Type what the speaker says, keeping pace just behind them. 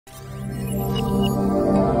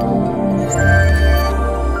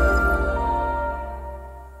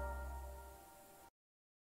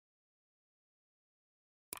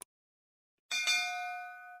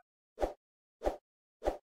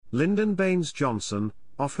Lyndon Baines Johnson,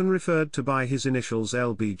 often referred to by his initials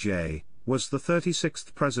LBJ, was the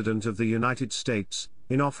 36th President of the United States,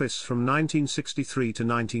 in office from 1963 to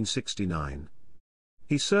 1969.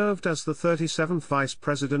 He served as the 37th Vice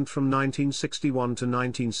President from 1961 to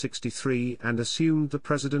 1963 and assumed the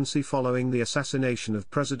presidency following the assassination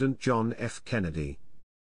of President John F. Kennedy.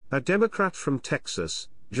 A Democrat from Texas,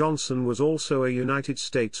 Johnson was also a United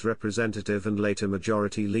States Representative and later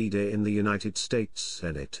Majority Leader in the United States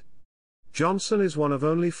Senate. Johnson is one of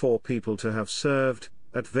only 4 people to have served,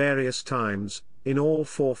 at various times, in all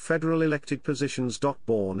 4 federal elected positions.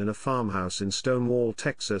 Born in a farmhouse in Stonewall,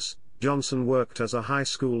 Texas, Johnson worked as a high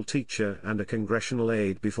school teacher and a congressional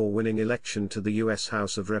aide before winning election to the U.S.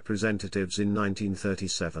 House of Representatives in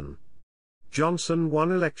 1937. Johnson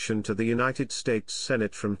won election to the United States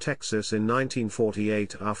Senate from Texas in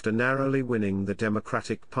 1948 after narrowly winning the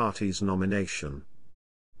Democratic Party's nomination.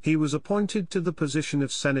 He was appointed to the position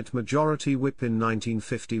of Senate Majority Whip in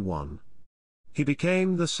 1951. He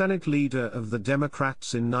became the Senate leader of the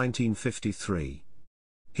Democrats in 1953.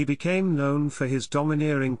 He became known for his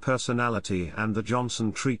domineering personality and the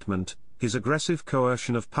Johnson treatment, his aggressive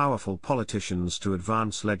coercion of powerful politicians to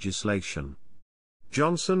advance legislation.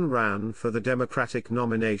 Johnson ran for the Democratic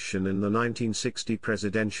nomination in the 1960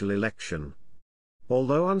 presidential election.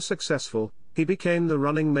 Although unsuccessful, he became the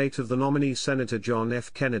running mate of the nominee Senator John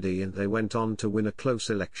F. Kennedy, and they went on to win a close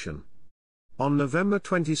election. On November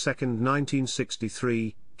 22,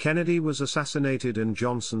 1963, Kennedy was assassinated and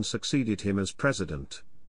Johnson succeeded him as president.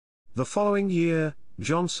 The following year,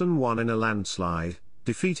 Johnson won in a landslide,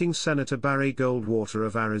 defeating Senator Barry Goldwater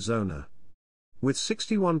of Arizona. With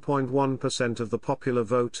 61.1% of the popular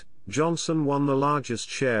vote, Johnson won the largest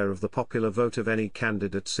share of the popular vote of any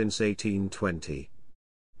candidate since 1820.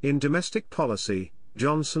 In domestic policy,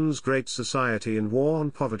 Johnson's Great Society and War on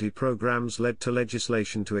Poverty programs led to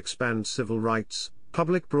legislation to expand civil rights,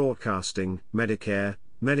 public broadcasting, Medicare,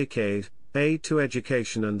 Medicaid, aid to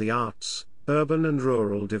education and the arts, urban and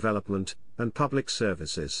rural development, and public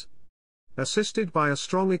services. Assisted by a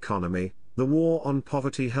strong economy, the War on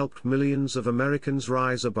Poverty helped millions of Americans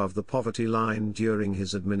rise above the poverty line during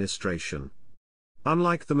his administration.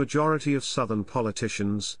 Unlike the majority of Southern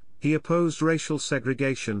politicians, he opposed racial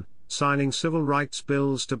segregation, signing civil rights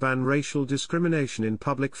bills to ban racial discrimination in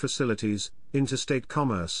public facilities, interstate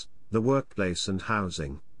commerce, the workplace and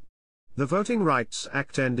housing. The Voting Rights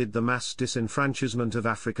Act ended the mass disenfranchisement of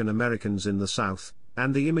African Americans in the South,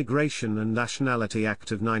 and the Immigration and Nationality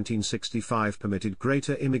Act of 1965 permitted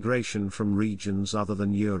greater immigration from regions other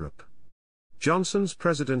than Europe. Johnson's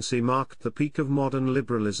presidency marked the peak of modern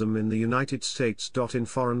liberalism in the United States. In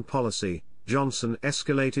foreign policy, Johnson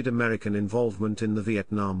escalated American involvement in the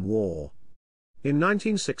Vietnam War. In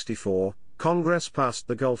 1964, Congress passed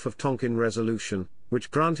the Gulf of Tonkin Resolution,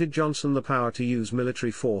 which granted Johnson the power to use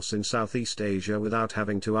military force in Southeast Asia without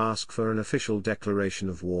having to ask for an official declaration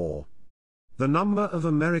of war. The number of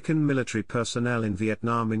American military personnel in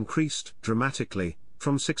Vietnam increased dramatically,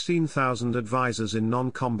 from 16,000 advisors in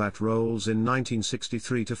non-combat roles in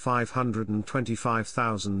 1963 to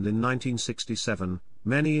 525,000 in 1967,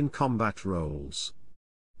 many in combat roles.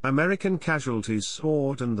 American casualties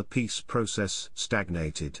soared and the peace process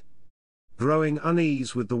stagnated. Growing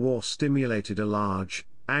unease with the war stimulated a large,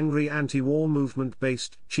 angry anti-war movement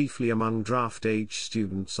based chiefly among draft-age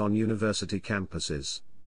students on university campuses.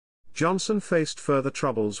 Johnson faced further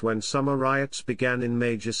troubles when summer riots began in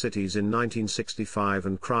major cities in 1965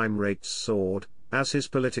 and crime rates soared, as his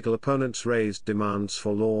political opponents raised demands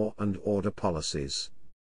for law and order policies.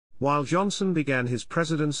 While Johnson began his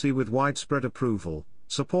presidency with widespread approval,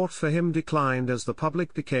 support for him declined as the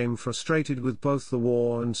public became frustrated with both the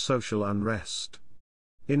war and social unrest.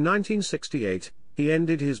 In 1968, he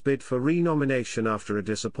ended his bid for re-nomination after a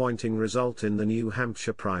disappointing result in the New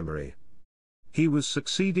Hampshire primary. He was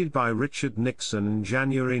succeeded by Richard Nixon in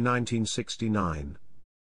January 1969.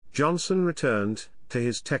 Johnson returned to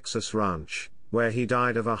his Texas ranch, where he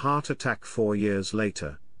died of a heart attack 4 years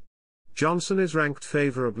later. Johnson is ranked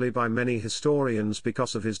favorably by many historians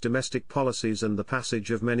because of his domestic policies and the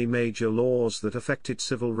passage of many major laws that affected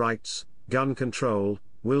civil rights, gun control,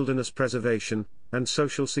 wilderness preservation, and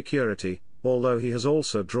social security, although he has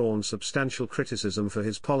also drawn substantial criticism for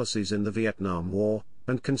his policies in the Vietnam War,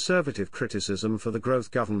 and conservative criticism for the Growth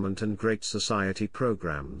Government and Great Society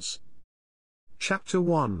programs. Chapter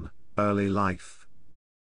 1: Early Life.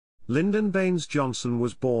 Lyndon Baines Johnson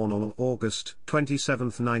was born on August 27,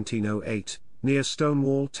 1908, near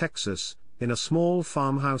Stonewall, Texas, in a small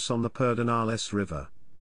farmhouse on the Pedernales River.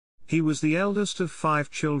 He was the eldest of 5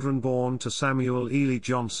 children born to Samuel Ely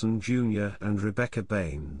Johnson Jr. and Rebecca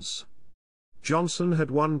Baines. Johnson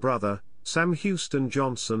had one brother, Sam Houston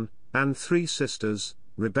Johnson, and three sisters,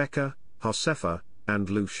 Rebecca, Josefa, and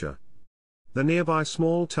Lucia. The nearby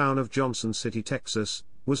small town of Johnson City, Texas,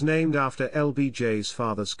 was named after LBJ's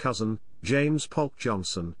father's cousin, James Polk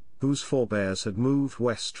Johnson, whose forebears had moved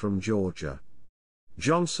west from Georgia.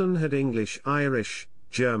 Johnson had English, Irish,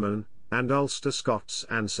 German, and Ulster Scots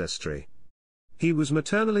ancestry. He was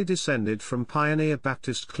maternally descended from pioneer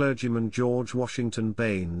Baptist clergyman George Washington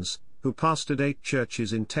Baines, who pastored 8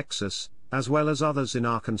 churches in Texas, as well as others in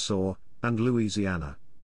Arkansas and Louisiana.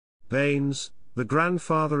 Baines, the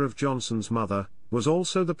grandfather of Johnson's mother, was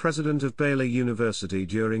also the president of Baylor University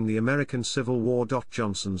during the American Civil War.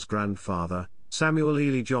 Johnson's grandfather, Samuel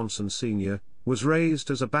Ely Johnson Sr., was raised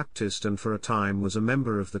as a Baptist and for a time was a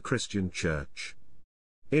member of the Christian Church.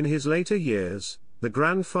 In his later years, the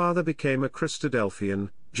grandfather became a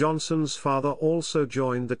Christadelphian. Johnson's father also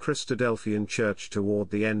joined the Christadelphian Church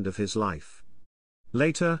toward the end of his life.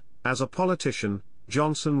 Later, as a politician,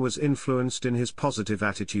 Johnson was influenced in his positive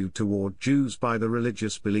attitude toward Jews by the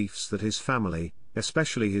religious beliefs that his family,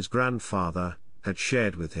 especially his grandfather, had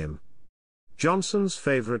shared with him. Johnson's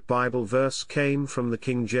favorite Bible verse came from the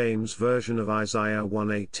King James Version of Isaiah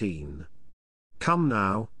 1:18. "Come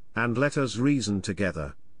now, and let us reason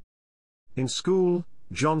together." In school,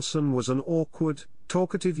 Johnson was an awkward,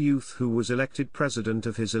 talkative youth who was elected president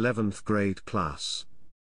of his 11th grade class.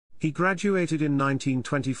 He graduated in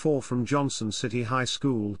 1924 from Johnson City High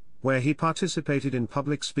School, where he participated in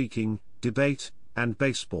public speaking, debate, and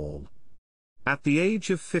baseball. At the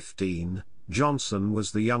age of 15, Johnson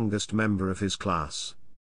was the youngest member of his class.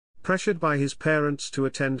 Pressured by his parents to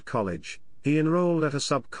attend college, he enrolled at a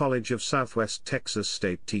sub-college of Southwest Texas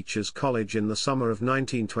State Teachers College in the summer of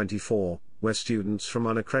 1924, where students from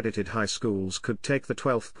unaccredited high schools could take the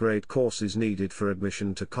 12th grade courses needed for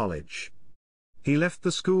admission to college. He left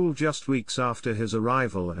the school just weeks after his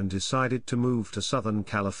arrival and decided to move to Southern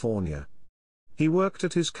California. He worked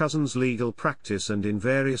at his cousin's legal practice and in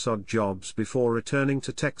various odd jobs before returning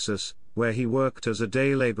to Texas, where he worked as a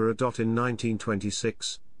day laborer. In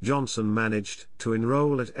 1926, Johnson managed to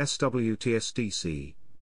enroll at SWTSDC.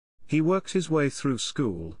 He worked his way through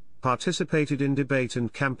school, participated in debate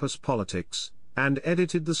and campus politics, and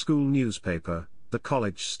edited the school newspaper, the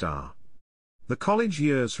College Star. The college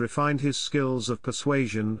years refined his skills of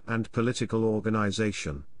persuasion and political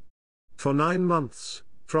organization. For 9 months,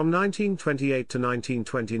 from 1928 to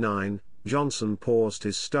 1929, Johnson paused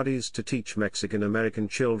his studies to teach Mexican-American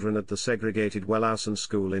children at the segregated Wellhausen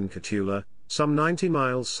School in Cotulla, some 90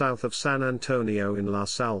 miles south of San Antonio in La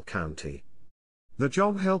Salle County. The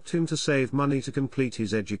job helped him to save money to complete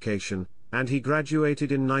his education, and he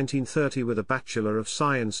graduated in 1930 with a Bachelor of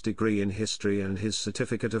Science degree in history and his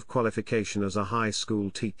certificate of qualification as a high school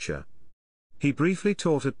teacher. He briefly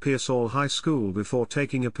taught at Pearsall High School before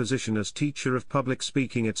taking a position as teacher of public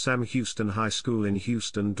speaking at Sam Houston High School in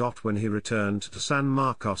Houston. When he returned to San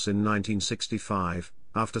Marcos in 1965,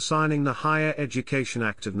 after signing the Higher Education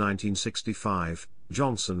Act of 1965,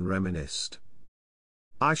 Johnson reminisced.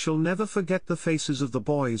 "I shall never forget the faces of the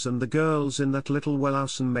boys and the girls in that little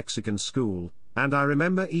Wellhausen Mexican school, and I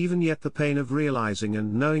remember even yet the pain of realizing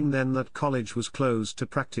and knowing then that college was closed to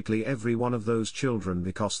practically every one of those children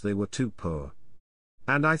because they were too poor.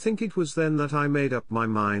 And I think it was then that I made up my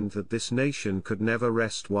mind that this nation could never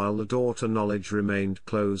rest while the door to knowledge remained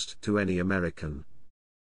closed to any American."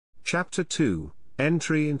 Chapter 2,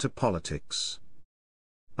 Entry into Politics.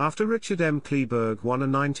 After Richard M. Kleberg won a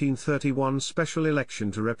 1931 special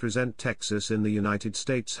election to represent Texas in the United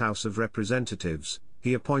States House of Representatives,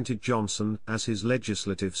 he appointed Johnson as his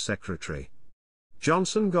legislative secretary.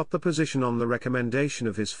 Johnson got the position on the recommendation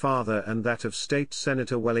of his father and that of State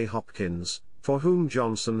Senator Welly Hopkins, for whom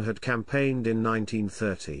Johnson had campaigned in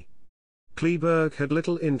 1930. Kleberg had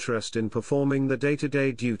little interest in performing the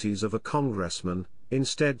day-to-day duties of a congressman,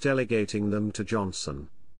 instead delegating them to Johnson.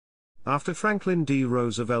 After Franklin D.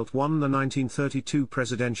 Roosevelt won the 1932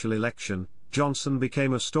 presidential election, Johnson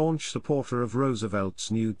became a staunch supporter of Roosevelt's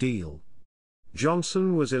New Deal.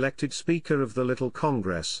 Johnson was elected Speaker of the Little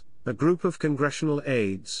Congress, a group of congressional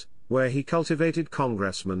aides, where he cultivated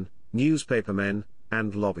congressmen, newspapermen,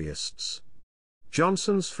 and lobbyists.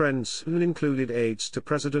 Johnson's friends included aides to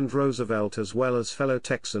President Roosevelt as well as fellow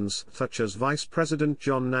Texans such as Vice President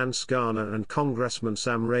John Nance Garner and Congressman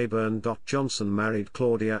Sam Rayburn. Johnson married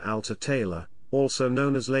Claudia Alta Taylor, also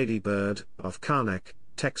known as Lady Bird, of Karnak,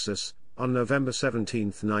 Texas, on November 17,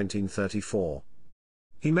 1934.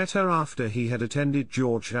 He met her after he had attended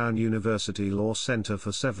Georgetown University Law Center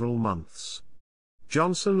for several months.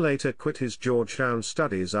 Johnson later quit his Georgetown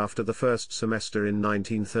studies after the first semester in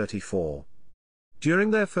 1934.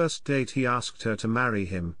 During their first date he asked her to marry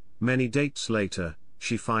him. Many dates later,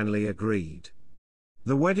 she finally agreed.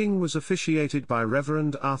 The wedding was officiated by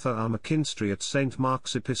Reverend Arthur R. McKinstry at St.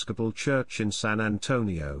 Mark's Episcopal Church in San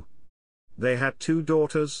Antonio. They had two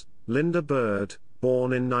daughters, Linda Bird,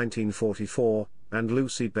 born in 1944, and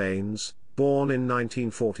Lucy Baines, born in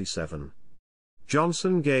 1947.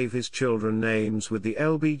 Johnson gave his children names with the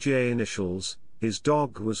LBJ initials. His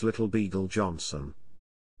dog was Little Beagle Johnson.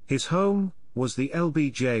 His home was the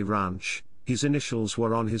LBJ Ranch. His initials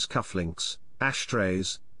were on his cufflinks,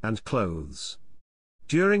 ashtrays, and clothes.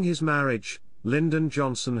 During his marriage, Lyndon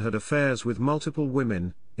Johnson had affairs with multiple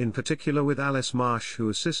women, in particular with Alice Marsh, who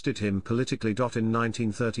assisted him politically. In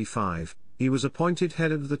 1935, he was appointed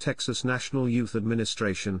head of the Texas National Youth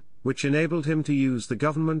Administration, which enabled him to use the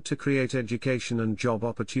government to create education and job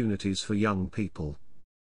opportunities for young people.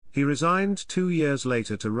 He resigned 2 years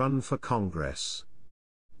later to run for Congress.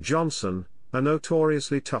 Johnson, a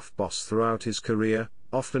notoriously tough boss throughout his career,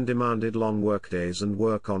 often demanded long workdays and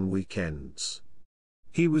work on weekends.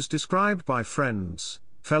 He was described by friends,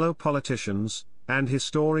 fellow politicians, and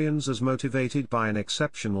historians as motivated by an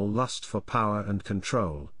exceptional lust for power and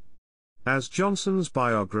control. As Johnson's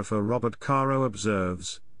biographer Robert Caro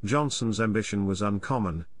observes, Johnson's ambition was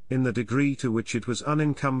uncommon, in the degree to which it was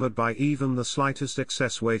unencumbered by even the slightest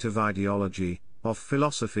excess weight of ideology, of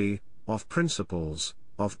philosophy, of principles,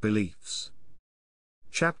 of beliefs.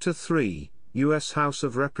 Chapter 3, U.S. House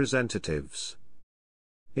of Representatives.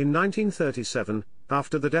 In 1937,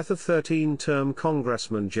 after the death of 13-term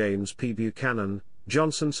Congressman James P. Buchanan,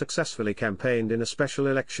 Johnson successfully campaigned in a special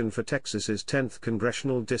election for Texas's 10th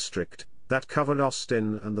congressional district, that covered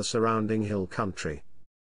Austin and the surrounding hill country.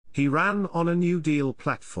 He ran on a New Deal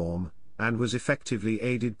platform, and was effectively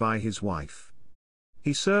aided by his wife.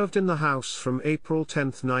 He served in the House from April 10,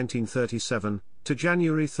 1937, to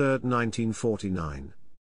January 3, 1949.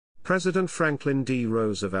 President Franklin D.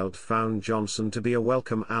 Roosevelt found Johnson to be a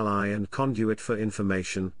welcome ally and conduit for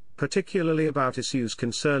information, particularly about issues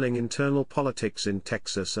concerning internal politics in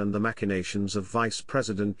Texas and the machinations of Vice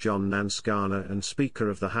President John Nance Garner and Speaker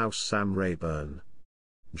of the House Sam Rayburn.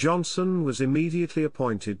 Johnson was immediately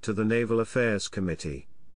appointed to the Naval Affairs Committee.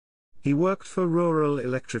 He worked for rural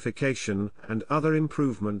electrification and other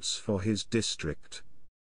improvements for his district.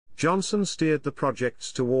 Johnson steered the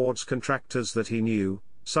projects towards contractors that he knew,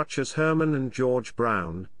 such as Herman and George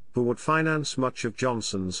Brown, who would finance much of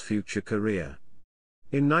Johnson's future career.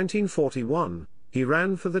 In 1941, he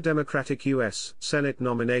ran for the Democratic U.S. Senate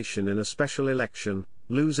nomination in a special election,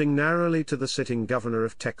 losing narrowly to the sitting governor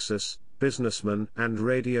of Texas, businessman and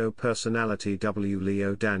radio personality W. Lee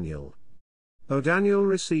O'Daniel. O'Daniel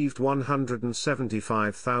received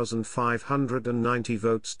 175,590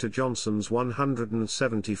 votes to Johnson's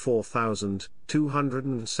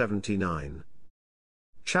 174,279.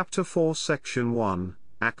 Chapter 4 Section 1,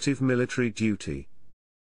 Active Military Duty.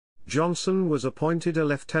 Johnson was appointed a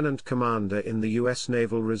lieutenant commander in the U.S.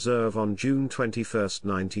 Naval Reserve on June 21,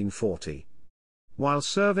 1940. While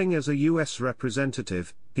serving as a U.S.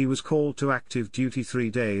 representative, he was called to active duty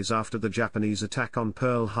 3 days after the Japanese attack on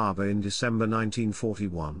Pearl Harbor in December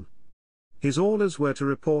 1941. His orders were to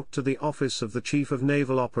report to the Office of the Chief of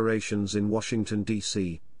Naval Operations in Washington,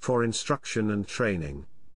 D.C., for instruction and training.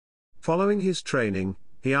 Following his training,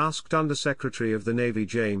 he asked Undersecretary of the Navy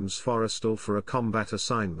James Forrestal for a combat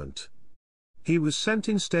assignment. He was sent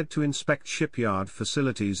instead to inspect shipyard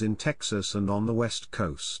facilities in Texas and on the West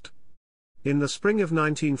Coast. In the spring of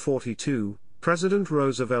 1942, President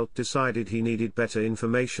Roosevelt decided he needed better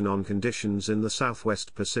information on conditions in the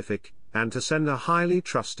Southwest Pacific, and to send a highly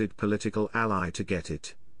trusted political ally to get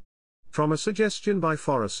it. From a suggestion by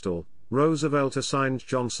Forrestal, Roosevelt assigned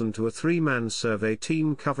Johnson to a 3-man survey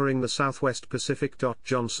team covering the Southwest Pacific.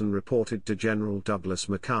 Johnson reported to General Douglas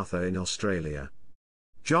MacArthur in Australia.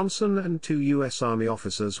 Johnson and 2 U.S. Army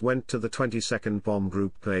officers went to the 22nd Bomb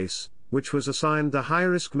Group base, which was assigned the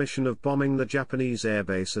high-risk mission of bombing the Japanese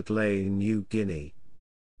airbase at Lae in New Guinea.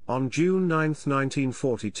 On June 9,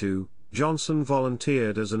 1942, Johnson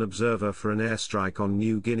volunteered as an observer for an airstrike on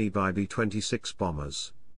New Guinea by B-26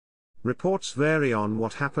 bombers. Reports vary on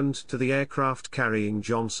what happened to the aircraft carrying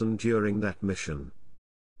Johnson during that mission.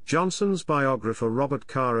 Johnson's biographer Robert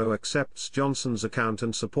Caro accepts Johnson's account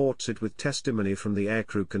and supports it with testimony from the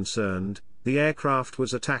aircrew concerned. The aircraft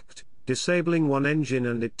was attacked, disabling one engine,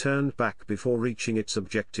 and it turned back before reaching its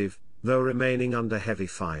objective, though remaining under heavy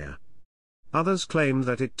fire. Others claim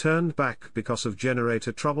that it turned back because of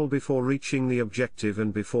generator trouble before reaching the objective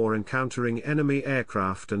and before encountering enemy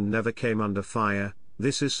aircraft and never came under fire.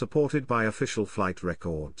 This is supported by official flight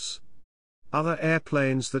records. Other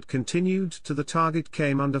airplanes that continued to the target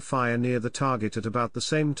came under fire near the target at about the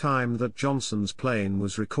same time that Johnson's plane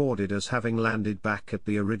was recorded as having landed back at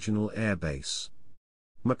the original airbase.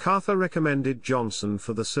 MacArthur recommended Johnson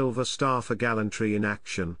for the Silver Star for gallantry in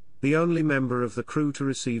action, the only member of the crew to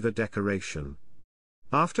receive a decoration.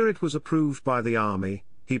 After it was approved by the Army,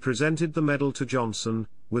 he presented the medal to Johnson,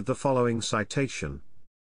 with the following citation.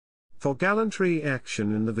 For gallantry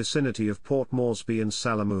action in the vicinity of Port Moresby and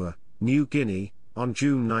Salamua, New Guinea, on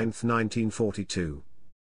June 9, 1942.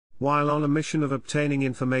 While on a mission of obtaining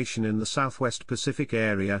information in the Southwest Pacific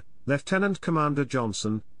area, Lieutenant Commander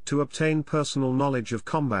Johnson, to obtain personal knowledge of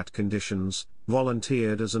combat conditions,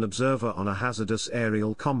 volunteered as an observer on a hazardous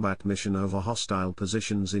aerial combat mission over hostile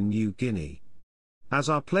positions in New Guinea. As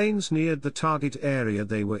our planes neared the target area,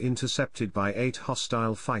 they were intercepted by 8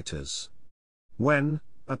 hostile fighters. When,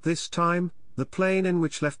 at this time, the plane in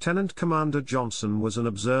which Lieutenant Commander Johnson was an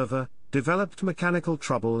observer, developed mechanical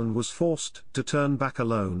trouble and was forced to turn back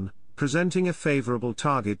alone, presenting a favorable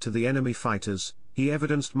target to the enemy fighters, he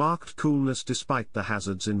evidenced marked coolness despite the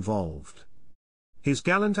hazards involved. His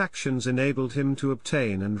gallant actions enabled him to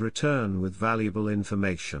obtain and return with valuable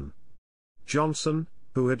information. Johnson,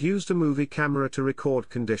 who had used a movie camera to record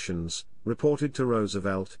conditions, reported to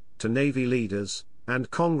Roosevelt, to Navy leaders,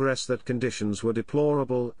 and Congress that conditions were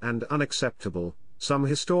deplorable and unacceptable. Some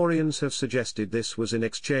historians have suggested this was in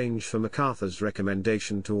exchange for MacArthur's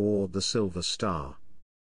recommendation to award the Silver Star.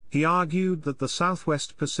 He argued that the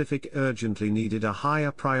Southwest Pacific urgently needed a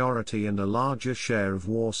higher priority and a larger share of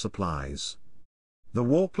war supplies. The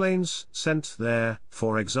warplanes sent there,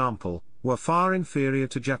 for example, were far inferior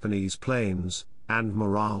to Japanese planes, and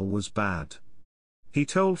morale was bad. He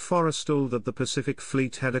told Forrestal that the Pacific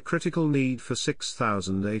Fleet had a critical need for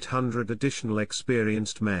 6,800 additional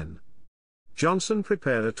experienced men. Johnson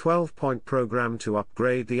prepared a 12-point program to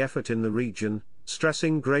upgrade the effort in the region,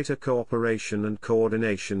 stressing greater cooperation and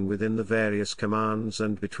coordination within the various commands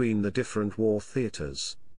and between the different war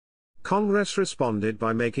theaters. Congress responded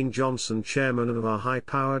by making Johnson chairman of a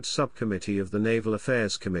high-powered subcommittee of the Naval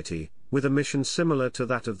Affairs Committee, with a mission similar to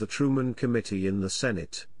that of the Truman Committee in the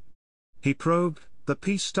Senate. He probed the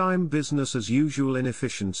peacetime business-as-usual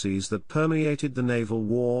inefficiencies that permeated the naval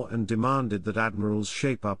war and demanded that admirals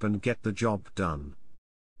shape up and get the job done.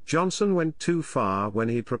 Johnson went too far when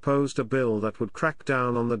he proposed a bill that would crack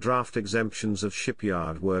down on the draft exemptions of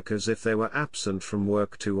shipyard workers if they were absent from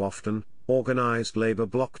work too often. Organized labor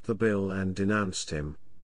blocked the bill and denounced him.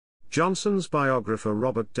 Johnson's biographer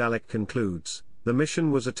Robert Dallek concludes, the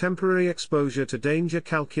mission was a temporary exposure to danger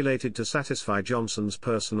calculated to satisfy Johnson's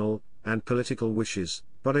personal and political wishes,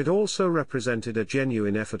 but it also represented a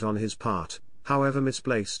genuine effort on his part, however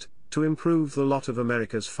misplaced, to improve the lot of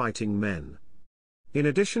America's fighting men. In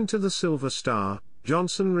addition to the Silver Star,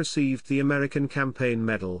 Johnson received the American Campaign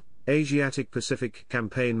Medal, Asiatic Pacific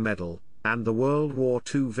Campaign Medal, and the World War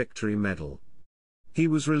II Victory Medal. He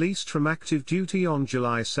was released from active duty on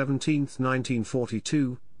July 17,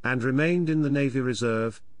 1942, and remained in the Navy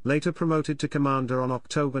Reserve, later promoted to commander on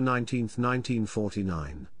October 19,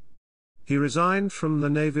 1949. He resigned from the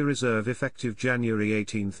Navy Reserve effective January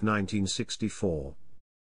 18, 1964.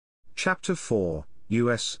 Chapter 4,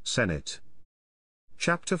 U.S. Senate.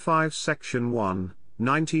 Chapter 5 Section 1,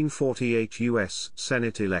 1948 U.S.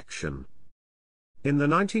 Senate Election. In the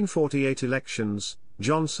 1948 elections,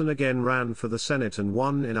 Johnson again ran for the Senate and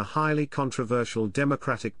won in a highly controversial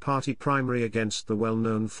Democratic Party primary against the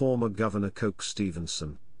well-known former Governor Coke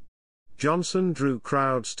Stevenson. Johnson drew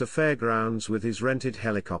crowds to fairgrounds with his rented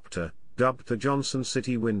helicopter, dubbed the Johnson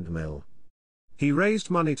City Windmill. He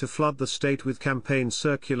raised money to flood the state with campaign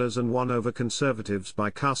circulars and won over conservatives by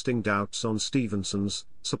casting doubts on Stevenson's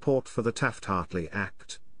support for the Taft-Hartley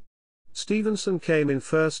Act. Stevenson came in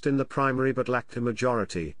first in the primary but lacked a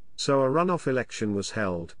majority, so a runoff election was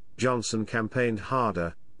held. Johnson campaigned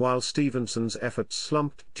harder, while Stevenson's efforts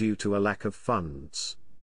slumped due to a lack of funds.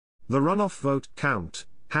 The runoff vote count,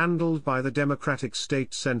 handled by the Democratic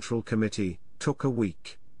State Central Committee, took a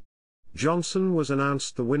week. Johnson was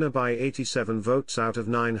announced the winner by 87 votes out of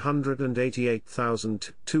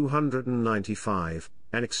 988,295,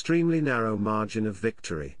 an extremely narrow margin of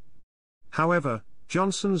victory. However,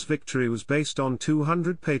 Johnson's victory was based on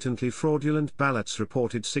 200 patently fraudulent ballots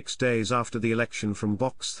reported 6 days after the election from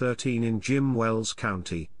Box 13 in Jim Wells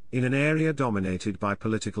County, in an area dominated by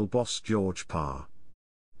political boss George Parr.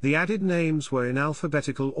 The added names were in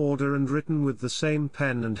alphabetical order and written with the same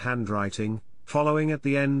pen and handwriting, following at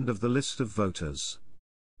the end of the list of voters.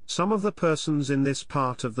 Some of the persons in this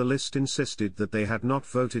part of the list insisted that they had not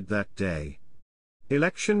voted that day.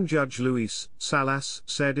 Election judge Luis Salas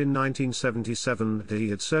said in 1977 that he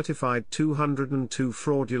had certified 202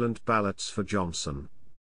 fraudulent ballots for Johnson.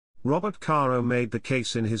 Robert Caro made the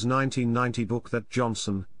case in his 1990 book that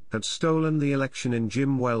Johnson had stolen the election in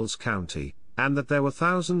Jim Wells County, and that there were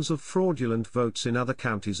thousands of fraudulent votes in other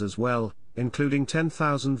counties as well, including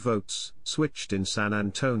 10,000 votes switched in San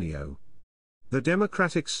Antonio. The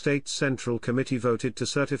Democratic State Central Committee voted to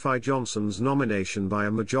certify Johnson's nomination by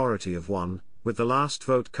a majority of 1, with the last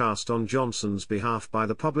vote cast on Johnson's behalf by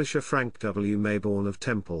the publisher Frank W. Mayborn of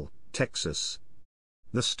Temple, Texas.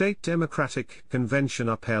 The state Democratic Convention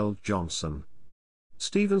upheld Johnson.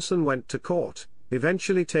 Stevenson went to court,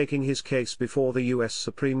 eventually taking his case before the U.S.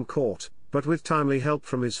 Supreme Court, but with timely help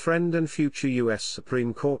from his friend and future U.S.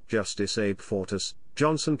 Supreme Court Justice Abe Fortas,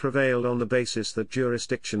 Johnson prevailed on the basis that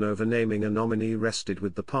jurisdiction over naming a nominee rested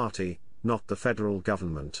with the party, not the federal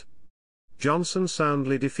government. Johnson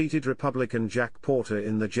soundly defeated Republican Jack Porter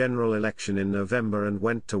in the general election in November and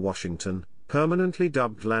went to Washington, permanently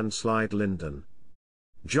dubbed Landslide Lyndon.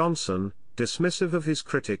 Johnson, dismissive of his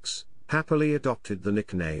critics, happily adopted the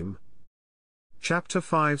nickname. Chapter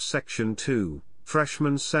 5 Section 2,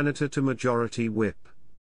 Freshman Senator to Majority Whip.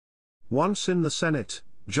 Once in the Senate,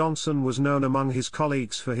 Johnson was known among his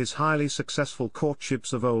colleagues for his highly successful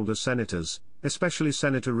courtships of older senators, especially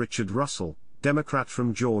Senator Richard Russell, Democrat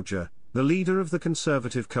from Georgia, the leader of the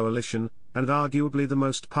conservative coalition, and arguably the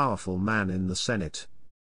most powerful man in the Senate.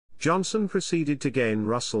 Johnson proceeded to gain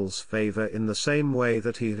Russell's favor in the same way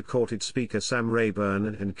that he had courted Speaker Sam Rayburn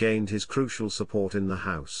and gained his crucial support in the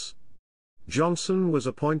House. Johnson was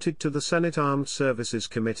appointed to the Senate Armed Services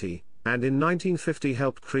Committee, and in 1950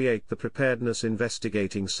 helped create the Preparedness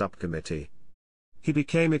Investigating Subcommittee. He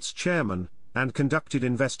became its chairman, and conducted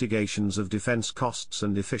investigations of defense costs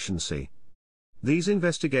and efficiency. These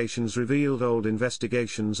investigations revealed old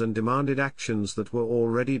investigations and demanded actions that were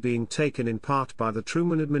already being taken in part by the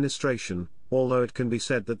Truman administration, although it can be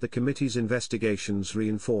said that the committee's investigations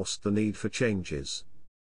reinforced the need for changes.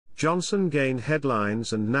 Johnson gained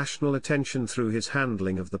headlines and national attention through his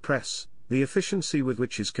handling of the press, the efficiency with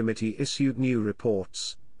which his committee issued new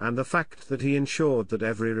reports, and the fact that he ensured that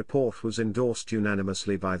every report was endorsed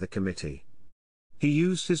unanimously by the committee. He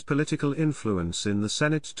used his political influence in the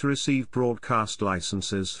Senate to receive broadcast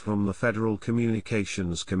licenses from the Federal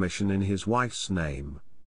Communications Commission in his wife's name.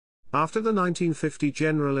 After the 1950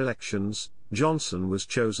 general elections, Johnson was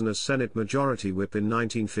chosen as Senate Majority Whip in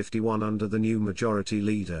 1951 under the new Majority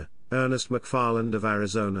Leader, Ernest McFarland of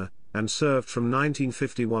Arizona, and served from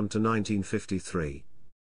 1951 to 1953.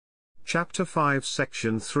 Chapter 5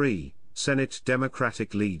 Section 3, Senate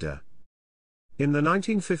Democratic Leader. In the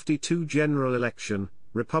 1952 general election,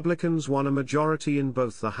 Republicans won a majority in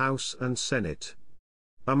both the House and Senate.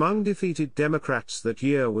 Among defeated Democrats that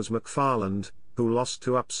year was McFarland, who lost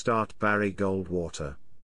to upstart Barry Goldwater.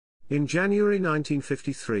 In January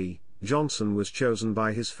 1953, Johnson was chosen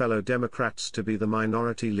by his fellow Democrats to be the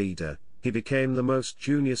minority leader. He became the most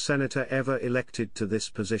junior senator ever elected to this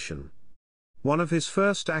position. One of his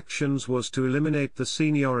first actions was to eliminate the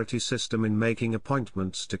seniority system in making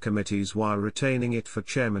appointments to committees while retaining it for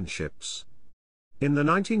chairmanships. In the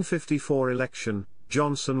 1954 election,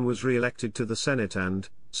 Johnson was re-elected to the Senate and,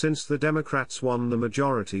 since the Democrats won the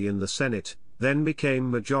majority in the Senate, then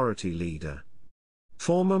became Majority Leader.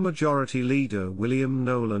 Former Majority Leader William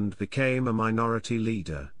Knowland became a Minority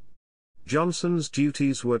Leader. Johnson's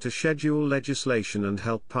duties were to schedule legislation and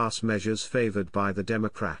help pass measures favored by the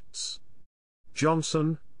Democrats.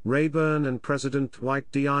 Johnson, Rayburn and President Dwight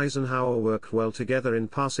D. Eisenhower worked well together in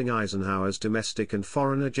passing Eisenhower's domestic and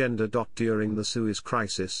foreign agenda. During the Suez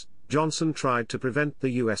Crisis, Johnson tried to prevent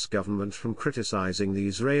the U.S. government from criticizing the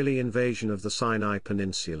Israeli invasion of the Sinai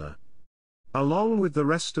Peninsula. Along with the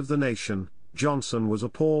rest of the nation, Johnson was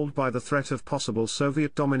appalled by the threat of possible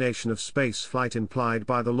Soviet domination of space flight implied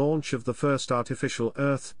by the launch of the first artificial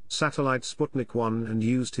Earth satellite Sputnik 1 and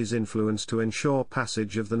used his influence to ensure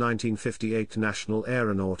passage of the 1958 National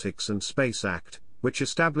Aeronautics and Space Act, which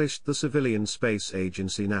established the civilian space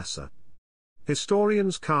agency NASA.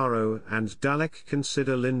 Historians Caro and Dalek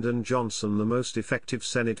consider Lyndon Johnson the most effective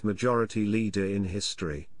Senate Majority Leader in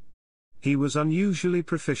history. He was unusually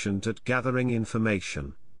proficient at gathering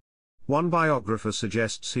information. One biographer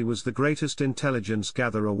suggests he was the greatest intelligence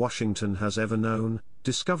gatherer Washington has ever known,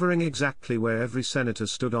 discovering exactly where every senator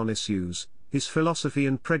stood on issues, his philosophy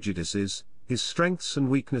and prejudices, his strengths and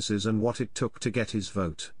weaknesses and what it took to get his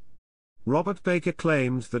vote. Robert Baker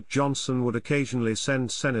claimed that Johnson would occasionally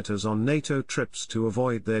send senators on NATO trips to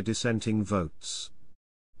avoid their dissenting votes.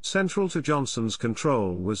 Central to Johnson's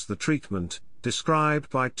control was the treatment, described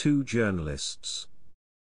by two journalists.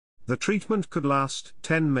 The treatment could last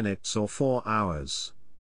 10 minutes or 4 hours.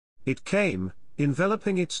 It came,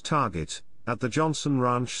 enveloping its target, at the Johnson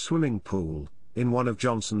Ranch swimming pool, in one of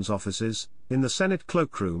Johnson's offices, in the Senate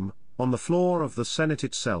cloakroom, on the floor of the Senate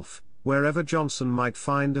itself, wherever Johnson might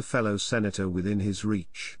find a fellow senator within his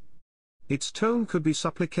reach. Its tone could be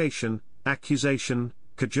supplication, accusation,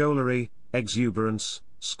 cajolery, exuberance,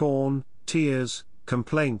 scorn, tears,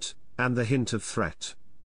 complaint, and the hint of threat.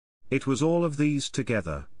 It was all of these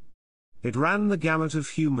together. It ran the gamut of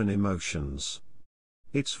human emotions.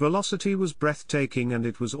 Its velocity was breathtaking, and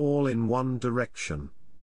it was all in one direction.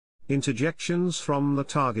 Interjections from the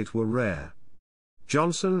target were rare.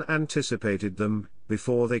 Johnson anticipated them,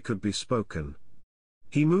 before they could be spoken.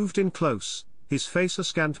 He moved in close, his face a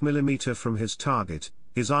scant millimeter from his target,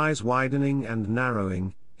 his eyes widening and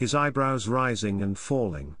narrowing, his eyebrows rising and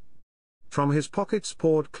falling. From his pockets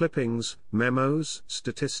poured clippings, memos,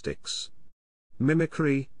 statistics.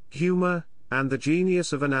 Mimicry, humor, and the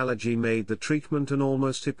genius of analogy made the treatment an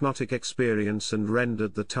almost hypnotic experience and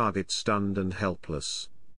rendered the target stunned and helpless.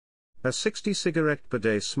 A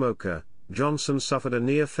 60-cigarette-per-day smoker, Johnson suffered a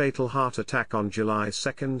near-fatal heart attack on July 2,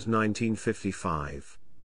 1955.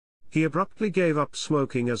 He abruptly gave up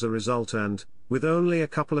smoking as a result and, with only a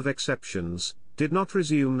couple of exceptions, did not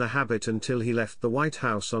resume the habit until he left the White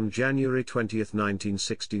House on January 20,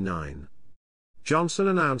 1969. Johnson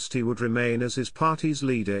announced he would remain as his party's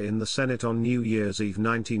leader in the Senate on New Year's Eve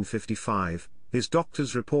 1955, his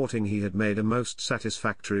doctors reporting he had made a most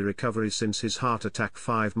satisfactory recovery since his heart attack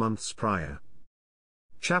 5 months prior.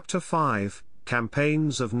 Chapter 5,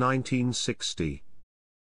 Campaigns of 1960.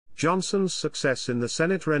 Johnson's success in the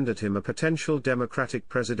Senate rendered him a potential Democratic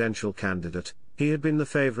presidential candidate. He had been the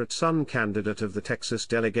favorite son candidate of the Texas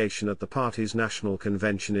delegation at the party's national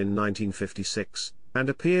convention in 1956, and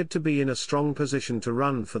appeared to be in a strong position to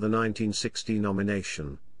run for the 1960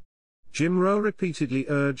 nomination. Jim Rowe repeatedly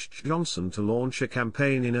urged Johnson to launch a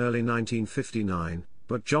campaign in early 1959,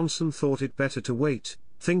 but Johnson thought it better to wait,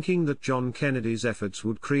 thinking that John Kennedy's efforts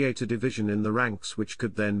would create a division in the ranks which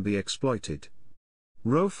could then be exploited.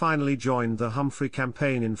 Rowe finally joined the Humphrey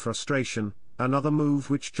campaign in frustration, another move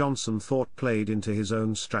which Johnson thought played into his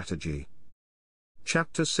own strategy.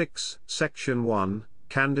 Chapter 6, Section 1,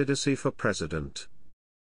 Candidacy for President.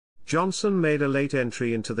 Johnson made a late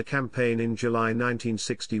entry into the campaign in July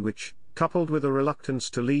 1960 which, coupled with a reluctance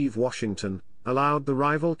to leave Washington, allowed the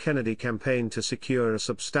rival Kennedy campaign to secure a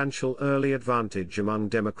substantial early advantage among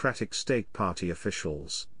Democratic state party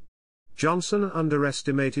officials. Johnson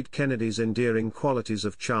underestimated Kennedy's endearing qualities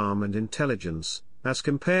of charm and intelligence, as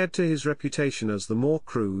compared to his reputation as the more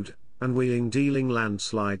crude, and wheeling-dealing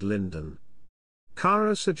landslide Lyndon.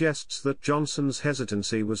 Caro suggests that Johnson's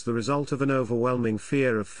hesitancy was the result of an overwhelming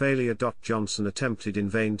fear of failure. Johnson attempted in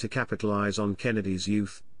vain to capitalize on Kennedy's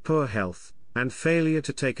youth, poor health, and failure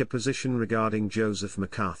to take a position regarding Joseph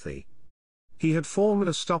McCarthy. He had formed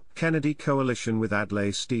a Stop Kennedy coalition with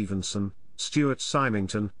Adlai Stevenson, Stuart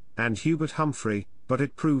Symington, and Hubert Humphrey, but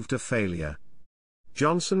it proved a failure.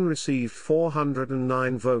 Johnson received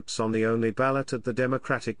 409 votes on the only ballot at the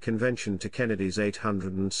Democratic Convention to Kennedy's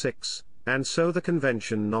 806, and so the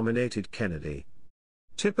convention nominated Kennedy.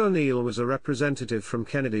 Tip O'Neill was a representative from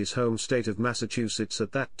Kennedy's home state of Massachusetts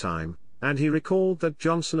at that time, and he recalled that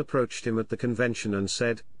Johnson approached him at the convention and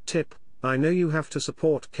said, "Tip, I know you have to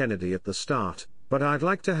support Kennedy at the start, but I'd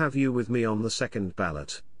like to have you with me on the second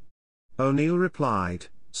ballot." O'Neill replied,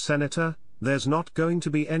 "Senator, there's not going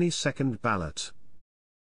to be any second ballot."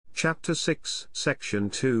 Chapter 6,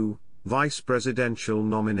 Section 2, Vice Presidential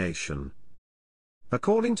Nomination.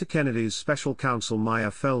 According to Kennedy's special counsel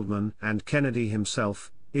Maya Feldman and Kennedy himself,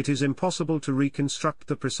 it is impossible to reconstruct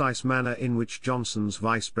the precise manner in which Johnson's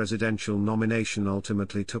vice presidential nomination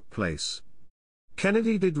ultimately took place.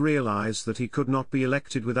 Kennedy did realize that he could not be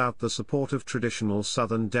elected without the support of traditional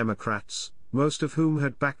Southern Democrats, most of whom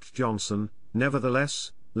had backed Johnson.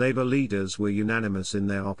 Nevertheless, Labor leaders were unanimous in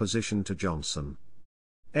their opposition to Johnson.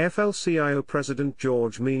 AFL-CIO President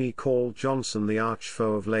George Meany called Johnson the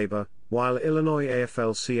arch-foe of Labor, while Illinois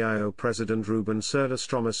AFL-CIO President Reuben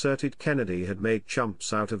Soderstrom asserted Kennedy had made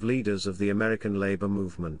chumps out of leaders of the American labor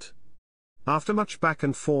movement. After much back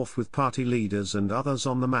and forth with party leaders and others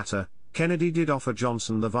on the matter, Kennedy did offer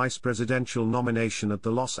Johnson the vice presidential nomination at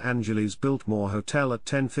the Los Angeles Biltmore Hotel at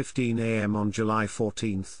 10:15 a.m. on July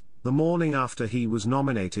 14, the morning after he was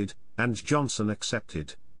nominated, and Johnson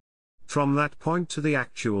accepted. From that point to the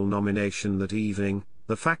actual nomination that evening,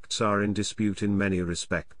 the facts are in dispute in many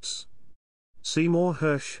respects. Seymour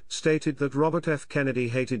Hersh stated that Robert F. Kennedy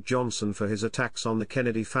hated Johnson for his attacks on the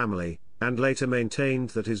Kennedy family, and later maintained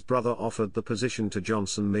that his brother offered the position to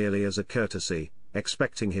Johnson merely as a courtesy,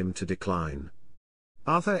 expecting him to decline.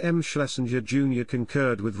 Arthur M. Schlesinger Jr.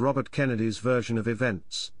 concurred with Robert Kennedy's version of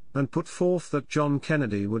events, and put forth that John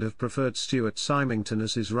Kennedy would have preferred Stuart Symington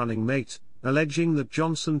as his running mate, alleging that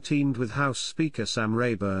Johnson teamed with House Speaker Sam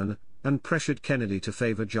Rayburn, and pressured Kennedy to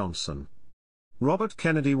favor Johnson. Robert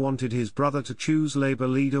Kennedy wanted his brother to choose Labor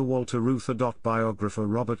leader Walter Reuther. Biographer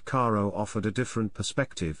Robert Caro offered a different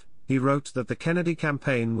perspective. He wrote that the Kennedy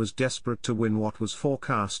campaign was desperate to win what was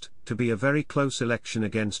forecast to be a very close election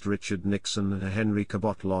against Richard Nixon and Henry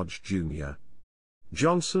Cabot Lodge Jr.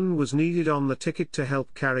 Johnson was needed on the ticket to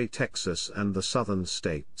help carry Texas and the southern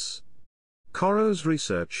states. Caro's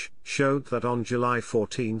research showed that on July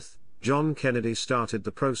 14, John Kennedy started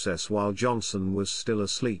the process while Johnson was still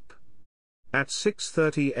asleep. At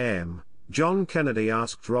 6:30 a.m., John Kennedy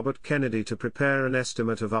asked Robert Kennedy to prepare an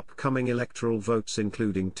estimate of upcoming electoral votes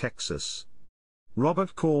including Texas.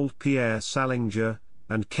 Robert called Pierre Salinger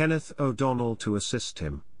and Kenneth O'Donnell to assist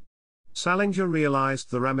him. Salinger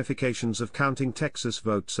realized the ramifications of counting Texas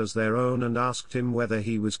votes as their own and asked him whether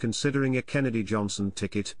he was considering a Kennedy-Johnson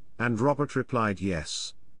ticket, and Robert replied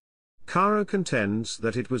yes. Caro contends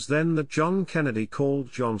that it was then that John Kennedy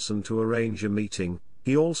called Johnson to arrange a meeting.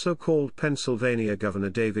 He also called Pennsylvania Governor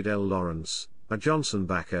David L. Lawrence, a Johnson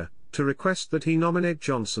backer, to request that he nominate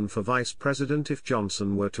Johnson for vice president if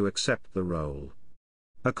Johnson were to accept the role.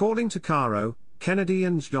 According to Caro, Kennedy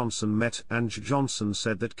and Johnson met and Johnson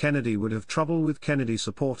said that Kennedy would have trouble with Kennedy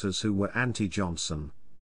supporters who were anti-Johnson.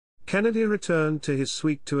 Kennedy returned to his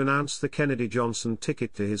suite to announce the Kennedy-Johnson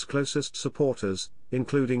ticket to his closest supporters,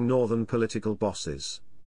 including Northern political bosses.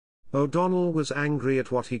 O'Donnell was angry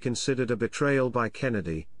at what he considered a betrayal by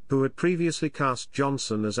Kennedy, who had previously cast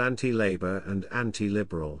Johnson as anti-Labor and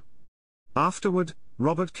anti-liberal. Afterward,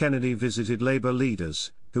 Robert Kennedy visited Labor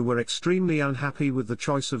leaders, who were extremely unhappy with the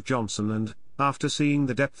choice of Johnson and, after seeing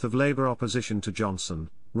the depth of Labor opposition to Johnson,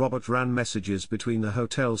 Robert ran messages between the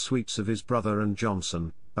hotel suites of his brother and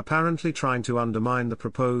Johnson, apparently trying to undermine the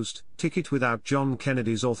proposed ticket without John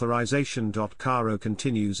Kennedy's authorization. Caro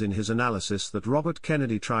continues in his analysis that Robert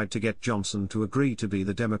Kennedy tried to get Johnson to agree to be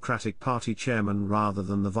the Democratic Party chairman rather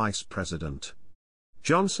than the vice president.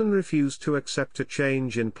 Johnson refused to accept a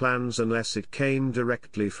change in plans unless it came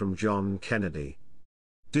directly from John Kennedy.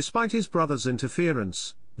 Despite his brother's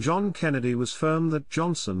interference, John Kennedy was firm that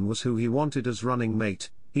Johnson was who he wanted as running mate.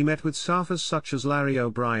 He met with staffers such as Larry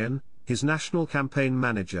O'Brien, his national campaign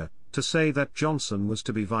manager, to say that Johnson was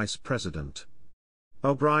to be vice president.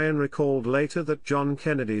 O'Brien recalled later that John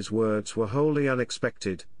Kennedy's words were wholly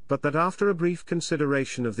unexpected, but that after a brief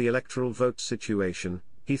consideration of the electoral vote situation,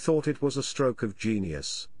 he thought it was a stroke of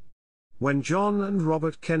genius. When John and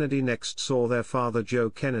Robert Kennedy next saw their father Joe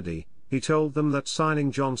Kennedy, he told them that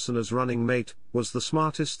signing Johnson as running mate was the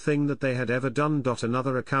smartest thing that they had ever done.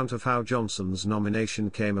 Another account of how Johnson's nomination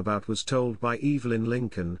came about was told by Evelyn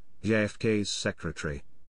Lincoln, JFK's secretary.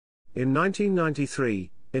 In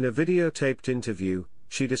 1993, in a videotaped interview,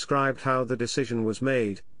 she described how the decision was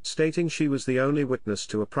made, stating she was the only witness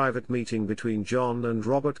to a private meeting between John and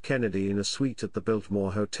Robert Kennedy in a suite at the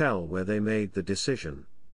Biltmore Hotel where they made the decision.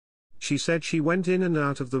 She said she went in and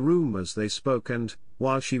out of the room as they spoke and,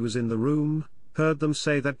 while she was in the room, heard them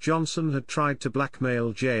say that Johnson had tried to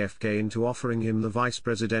blackmail JFK into offering him the vice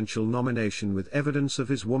presidential nomination with evidence of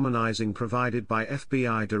his womanizing provided by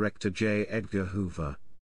FBI Director J. Edgar Hoover.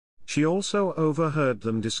 She also overheard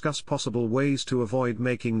them discuss possible ways to avoid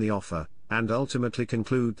making the offer, and ultimately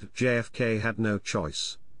conclude that JFK had no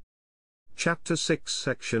choice. Chapter 6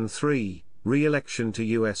 Section 3, Re-election to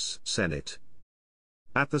U.S. Senate.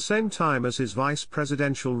 At the same time as his vice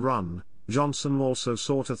presidential run, Johnson also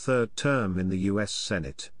sought a third term in the U.S.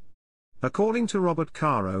 Senate. According to Robert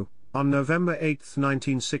Caro, on November 8,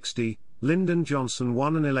 1960, Lyndon Johnson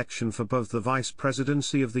won an election for both the vice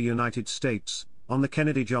presidency of the United States, on the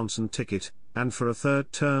Kennedy-Johnson ticket, and for a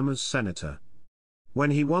third term as senator.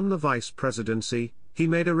 When he won the vice presidency, he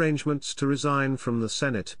made arrangements to resign from the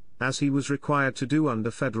Senate, as he was required to do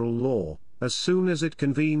under federal law, as soon as it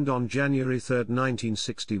convened on January 3,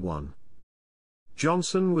 1961.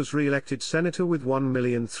 Johnson was re-elected senator with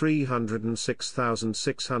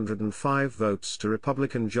 1,306,605 votes to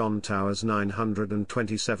Republican John Tower's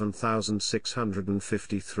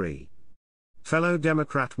 927,653. Fellow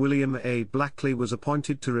Democrat William A. Blackley was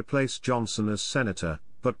appointed to replace Johnson as senator,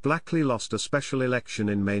 but Blackley lost a special election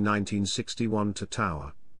in May 1961 to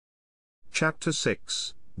Tower. Chapter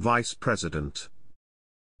 6, Vice President.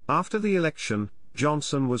 After the election,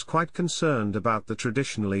 Johnson was quite concerned about the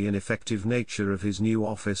traditionally ineffective nature of his new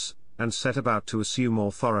office, and set about to assume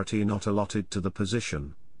authority not allotted to the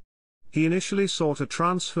position. He initially sought a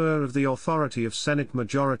transfer of the authority of Senate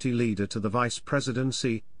Majority Leader to the vice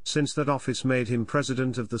presidency, since that office made him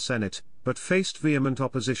President of the Senate, but faced vehement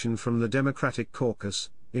opposition from the Democratic caucus,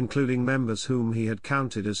 including members whom he had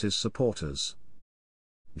counted as his supporters.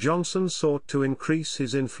 Johnson sought to increase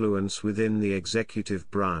his influence within the executive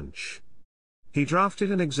branch. He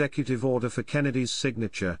drafted an executive order for Kennedy's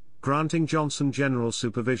signature, granting Johnson general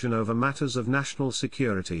supervision over matters of national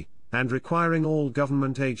security, and requiring all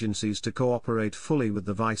government agencies to cooperate fully with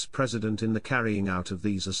the vice president in the carrying out of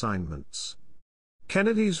these assignments.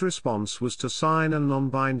 Kennedy's response was to sign a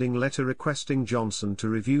non-binding letter requesting Johnson to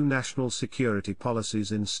review national security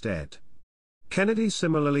policies instead. Kennedy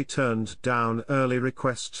similarly turned down early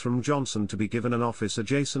requests from Johnson to be given an office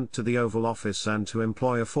adjacent to the Oval Office and to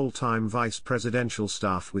employ a full-time vice presidential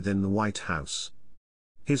staff within the White House.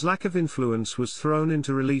 His lack of influence was thrown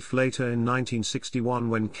into relief later in 1961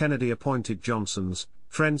 when Kennedy appointed Johnson's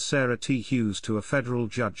friend Sarah T. Hughes to a federal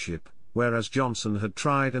judgeship, whereas Johnson had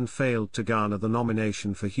tried and failed to garner the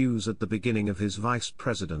nomination for Hughes at the beginning of his vice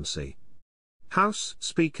presidency. House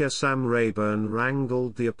Speaker Sam Rayburn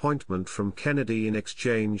wrangled the appointment from Kennedy in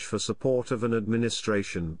exchange for support of an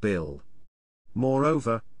administration bill.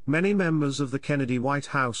 Moreover, many members of the Kennedy White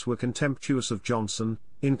House were contemptuous of Johnson,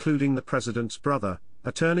 including the president's brother,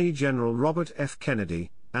 Attorney General Robert F. Kennedy,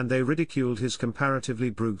 and they ridiculed his comparatively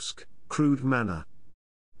brusque, crude manner.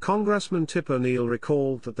 Congressman Tip O'Neill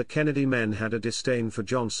recalled that the Kennedy men had a disdain for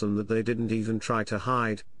Johnson that they didn't even try to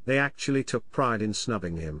hide, they actually took pride in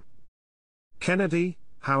snubbing him. Kennedy,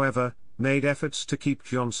 however, made efforts to keep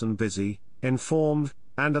Johnson busy, informed,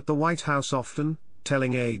 and at the White House often,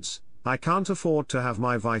 telling aides, "I can't afford to have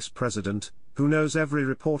my vice president, who knows every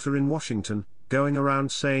reporter in Washington, going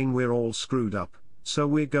around saying we're all screwed up, so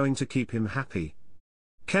we're going to keep him happy."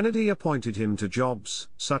 Kennedy appointed him to jobs,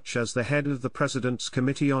 such as the head of the President's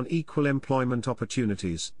Committee on Equal Employment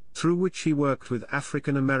Opportunities, through which he worked with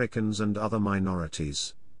African Americans and other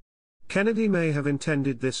minorities. Kennedy may have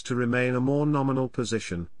intended this to remain a more nominal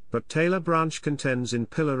position, but Taylor Branch contends in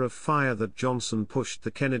Pillar of Fire that Johnson pushed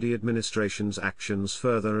the Kennedy administration's actions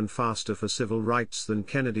further and faster for civil rights than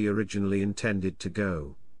Kennedy originally intended to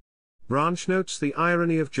go. Branch notes the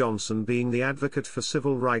irony of Johnson being the advocate for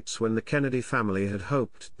civil rights when the Kennedy family had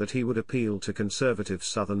hoped that he would appeal to conservative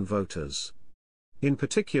Southern voters. In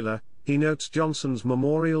particular, he notes Johnson's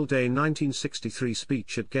Memorial Day 1963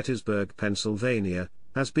 speech at Gettysburg, Pennsylvania,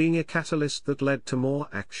 as being a catalyst that led to more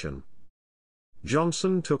action.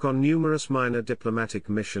 Johnson took on numerous minor diplomatic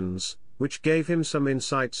missions, which gave him some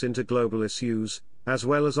insights into global issues, as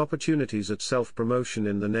well as opportunities at self-promotion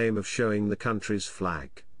in the name of showing the country's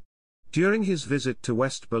flag. During his visit to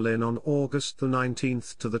West Berlin on August 19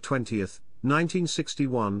 to the 20th,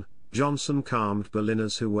 1961, Johnson calmed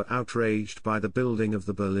Berliners who were outraged by the building of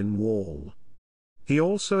the Berlin Wall. He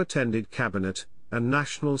also attended Cabinet and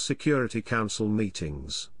National Security Council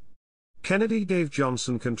meetings. Kennedy gave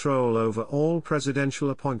Johnson control over all presidential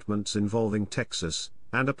appointments involving Texas,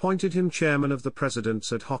 and appointed him chairman of the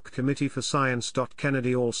President's Ad Hoc Committee for Science.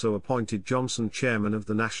 Kennedy also appointed Johnson chairman of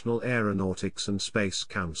the National Aeronautics and Space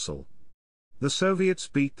Council. The Soviets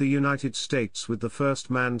beat the United States with the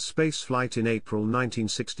first manned spaceflight in April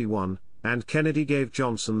 1961, and Kennedy gave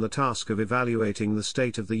Johnson the task of evaluating the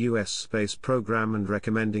state of the U.S. space program and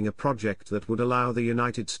recommending a project that would allow the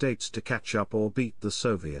United States to catch up or beat the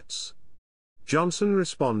Soviets. Johnson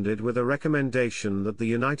responded with a recommendation that the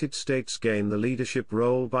United States gain the leadership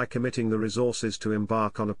role by committing the resources to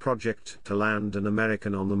embark on a project to land an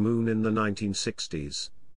American on the Moon in the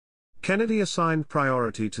 1960s. Kennedy assigned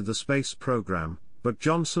priority to the space program, but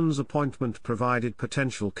Johnson's appointment provided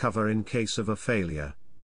potential cover in case of a failure.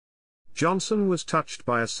 Johnson was touched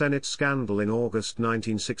by a Senate scandal in August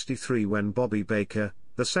 1963 when Bobby Baker,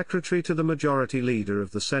 the secretary to the Majority Leader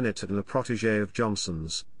of the Senate and a protégé of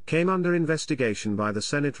Johnson's, came under investigation by the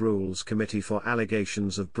Senate Rules Committee for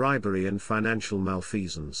allegations of bribery and financial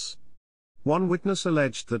malfeasance. One witness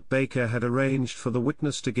alleged that Baker had arranged for the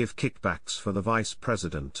witness to give kickbacks for the vice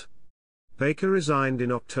president. Baker resigned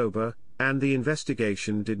in October, and the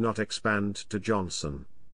investigation did not expand to Johnson.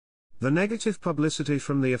 The negative publicity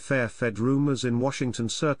from the affair fed rumors in Washington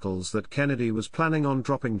circles that Kennedy was planning on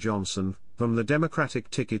dropping Johnson from the Democratic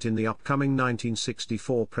ticket in the upcoming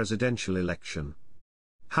 1964 presidential election.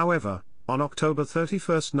 However, on October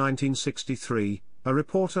 31, 1963, a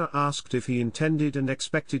reporter asked if he intended and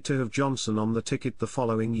expected to have Johnson on the ticket the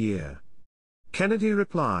following year. Kennedy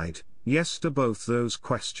replied, "Yes to both those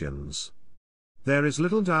questions." There is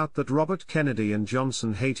little doubt that Robert Kennedy and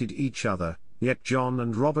Johnson hated each other, yet John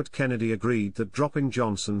and Robert Kennedy agreed that dropping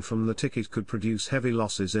Johnson from the ticket could produce heavy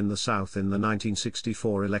losses in the South in the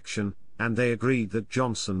 1964 election, and they agreed that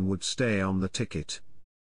Johnson would stay on the ticket.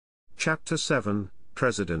 Chapter 7,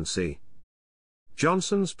 Presidency.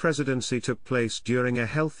 Johnson's presidency took place during a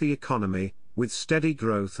healthy economy, with steady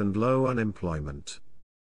growth and low unemployment.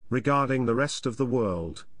 Regarding the rest of the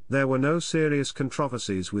world, there were no serious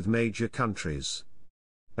controversies with major countries.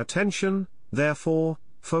 Attention, therefore,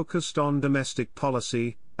 focused on domestic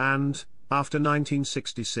policy, and, after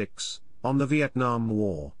 1966, on the Vietnam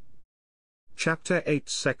War. Chapter 8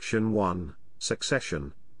 Section 1,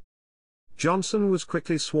 Succession. Johnson was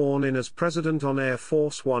quickly sworn in as president on Air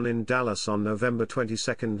Force One in Dallas on November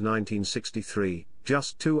 22, 1963,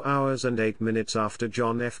 just 2 hours and 8 minutes after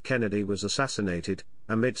John F. Kennedy was assassinated,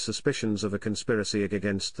 amid suspicions of a conspiracy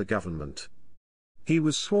against the government. He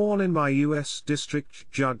was sworn in by U.S. District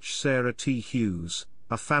Judge Sarah T. Hughes,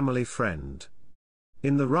 a family friend.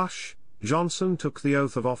 In the rush, Johnson took the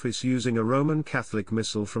oath of office using a Roman Catholic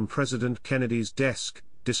missal from President Kennedy's desk,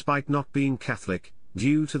 despite not being Catholic,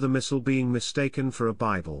 due to the missal being mistaken for a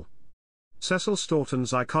Bible. Cecil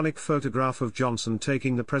Staunton's iconic photograph of Johnson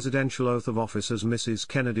taking the presidential oath of office as Mrs.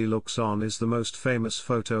 Kennedy looks on is the most famous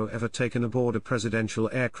photo ever taken aboard a presidential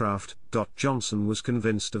aircraft. Johnson was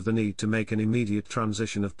convinced of the need to make an immediate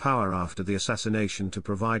transition of power after the assassination to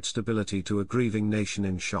provide stability to a grieving nation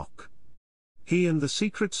in shock. He and the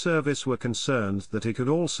Secret Service were concerned that he could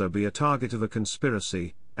also be a target of a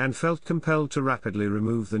conspiracy, and felt compelled to rapidly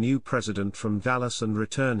remove the new president from Dallas and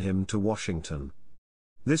return him to Washington.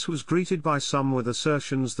 This was greeted by some with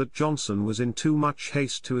assertions that Johnson was in too much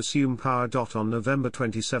haste to assume power. On November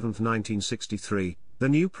 27, 1963, the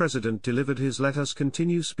new president delivered his "Let Us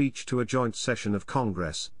Continue" speech to a joint session of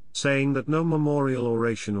Congress, saying that no memorial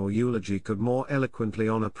oration or eulogy could more eloquently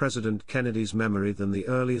honor President Kennedy's memory than the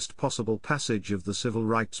earliest possible passage of the Civil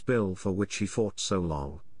Rights Bill for which he fought so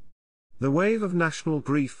long. The wave of national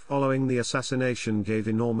grief following the assassination gave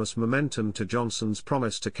enormous momentum to Johnson's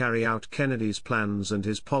promise to carry out Kennedy's plans and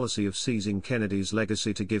his policy of seizing Kennedy's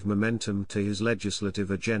legacy to give momentum to his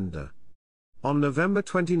legislative agenda. On November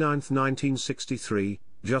 29, 1963,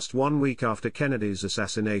 just 1 week after Kennedy's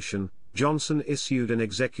assassination, Johnson issued an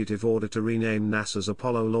executive order to rename NASA's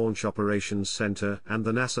Apollo Launch Operations Center and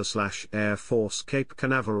the NASA/Air Force Cape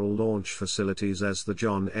Canaveral launch facilities as the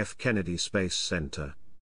John F. Kennedy Space Center.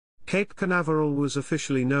 Cape Canaveral was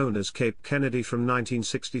officially known as Cape Kennedy from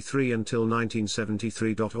 1963 until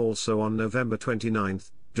 1973. Also on November 29,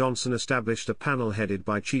 Johnson established a panel headed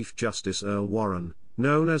by Chief Justice Earl Warren,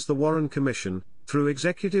 known as the Warren Commission, through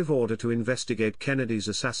executive order to investigate Kennedy's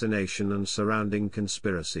assassination and surrounding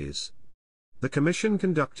conspiracies. The commission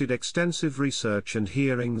conducted extensive research and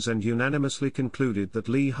hearings and unanimously concluded that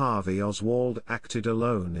Lee Harvey Oswald acted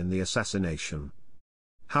alone in the assassination.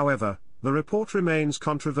 However, the report remains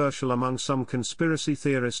controversial among some conspiracy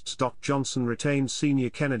theorists. Johnson retained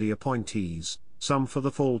senior Kennedy appointees, some for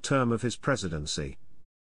the full term of his presidency.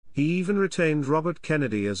 He even retained Robert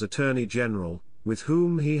Kennedy as Attorney General, with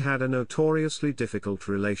whom he had a notoriously difficult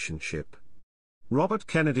relationship. Robert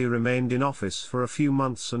Kennedy remained in office for a few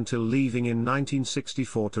months until leaving in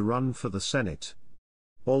 1964 to run for the Senate.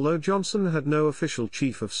 Although Johnson had no official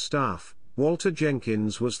chief of staff, Walter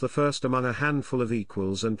Jenkins was the first among a handful of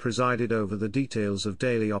equals and presided over the details of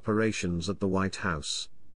daily operations at the White House.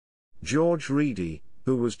 George Reedy,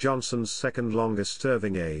 who was Johnson's second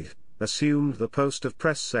longest-serving aide, assumed the post of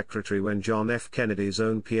press secretary when John F. Kennedy's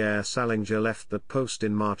own Pierre Salinger left that post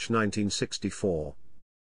in March 1964.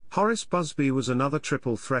 Horace Busby was another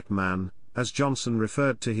triple threat man, as Johnson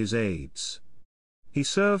referred to his aides. He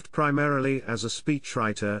served primarily as a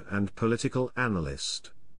speechwriter and political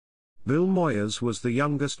analyst. Bill Moyers was the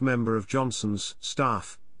youngest member of Johnson's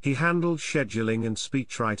staff. He handled scheduling and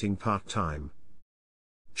speechwriting part-time.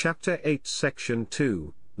 Chapter 8 Section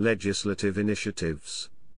 2, Legislative Initiatives.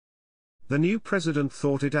 The new president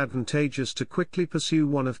thought it advantageous to quickly pursue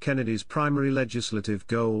one of Kennedy's primary legislative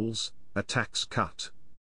goals, a tax cut.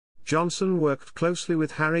 Johnson worked closely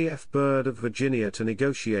with Harry F. Byrd of Virginia to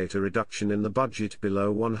negotiate a reduction in the budget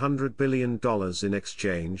below $100 billion in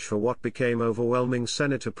exchange for what became overwhelming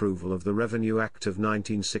Senate approval of the Revenue Act of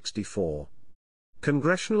 1964.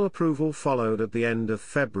 Congressional approval followed at the end of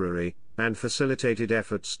February, and facilitated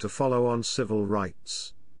efforts to follow on civil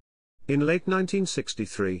rights. In late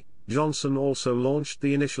 1963, Johnson also launched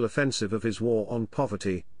the initial offensive of his war on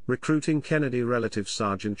poverty, recruiting Kennedy relative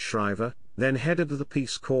Sergeant Shriver, then head of the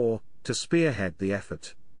Peace Corps, to spearhead the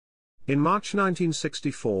effort. In March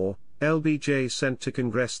 1964, LBJ sent to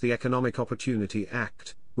Congress the Economic Opportunity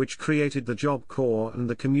Act, which created the Job Corps and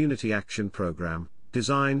the Community Action Program,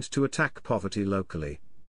 designed to attack poverty locally.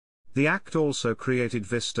 The act also created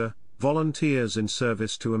VISTA, Volunteers in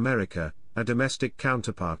Service to America, a domestic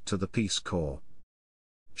counterpart to the Peace Corps.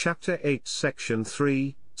 Chapter 8 Section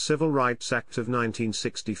 3, Civil Rights Act of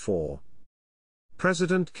 1964.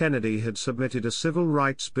 President Kennedy had submitted a civil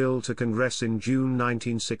rights bill to Congress in June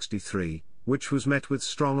 1963, which was met with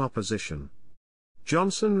strong opposition.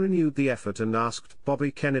 Johnson renewed the effort and asked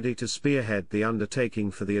Bobby Kennedy to spearhead the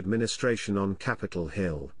undertaking for the administration on Capitol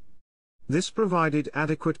Hill. This provided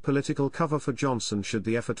adequate political cover for Johnson should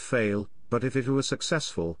the effort fail, but if it were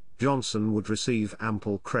successful, Johnson would receive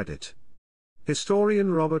ample credit.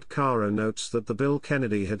 Historian Robert Caro notes that the bill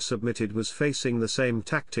Kennedy had submitted was facing the same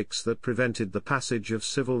tactics that prevented the passage of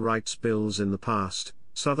civil rights bills in the past.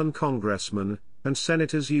 Southern congressmen and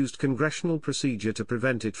senators used congressional procedure to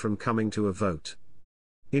prevent it from coming to a vote.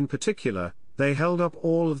 In particular, they held up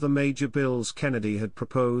all of the major bills Kennedy had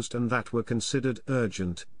proposed and that were considered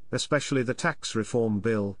urgent, especially the tax reform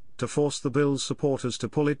bill, to force the bill's supporters to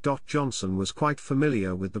pull it. Johnson was quite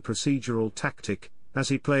familiar with the procedural tactic, as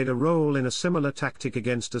he played a role in a similar tactic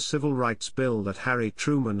against a civil rights bill that Harry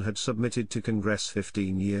Truman had submitted to Congress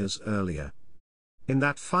 15 years earlier. In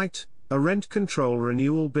that fight, a rent control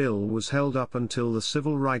renewal bill was held up until the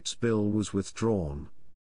civil rights bill was withdrawn.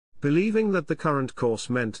 Believing that the current course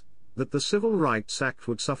meant that the Civil Rights Act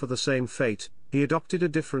would suffer the same fate, he adopted a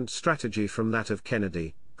different strategy from that of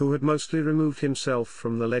Kennedy, who had mostly removed himself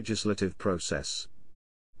from the legislative process.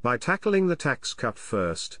 By tackling the tax cut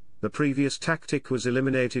first, the previous tactic was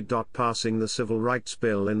eliminated. Passing the Civil Rights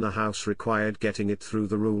Bill in the House required getting it through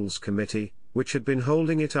the Rules Committee, which had been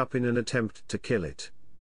holding it up in an attempt to kill it.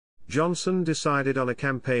 Johnson decided on a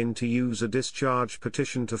campaign to use a discharge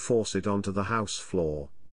petition to force it onto the House floor.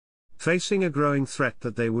 Facing a growing threat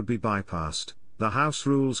that they would be bypassed, the House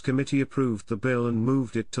Rules Committee approved the bill and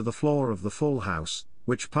moved it to the floor of the full House,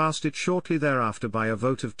 which passed it shortly thereafter by a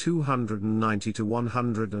vote of 290 to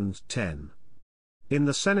 110. In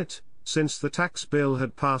the Senate, since the tax bill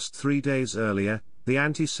had passed 3 days earlier, the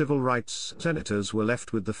anti-civil rights senators were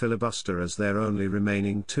left with the filibuster as their only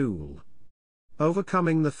remaining tool.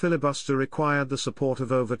 Overcoming the filibuster required the support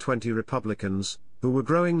of over 20 Republicans, who were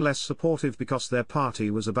growing less supportive because their party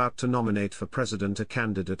was about to nominate for president a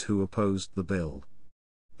candidate who opposed the bill.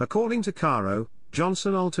 According to Caro,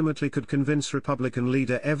 Johnson ultimately could convince Republican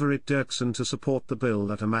leader Everett Dirksen to support the bill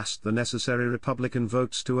that amassed the necessary Republican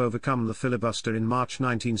votes to overcome the filibuster in March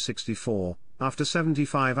 1964. After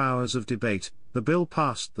 75 hours of debate, the bill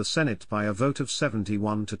passed the Senate by a vote of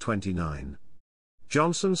 71 to 29.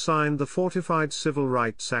 Johnson signed the Fortified Civil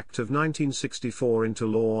Rights Act of 1964 into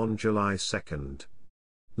law on July 2.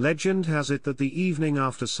 Legend has it that the evening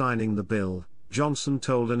after signing the bill, Johnson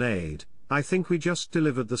told an aide, "I think we just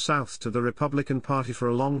delivered the South to the Republican Party for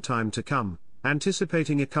a long time to come,"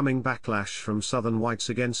 anticipating a coming backlash from Southern whites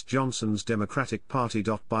against Johnson's Democratic Party.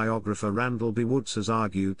 Biographer Randall B. Woods has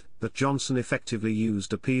argued that Johnson effectively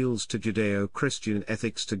used appeals to Judeo-Christian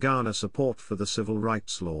ethics to garner support for the civil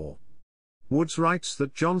rights law. Woods writes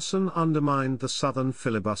that Johnson undermined the Southern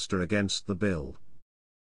filibuster against the bill.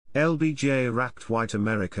 LBJ wrapped white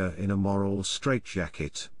America in a moral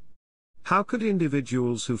straitjacket. How could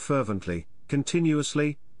individuals who fervently,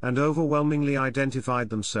 continuously, and overwhelmingly identified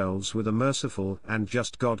themselves with a merciful and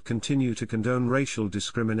just God continue to condone racial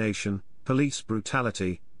discrimination, police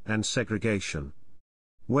brutality, and segregation?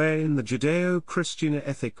 Where in the Judeo-Christian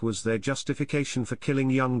ethic was their justification for killing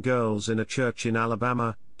young girls in a church in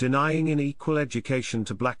Alabama, denying an equal education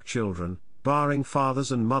to black children, barring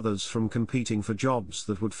fathers and mothers from competing for jobs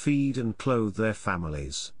that would feed and clothe their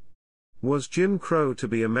families? Was Jim Crow to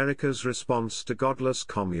be America's response to godless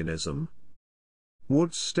communism?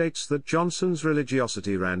 Woods states that Johnson's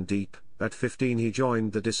religiosity ran deep. At 15 he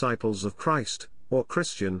joined the Disciples of Christ, or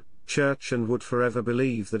Christian, church and would forever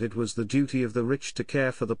believe that it was the duty of the rich to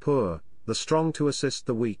care for the poor, the strong to assist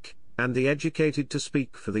the weak, and the educated to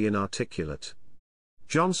speak for the inarticulate.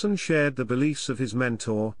 Johnson shared the beliefs of his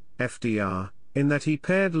mentor, FDR, in that he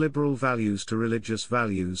paired liberal values to religious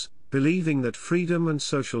values, believing that freedom and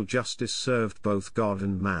social justice served both God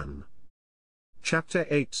and man. Chapter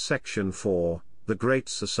 8 Section 4, The Great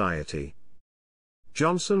Society.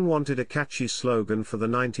 Johnson wanted a catchy slogan for the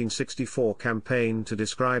 1964 campaign to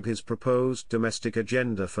describe his proposed domestic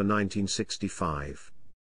agenda for 1965.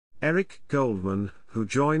 Eric Goldman, who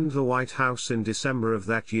joined the White House in December of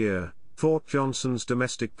that year, thought Johnson's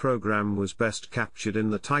domestic program was best captured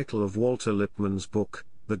in the title of Walter Lippmann's book,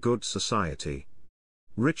 The Good Society.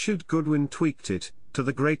 Richard Goodwin tweaked it to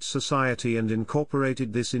The Great Society and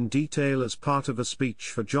incorporated this in detail as part of a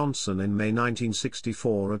speech for Johnson in May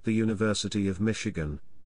 1964 at the University of Michigan.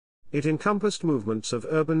 It encompassed movements of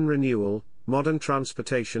urban renewal, modern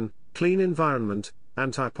transportation, clean environment,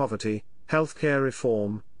 anti-poverty, healthcare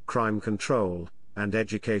reform, crime control, and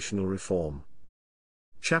educational reform.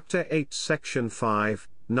 Chapter 8 Section 5,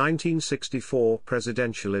 1964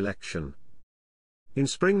 Presidential Election. In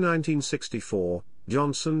spring 1964,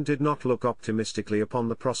 Johnson did not look optimistically upon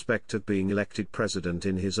the prospect of being elected president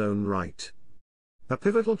in his own right. A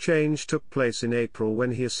pivotal change took place in April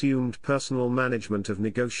when he assumed personal management of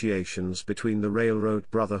negotiations between the Railroad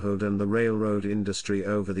Brotherhood and the railroad industry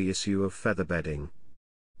over the issue of featherbedding.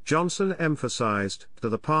 Johnson emphasized to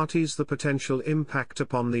the parties the potential impact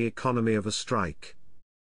upon the economy of a strike.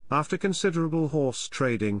 After considerable horse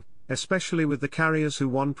trading, especially with the carriers who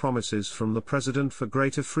won promises from the president for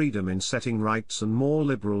greater freedom in setting rates and more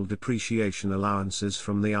liberal depreciation allowances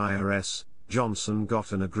from the IRS, Johnson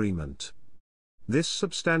got an agreement. This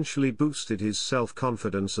substantially boosted his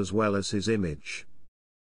self-confidence as well as his image.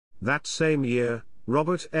 That same year,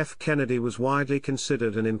 Robert F. Kennedy was widely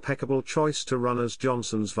considered an impeccable choice to run as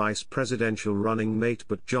Johnson's vice presidential running mate,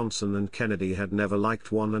 but Johnson and Kennedy had never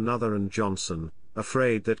liked one another, and Johnson,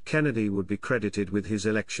 afraid that Kennedy would be credited with his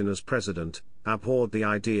election as president, abhorred the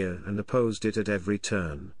idea and opposed it at every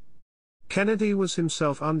turn. Kennedy was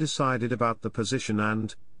himself undecided about the position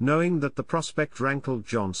and, knowing that the prospect rankled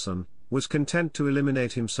Johnson, was content to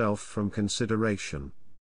eliminate himself from consideration.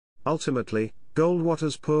 Ultimately,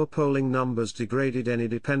 Goldwater's poor polling numbers degraded any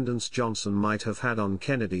dependence Johnson might have had on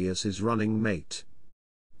Kennedy as his running mate.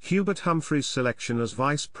 Hubert Humphrey's selection as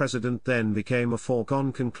vice president then became a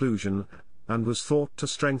foregone conclusion, and was thought to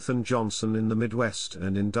strengthen Johnson in the Midwest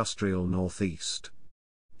and industrial Northeast.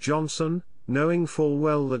 Johnson, knowing full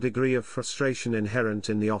well the degree of frustration inherent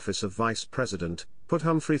in the office of vice president, put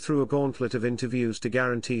Humphrey through a gauntlet of interviews to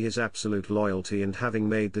guarantee his absolute loyalty, and having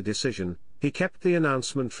made the decision, he kept the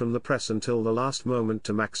announcement from the press until the last moment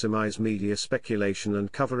to maximize media speculation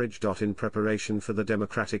and coverage. In preparation for the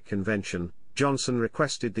Democratic Convention, Johnson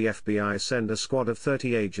requested the FBI send a squad of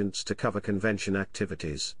 30 agents to cover convention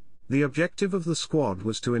activities. The objective of the squad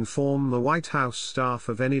was to inform the White House staff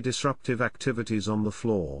of any disruptive activities on the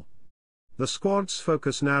floor. The squad's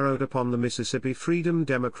focus narrowed upon the Mississippi Freedom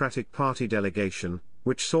Democratic Party delegation,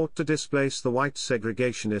 which sought to displace the white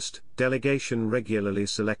segregationist delegation regularly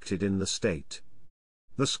selected in the state.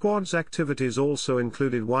 The squad's activities also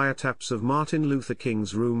included wiretaps of Martin Luther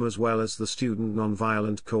King's room, as well as the Student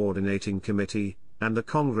Nonviolent Coordinating Committee, and the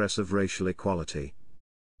Congress of Racial Equality.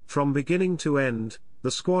 From beginning to end, the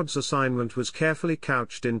squad's assignment was carefully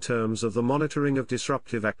couched in terms of the monitoring of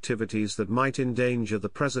disruptive activities that might endanger the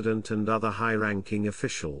president and other high-ranking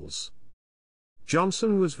officials.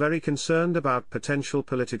 Johnson was very concerned about potential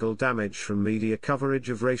political damage from media coverage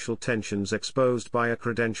of racial tensions exposed by a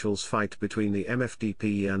credentials fight between the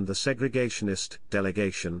MFDP and the segregationist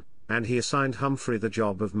delegation, and he assigned Humphrey the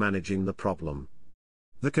job of managing the problem.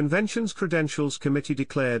 The convention's Credentials Committee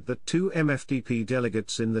declared that 2 MFDP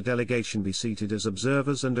delegates in the delegation be seated as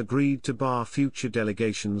observers and agreed to bar future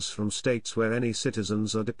delegations from states where any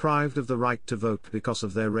citizens are deprived of the right to vote because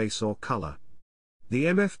of their race or color. The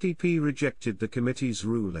MFDP rejected the committee's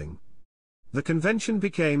ruling. The convention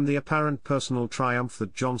became the apparent personal triumph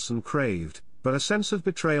that Johnson craved, but a sense of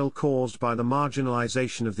betrayal caused by the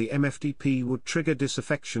marginalization of the MFDP would trigger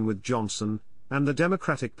disaffection with Johnson, and the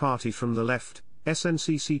Democratic Party from the left.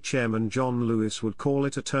 SNCC Chairman John Lewis would call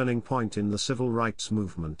it a turning point in the civil rights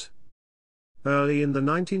movement. Early in the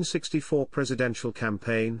 1964 presidential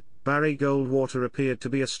campaign, Barry Goldwater appeared to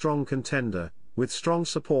be a strong contender, with strong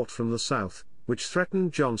support from the South, which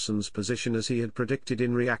threatened Johnson's position as he had predicted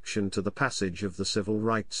in reaction to the passage of the Civil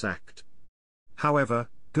Rights Act. However,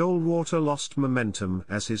 Goldwater lost momentum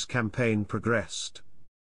as his campaign progressed.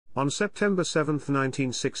 On September 7,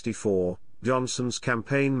 1964, Johnson's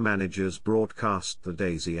campaign managers broadcast the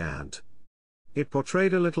daisy ad. It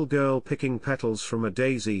portrayed a little girl picking petals from a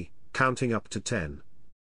daisy, counting up to 10.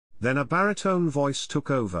 Then a baritone voice took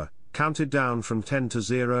over, counted down from 10 to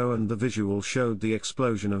 0, and the visual showed the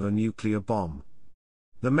explosion of a nuclear bomb.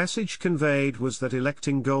 The message conveyed was that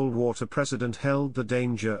electing Goldwater president held the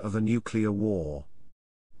danger of a nuclear war.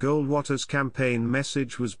 Goldwater's campaign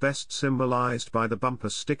message was best symbolized by the bumper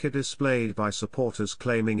sticker displayed by supporters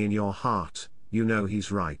claiming, "In your heart, you know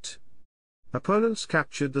he's right." Opponents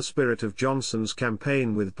captured the spirit of Johnson's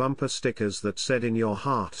campaign with bumper stickers that said, "In your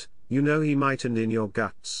heart, you know he might, and in your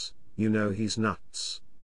guts, you know he's nuts."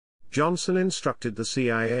 Johnson instructed the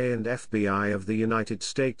CIA and FBI of the United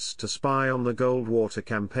States to spy on the Goldwater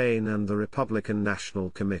campaign and the Republican National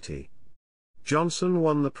Committee. Johnson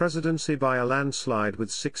won the presidency by a landslide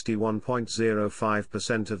with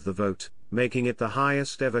 61.05% of the vote, making it the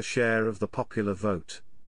highest ever share of the popular vote.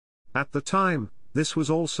 At the time, this was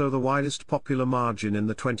also the widest popular margin in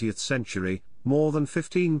the 20th century, more than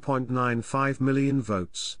 15.95 million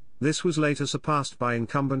votes. This was later surpassed by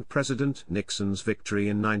incumbent President Nixon's victory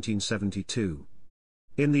in 1972.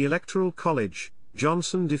 In the Electoral College,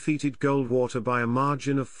 Johnson defeated Goldwater by a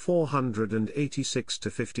margin of 486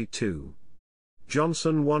 to 52.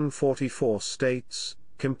 Johnson won 44 states,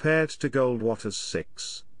 compared to Goldwater's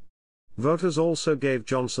 6. Voters also gave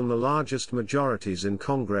Johnson the largest majorities in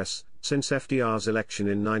Congress, since FDR's election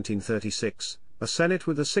in 1936, a Senate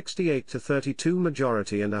with a 68 to 32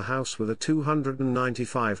 majority and a House with a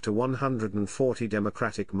 295 to 140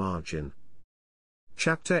 Democratic margin.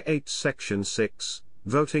 Chapter 8 Section 6,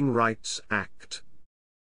 Voting Rights Act.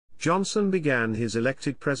 Johnson began his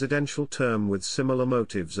elected presidential term with similar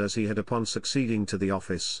motives as he had upon succeeding to the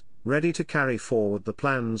office, ready to carry forward the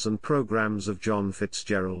plans and programs of John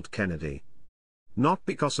Fitzgerald Kennedy. Not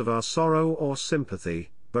because of our sorrow or sympathy,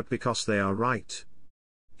 but because they are right.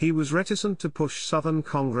 He was reticent to push Southern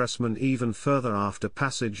congressmen even further after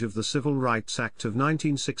passage of the Civil Rights Act of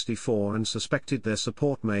 1964 and suspected their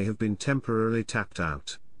support may have been temporarily tapped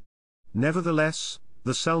out. Nevertheless,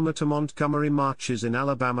 the Selma to Montgomery marches in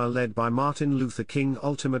Alabama led by Martin Luther King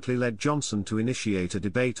ultimately led Johnson to initiate a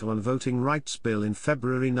debate on a voting rights bill in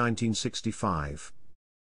February 1965.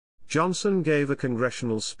 Johnson gave a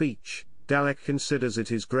congressional speech, Dalek considers it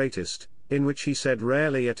his greatest, in which he said,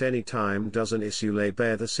 "Rarely at any time does an issue lay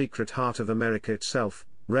bare the secret heart of America itself,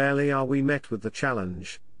 rarely are we met with the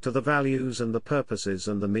challenge to the values and the purposes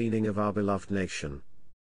and the meaning of our beloved nation.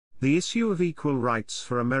 The issue of equal rights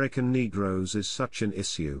for American Negroes is such an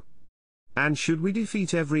issue. And should we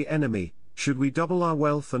defeat every enemy, should we double our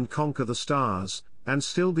wealth and conquer the stars, and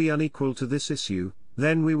still be unequal to this issue,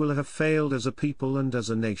 then we will have failed as a people and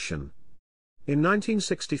as a nation." In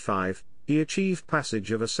 1965, he achieved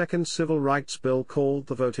passage of a second civil rights bill called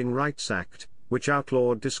the Voting Rights Act, which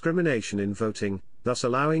outlawed discrimination in voting, thus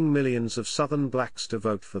allowing millions of Southern blacks to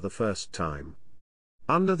vote for the first time.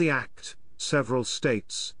 Under the act, several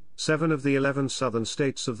states, 7 of the 11 Southern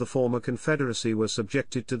states of the former Confederacy, were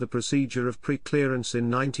subjected to the procedure of preclearance in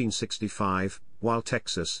 1965, while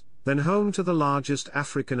Texas, then home to the largest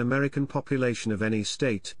African American population of any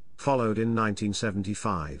state, followed in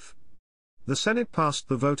 1975. The Senate passed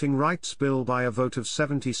the Voting Rights Bill by a vote of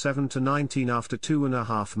 77 to 19 after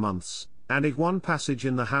 2.5 months, and it won passage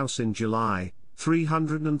in the House in July,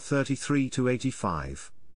 333 to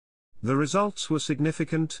 85. The results were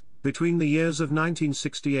significant. Between the years of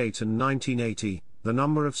 1968 and 1980, the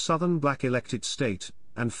number of Southern black elected state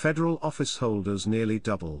and federal office holders nearly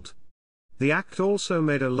doubled. The act also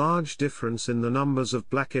made a large difference in the numbers of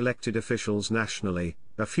black elected officials nationally.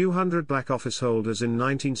 A few hundred black office holders in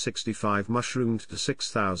 1965 mushroomed to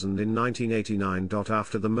 6,000 in 1989.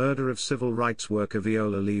 After the murder of civil rights worker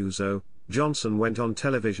Viola Liuzzo, Johnson went on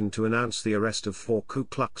television to announce the arrest of 4 Ku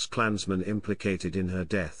Klux Klansmen implicated in her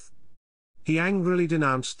death. He angrily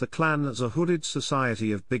denounced the Klan as a hooded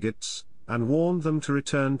society of bigots, and warned them to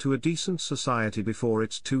return to a decent society before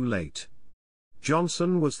it's too late.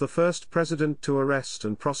 Johnson was the first president to arrest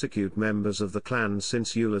and prosecute members of the Klan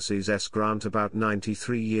since Ulysses S. Grant about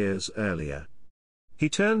 93 years earlier. He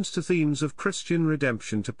turned to themes of Christian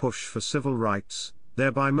redemption to push for civil rights,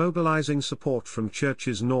 thereby mobilizing support from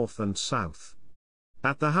churches north and south.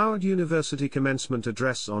 At the Howard University commencement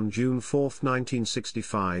address on June 4,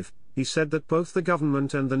 1965, he said that both the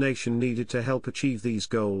government and the nation needed to help achieve these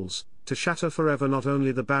goals, to shatter forever not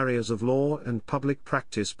only the barriers of law and public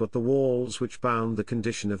practice but the walls which bound the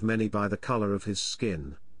condition of many by the color of his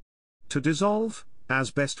skin. To dissolve,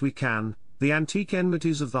 as best we can, the antique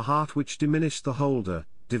enmities of the heart which diminish the holder,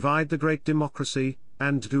 divide the great democracy,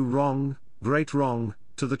 and do wrong, great wrong,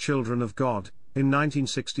 to the children of God. In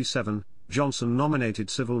 1967, Johnson nominated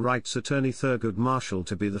civil rights attorney Thurgood Marshall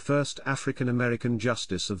to be the first African American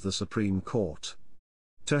justice of the Supreme Court.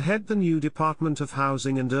 To head the new Department of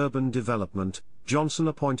Housing and Urban Development, Johnson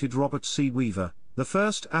appointed Robert C. Weaver, the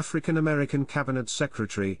first African American cabinet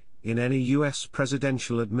secretary in any U.S.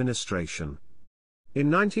 presidential administration. In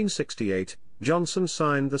 1968, Johnson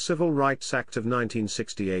signed the Civil Rights Act of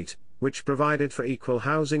 1968, which provided for equal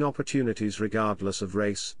housing opportunities regardless of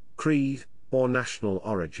race, creed, or national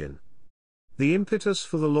origin. The impetus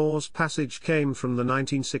for the law's passage came from the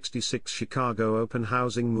 1966 Chicago open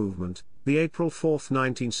housing movement, the April 4,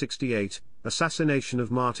 1968, assassination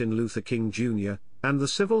of Martin Luther King Jr., and the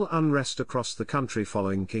civil unrest across the country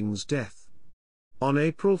following King's death. On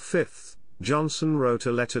April 5, Johnson wrote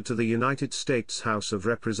a letter to the United States House of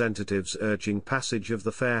Representatives urging passage of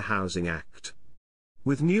the Fair Housing Act.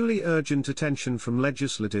 With newly urgent attention from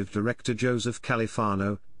Legislative Director Joseph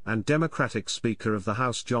Califano, and Democratic Speaker of the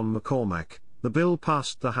House John McCormack, the bill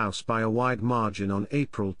passed the House by a wide margin on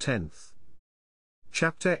April 10.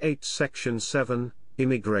 Chapter 8 Section 7,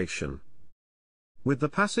 Immigration. With the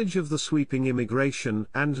passage of the sweeping Immigration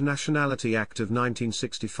and Nationality Act of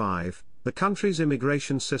 1965, the country's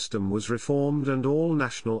immigration system was reformed and all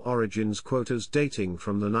national origins quotas dating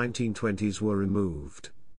from the 1920s were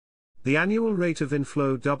removed. The annual rate of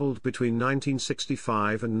inflow doubled between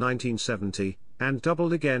 1965 and 1970, and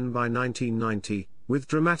doubled again by 1990, with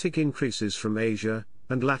dramatic increases from Asia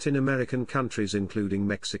and Latin American countries including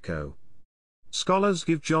Mexico. Scholars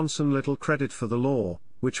give Johnson little credit for the law,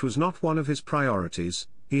 which was not one of his priorities.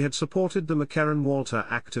 He had supported the McCarran-Walter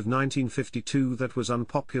Act of 1952 that was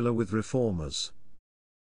unpopular with reformers.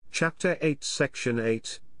 Chapter 8 Section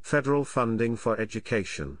 8, Federal Funding for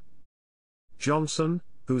Education. Johnson,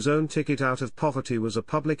 whose own ticket out of poverty was a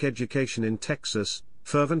public education in Texas,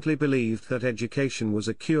 fervently believed that education was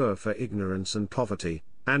a cure for ignorance and poverty,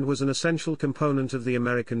 and was an essential component of the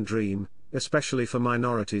American dream, especially for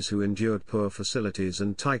minorities who endured poor facilities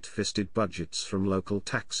and tight-fisted budgets from local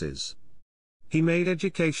taxes. He made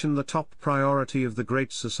education the top priority of the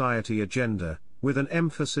Great Society agenda, with an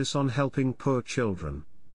emphasis on helping poor children.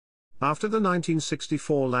 After the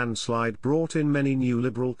 1964 landslide brought in many new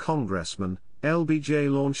liberal congressmen, LBJ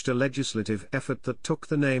launched a legislative effort that took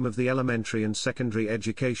the name of the Elementary and Secondary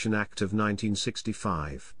Education Act of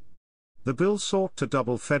 1965. The bill sought to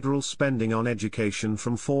double federal spending on education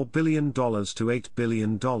from $4 billion to $8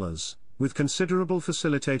 billion, with considerable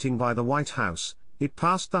facilitating by the White House. It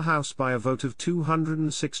passed the House by a vote of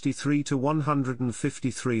 263 to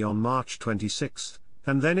 153 on March 26,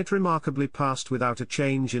 and then it remarkably passed without a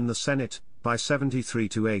change in the Senate, by 73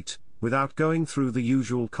 to 8, without going through the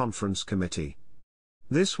usual conference committee.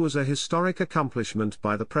 This was a historic accomplishment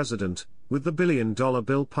by the President, with the billion-dollar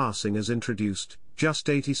bill passing as introduced, just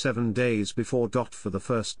 87 days before. For the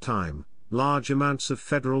first time, large amounts of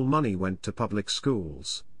federal money went to public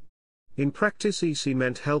schools. In practice, EC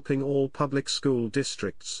meant helping all public school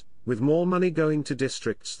districts, with more money going to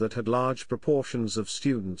districts that had large proportions of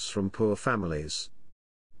students from poor families.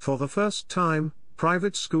 For the first time,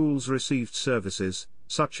 private schools received services,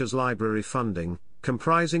 such as library funding,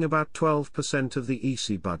 comprising about 12% of the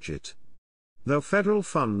EC budget. Though federal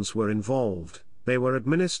funds were involved, they were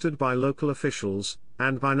administered by local officials,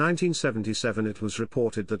 and by 1977 it was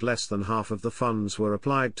reported that less than half of the funds were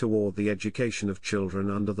applied toward the education of children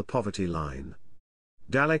under the poverty line.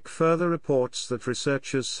 Dalek further reports that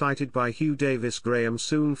researchers cited by Hugh Davis Graham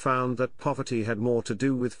soon found that poverty had more to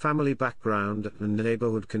do with family background and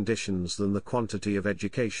neighborhood conditions than the quantity of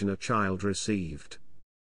education a child received.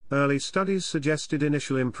 Early studies suggested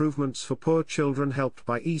initial improvements for poor children helped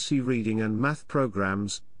by EC reading and math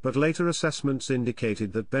programs, but later assessments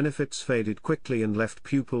indicated that benefits faded quickly and left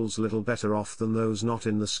pupils little better off than those not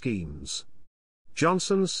in the schemes.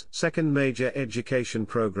 Johnson's second major education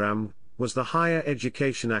program was the Higher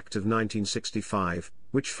Education Act of 1965,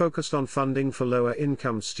 which focused on funding for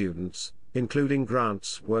lower-income students, including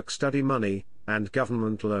grants, work-study money, and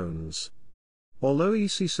government loans. Although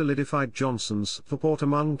EC solidified Johnson's support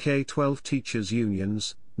among K-12 teachers'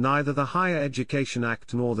 unions, neither the Higher Education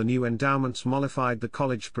Act nor the new endowments mollified the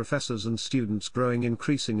college professors and students growing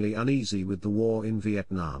increasingly uneasy with the war in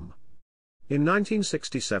Vietnam. In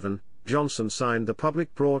 1967, Johnson signed the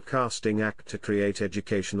Public Broadcasting Act to create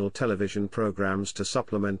educational television programs to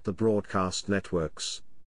supplement the broadcast networks.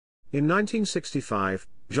 In 1965,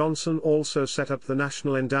 Johnson also set up the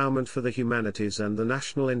National Endowment for the Humanities and the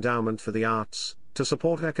National Endowment for the Arts, to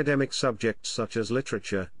support academic subjects such as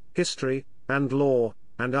literature, history, and law,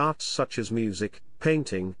 and arts such as music,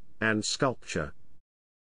 painting, and sculpture.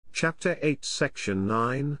 Chapter 8 Section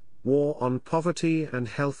 9, War on Poverty and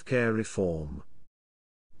Healthcare Reform.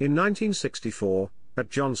 In 1964, at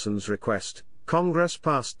Johnson's request, Congress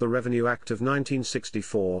passed the Revenue Act of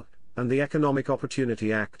 1964, and the Economic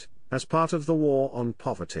Opportunity Act, as part of the War on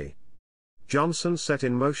Poverty. Johnson set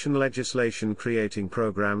in motion legislation creating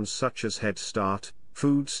programs such as Head Start,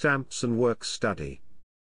 food stamps and work-study.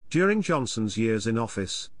 During Johnson's years in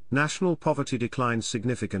office, national poverty declined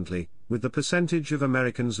significantly, with the percentage of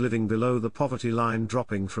Americans living below the poverty line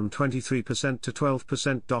dropping from 23% to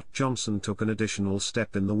 12%. Johnson took an additional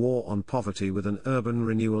step in the war on poverty with an urban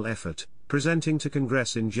renewal effort, presenting to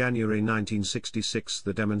Congress in January 1966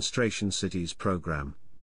 the Demonstration Cities program.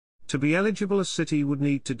 To be eligible, a city would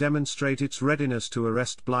need to demonstrate its readiness to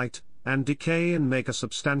arrest blight and decay and make a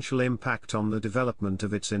substantial impact on the development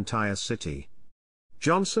of its entire city.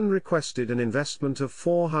 Johnson requested an investment of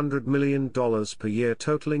 $400 million per year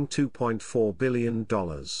totaling $2.4 billion.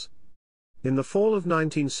 In the fall of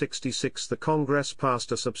 1966, the Congress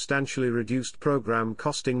passed a substantially reduced program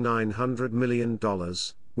costing $900 million,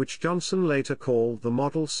 which Johnson later called the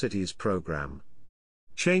Model Cities Program.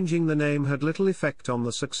 Changing the name had little effect on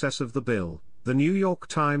the success of the bill. The New York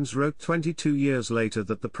Times wrote 22 years later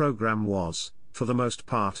that the program was, for the most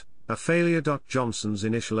part, a failure. Johnson's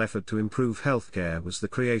initial effort to improve healthcare was the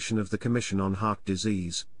creation of the Commission on Heart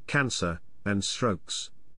Disease, Cancer, and Strokes.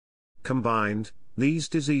 Combined, these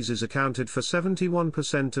diseases accounted for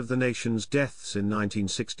 71% of the nation's deaths in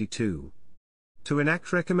 1962. To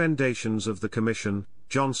enact recommendations of the Commission,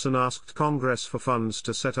 Johnson asked Congress for funds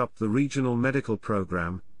to set up the Regional Medical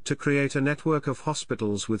Program, to create a network of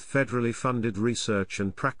hospitals with federally funded research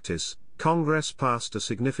and practice. Congress passed a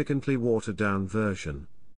significantly watered-down version.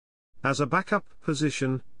 As a backup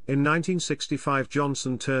position, in 1965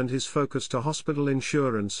 Johnson turned his focus to hospital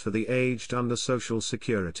insurance for the aged under Social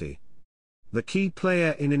Security. The key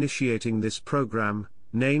player in initiating this program,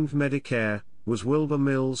 named Medicare, was Wilbur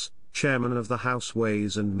Mills, chairman of the House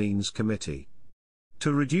Ways and Means Committee.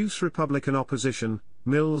 To reduce Republican opposition,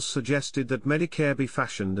 Mills suggested that Medicare be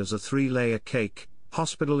fashioned as a three-layer cake: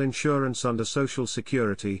 hospital insurance under Social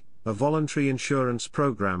Security, a voluntary insurance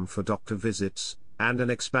program for doctor visits, and an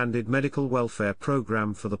expanded medical welfare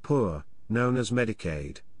program for the poor, known as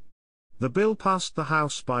Medicaid. The bill passed the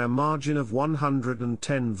House by a margin of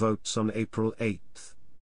 110 votes on April 8.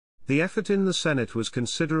 The effort in the Senate was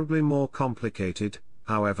considerably more complicated.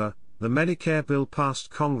 However, the Medicare bill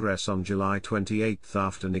passed Congress on July 28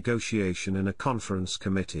 after negotiation in a conference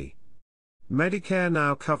committee. Medicare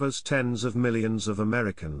now covers tens of millions of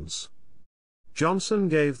Americans. Johnson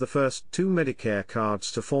gave the first two Medicare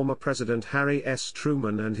cards to former President Harry S.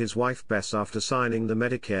 Truman and his wife Bess after signing the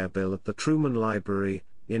Medicare bill at the Truman Library,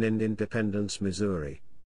 in Independence, Missouri.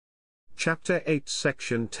 Chapter 8,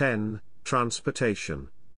 Section 10, Transportation.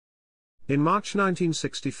 In March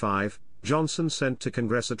 1965, Johnson sent to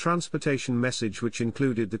Congress a transportation message which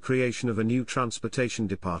included the creation of a new transportation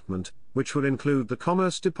department, which would include the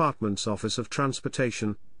Commerce Department's Office of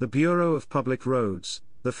Transportation, the Bureau of Public Roads,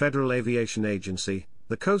 the Federal Aviation Agency,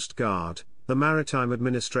 the Coast Guard, the Maritime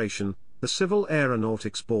Administration, the Civil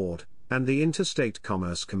Aeronautics Board, and the Interstate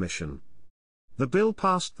Commerce Commission. The bill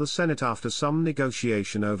passed the Senate after some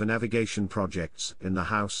negotiation over navigation projects. In the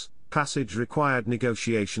House, passage required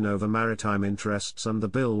negotiation over maritime interests, and the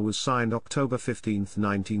bill was signed October 15,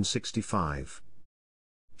 1965.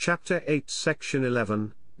 Chapter 8, Section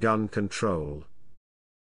 11, Gun Control.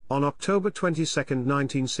 On October 22,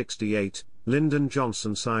 1968, Lyndon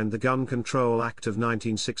Johnson signed the Gun Control Act of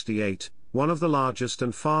 1968, one of the largest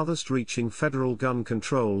and farthest-reaching federal gun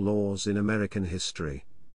control laws in American history.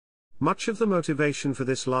 Much of the motivation for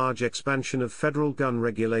this large expansion of federal gun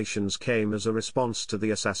regulations came as a response to the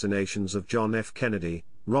assassinations of John F. Kennedy,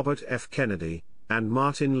 Robert F. Kennedy, and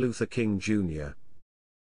Martin Luther King, Jr.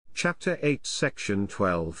 Chapter 8, Section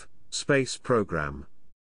 12, Space Program.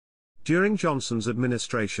 During Johnson's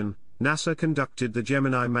administration, NASA conducted the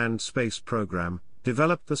Gemini manned space program,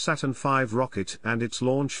 developed the Saturn V rocket and its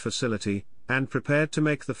launch facility, and prepared to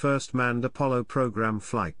make the first manned Apollo program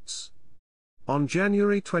flights. On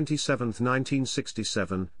January 27,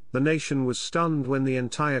 1967, the nation was stunned when the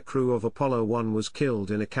entire crew of Apollo 1 was killed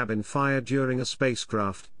in a cabin fire during a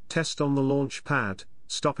spacecraft test on the launch pad,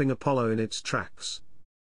 stopping Apollo in its tracks.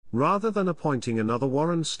 Rather than appointing another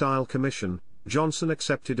Warren-style commission, Johnson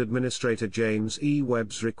accepted Administrator James E.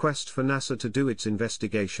 Webb's request for NASA to do its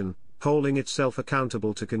investigation, holding itself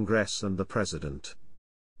accountable to Congress and the President.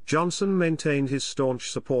 Johnson maintained his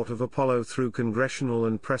staunch support of Apollo through congressional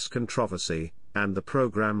and press controversy, and the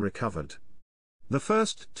program recovered. The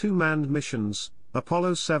first two manned missions,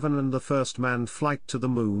 Apollo 7 and the first manned flight to the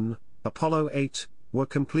Moon, Apollo 8, were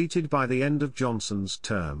completed by the end of Johnson's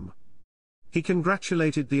term. He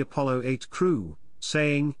congratulated the Apollo 8 crew,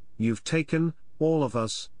 saying, "You've taken, all of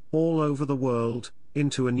us, all over the world,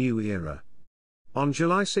 into a new era." On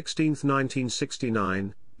July 16,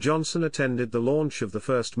 1969, Johnson attended the launch of the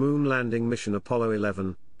first moon landing mission Apollo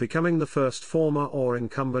 11, becoming the first former or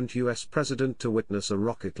incumbent U.S. president to witness a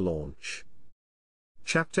rocket launch.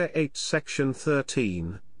 Chapter 8, Section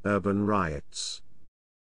 13, Urban Riots.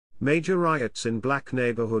 Major riots in black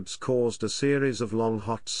neighborhoods caused a series of long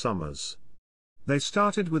hot summers. They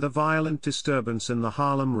started with a violent disturbance in the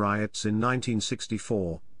Harlem riots in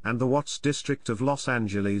 1964, and the Watts district of Los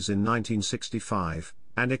Angeles in 1965,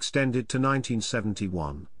 and extended to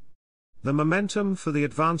 1971. The momentum for the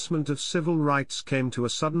advancement of civil rights came to a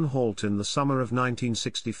sudden halt in the summer of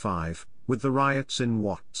 1965, with the riots in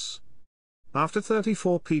Watts. After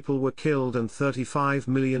 34 people were killed and $35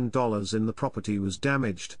 million in the property was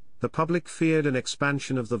damaged, The public feared an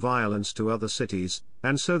expansion of the violence to other cities,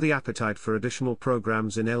 and so the appetite for additional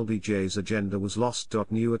programs in LBJ's agenda was lost.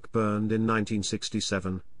 Newark burned in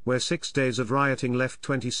 1967, where 6 days of rioting left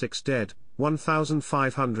 26 dead,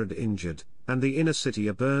 1,500 injured, and the inner city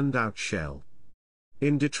a burned-out shell.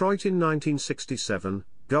 In Detroit in 1967,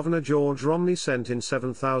 Governor George Romney sent in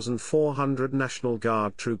 7,400 National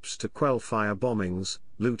Guard troops to quell fire bombings,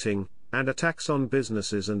 looting, and attacks on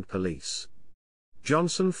businesses and police.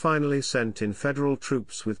 Johnson finally sent in federal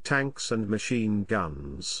troops with tanks and machine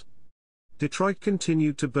guns. Detroit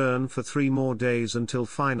continued to burn for 3 more days until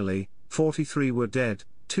finally, 43 were dead,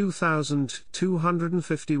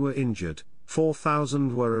 2,250 were injured,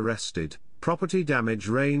 4,000 were arrested. Property damage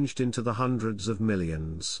ranged into the hundreds of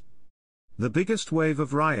millions. The biggest wave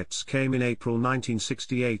of riots came in April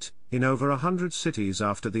 1968, in over 100 cities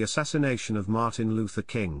after the assassination of Martin Luther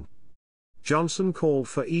King. Johnson called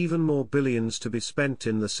for even more billions to be spent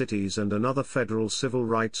in the cities and another federal civil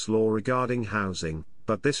rights law regarding housing,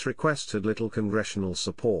 but this request had little congressional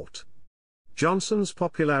support. Johnson's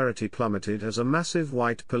popularity plummeted as a massive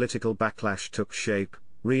white political backlash took shape,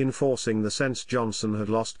 reinforcing the sense Johnson had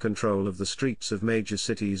lost control of the streets of major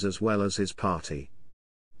cities as well as his party.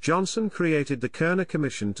 Johnson created the Kerner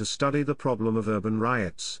Commission to study the problem of urban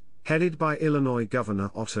riots, headed by Illinois Governor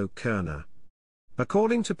Otto Kerner.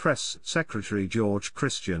 According to Press Secretary George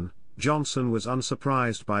Christian, Johnson was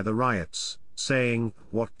unsurprised by the riots, saying,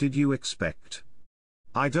 "What did you expect?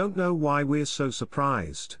 I don't know why we're so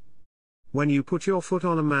surprised. When you put your foot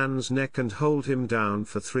on a man's neck and hold him down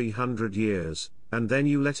for 300 years, and then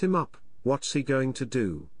you let him up, what's he going to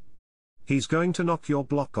do? He's going to knock your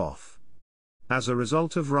block off." As a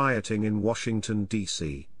result of rioting in Washington,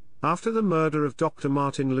 D.C., after the murder of Dr.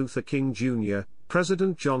 Martin Luther King Jr.,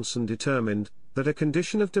 President Johnson determined that a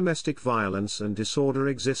condition of domestic violence and disorder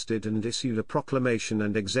existed and issued a proclamation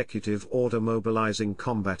and executive order mobilizing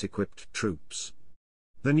combat-equipped troops.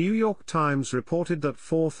 The New York Times reported that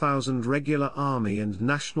 4,000 regular Army and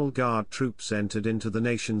National Guard troops entered into the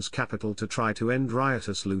nation's capital to try to end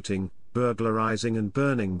riotous looting, burglarizing and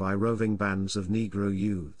burning by roving bands of Negro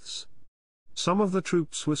youths. Some of the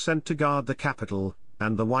troops were sent to guard the Capitol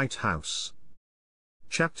and the White House.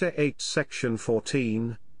 Chapter 8, Section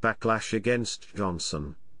 14, Backlash against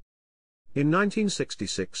Johnson. In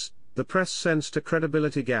 1966, the press sensed a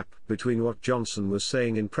credibility gap between what Johnson was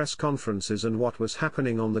saying in press conferences and what was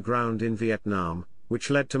happening on the ground in Vietnam, which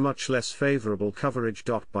led to much less favorable coverage.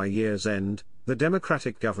 By year's end, the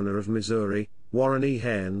Democratic governor of Missouri, Warren E.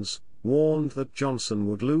 Hines, warned that Johnson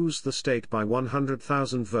would lose the state by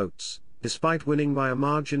 100,000 votes, despite winning by a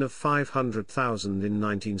margin of 500,000 in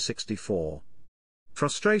 1964.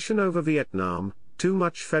 Frustration over Vietnam, too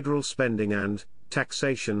much federal spending and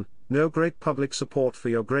taxation, no great public support for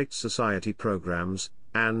your Great Society programs,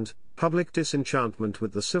 and public disenchantment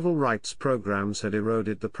with the civil rights programs had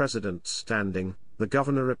eroded the president's standing, the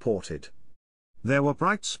governor reported. There were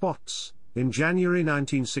bright spots. In January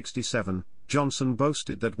 1967, Johnson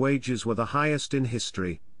boasted that wages were the highest in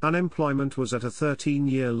history, unemployment was at a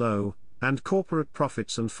 13-year low, and corporate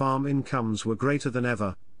profits and farm incomes were greater than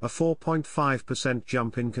ever. A 4.5%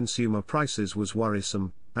 jump in consumer prices was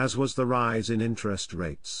worrisome, as was the rise in interest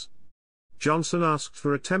rates. Johnson asked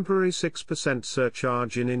for a temporary 6%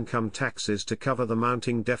 surcharge in income taxes to cover the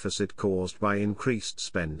mounting deficit caused by increased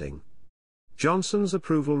spending. Johnson's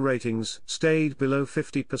approval ratings stayed below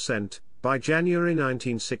 50%. By January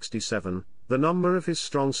 1967, the number of his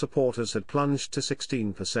strong supporters had plunged to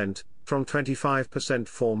 16%, from 25%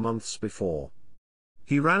 4 months before.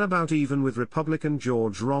 He ran about even with Republican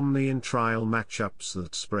George Romney in trial matchups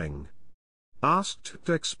that spring. Asked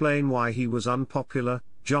to explain why he was unpopular,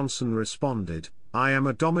 Johnson responded, "I am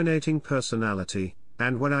a dominating personality,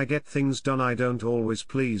 and when I get things done I don't always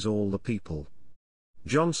please all the people."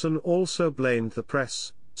 Johnson also blamed the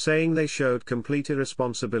press, saying they showed complete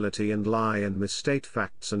irresponsibility and lie and misstate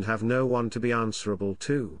facts and have no one to be answerable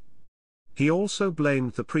to. He also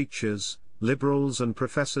blamed the preachers, liberals and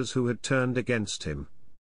professors who had turned against him.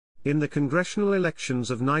 In the congressional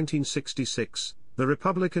elections of 1966, the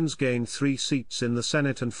Republicans gained 3 seats in the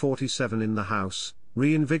Senate and 47 in the House,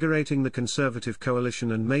 reinvigorating the conservative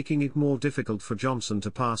coalition and making it more difficult for Johnson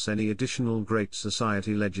to pass any additional Great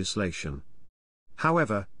Society legislation.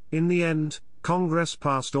 However, in the end, Congress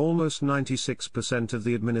passed almost 96% of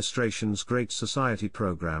the administration's Great Society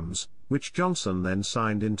programs, which Johnson then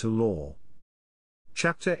signed into law.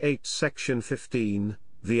 Chapter 8, Section 15,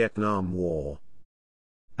 Vietnam War.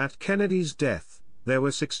 At Kennedy's death, there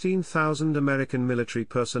were 16,000 American military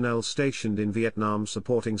personnel stationed in Vietnam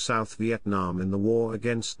supporting South Vietnam in the war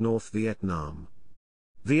against North Vietnam.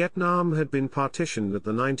 Vietnam had been partitioned at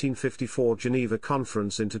the 1954 Geneva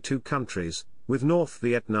Conference into two countries, with North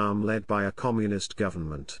Vietnam led by a communist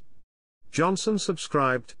government. Johnson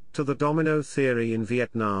subscribed to the domino theory in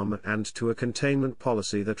Vietnam and to a containment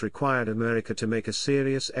policy that required America to make a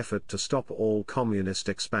serious effort to stop all communist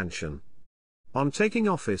expansion. On taking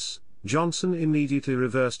office, Johnson immediately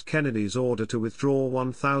reversed Kennedy's order to withdraw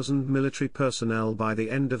 1,000 military personnel by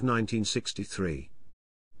the end of 1963.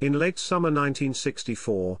 In late summer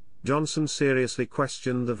 1964, Johnson seriously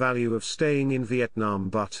questioned the value of staying in Vietnam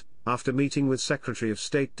but, after meeting with Secretary of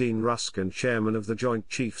State Dean Rusk and Chairman of the Joint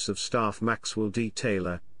Chiefs of Staff Maxwell D.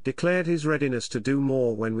 Taylor, declared his readiness to do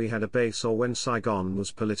more when we had a base or when Saigon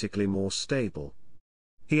was politically more stable.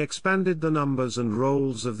 He expanded the numbers and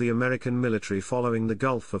roles of the American military following the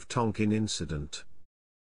Gulf of Tonkin incident.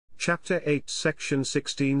 Chapter 8 Section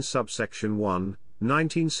 16 Subsection 1,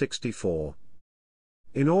 1964.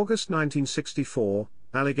 In August 1964,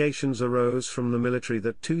 allegations arose from the military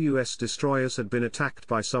that two U.S. destroyers had been attacked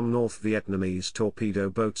by some North Vietnamese torpedo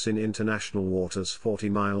boats in international waters 40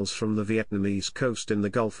 miles from the Vietnamese coast in the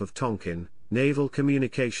Gulf of Tonkin. Naval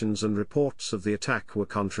communications and reports of the attack were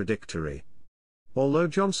contradictory. Although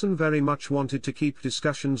Johnson very much wanted to keep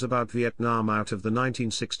discussions about Vietnam out of the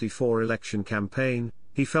 1964 election campaign,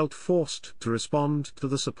 he felt forced to respond to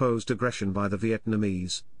the supposed aggression by the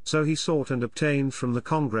Vietnamese, so he sought and obtained from the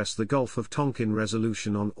Congress the Gulf of Tonkin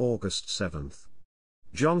Resolution on August 7.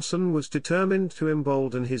 Johnson was determined to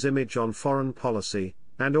embolden his image on foreign policy,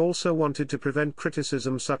 and also wanted to prevent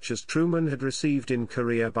criticism such as Truman had received in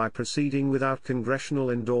Korea by proceeding without congressional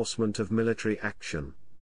endorsement of military action.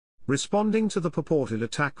 Responding to the purported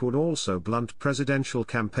attack would also blunt presidential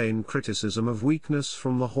campaign criticism of weakness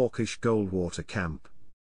from the hawkish Goldwater camp.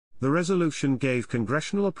 The resolution gave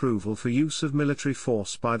congressional approval for use of military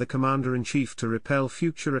force by the Commander-in-Chief to repel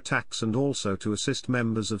future attacks and also to assist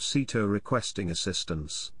members of SEATO requesting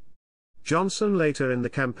assistance. Johnson later in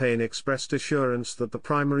the campaign expressed assurance that the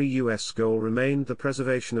primary U.S. goal remained the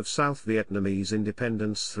preservation of South Vietnamese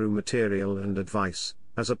independence through material and advice,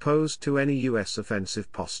 as opposed to any U.S.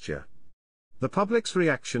 offensive posture. The public's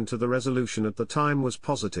reaction to the resolution at the time was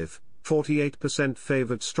positive. 48%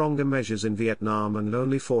 favored stronger measures in Vietnam and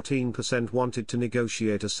only 14% wanted to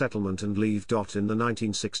negotiate a settlement and leave. In the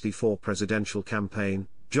 1964 presidential campaign,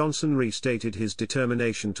 Johnson restated his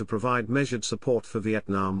determination to provide measured support for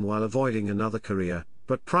Vietnam while avoiding another Korea,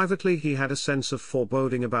 but privately he had a sense of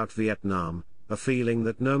foreboding about Vietnam, a feeling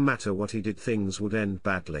that no matter what he did things would end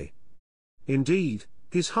badly. Indeed,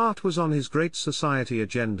 his heart was on his Great Society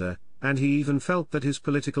agenda, and he even felt that his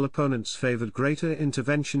political opponents favored greater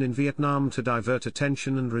intervention in Vietnam to divert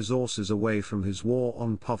attention and resources away from his war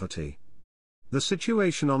on poverty. The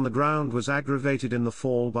situation on the ground was aggravated in the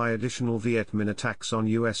fall by additional Viet Minh attacks on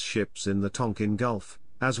U.S. ships in the Tonkin Gulf,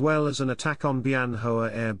 as well as an attack on Bien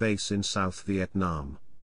Hoa Air Base in South Vietnam.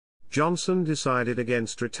 Johnson decided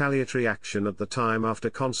against retaliatory action at the time after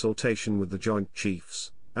consultation with the Joint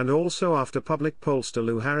Chiefs, and also after public pollster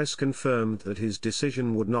Lou Harris confirmed that his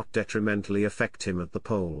decision would not detrimentally affect him at the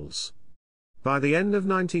polls. By the end of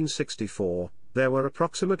 1964, there were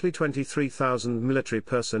approximately 23,000 military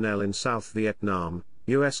personnel in South Vietnam.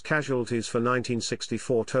 U.S. casualties for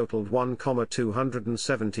 1964 totaled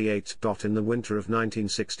 1,278. In the winter of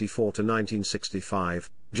 1964 to 1965,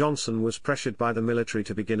 Johnson was pressured by the military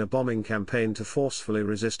to begin a bombing campaign to forcefully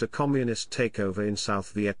resist a communist takeover in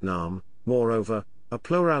South Vietnam. Moreover, a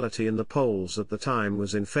plurality in the polls at the time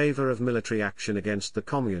was in favor of military action against the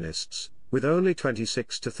communists, with only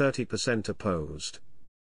 26 to 30% opposed.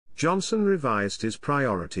 Johnson revised his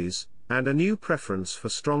priorities, and a new preference for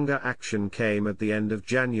stronger action came at the end of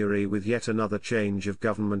January with yet another change of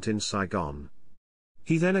government in Saigon.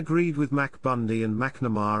 He then agreed with McBundy and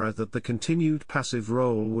McNamara that the continued passive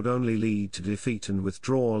role would only lead to defeat and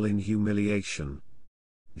withdrawal in humiliation.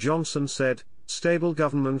 Johnson said, "Stable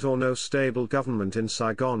government or no stable government in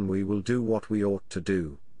Saigon, we will do what we ought to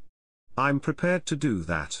do. I'm prepared to do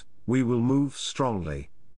that. We will move strongly.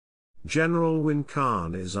 General Win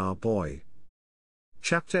Khan is our boy."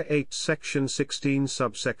 Chapter 8 Section 16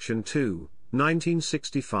 Subsection 2,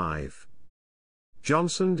 1965.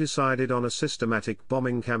 Johnson decided on a systematic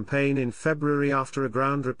bombing campaign in February after a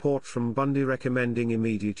ground report from Bundy recommending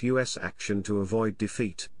immediate U.S. action to avoid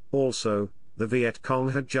defeat. Also, the Viet Cong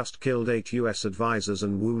had just killed 8 U.S. advisors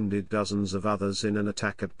and wounded dozens of others in an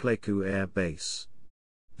attack at Pleiku Air Base.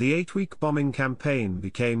 The 8-week bombing campaign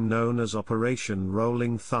became known as Operation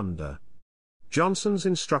Rolling Thunder. Johnson's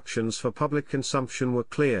instructions for public consumption were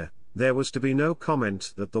clear: there was to be no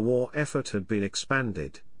comment that the war effort had been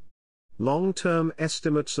expanded. Long-term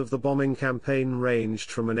estimates of the bombing campaign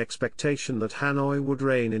ranged from an expectation that Hanoi would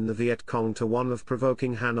rein in the Viet Cong to one of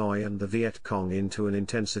provoking Hanoi and the Viet Cong into an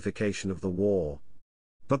intensification of the war.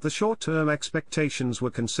 But the short-term expectations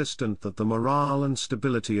were consistent that the morale and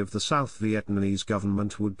stability of the South Vietnamese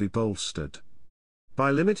government would be bolstered.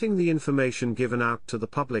 By limiting the information given out to the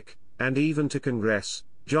public, and even to Congress,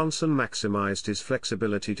 Johnson maximized his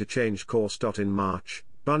flexibility to change course. In March,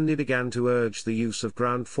 Bundy began to urge the use of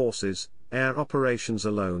ground forces. Air operations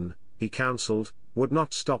alone, he counseled, would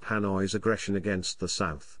not stop Hanoi's aggression against the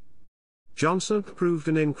South. Johnson approved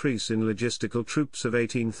an increase in logistical troops of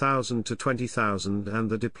 18,000 to 20,000 and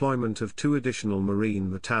the deployment of 2 additional Marine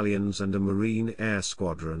battalions and a Marine air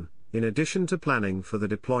squadron, in addition to planning for the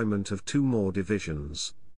deployment of 2 more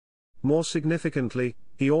divisions. More significantly,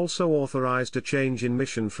 he also authorized a change in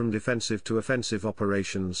mission from defensive to offensive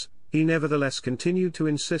operations. He nevertheless continued to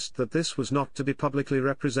insist that this was not to be publicly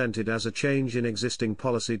represented as a change in existing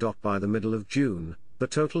policy. By the middle of June, the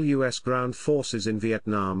total U.S. ground forces in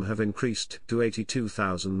Vietnam have increased to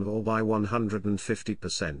 82,000 or by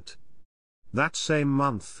 150%. That same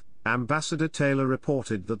month, Ambassador Taylor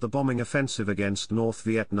reported that the bombing offensive against North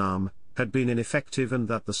Vietnam had been ineffective and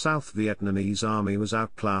that the South Vietnamese army was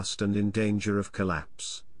outclassed and in danger of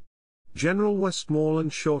collapse. General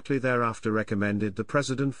Westmoreland shortly thereafter recommended the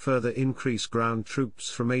president further increase ground troops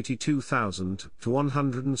from 82,000 to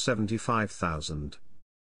 175,000.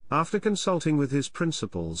 After consulting with his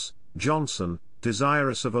principals, Johnson,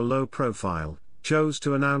 desirous of a low profile, chose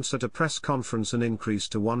to announce at a press conference an increase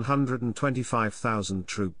to 125,000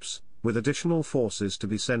 troops, with additional forces to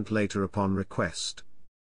be sent later upon request.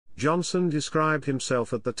 Johnson described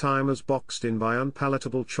himself at the time as boxed in by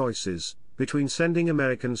unpalatable choices, between sending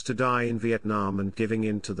Americans to die in Vietnam and giving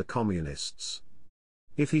in to the communists.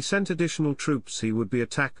 If he sent additional troops he would be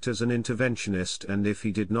attacked as an interventionist, and if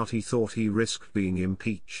he did not he thought he risked being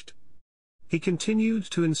impeached. He continued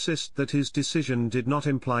to insist that his decision did not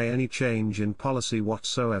imply any change in policy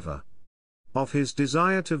whatsoever. Of his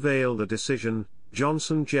desire to veil the decision,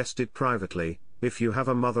 Johnson jested privately, "If you have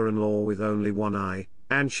a mother-in-law with only one eye,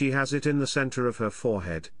 and she has it in the center of her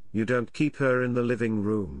forehead, you don't keep her in the living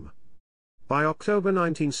room." By October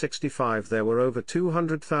 1965 there were over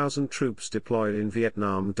 200,000 troops deployed in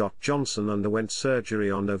Vietnam. Johnson underwent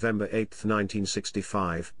surgery on November 8,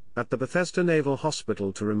 1965, at the Bethesda Naval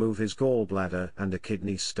Hospital to remove his gallbladder and a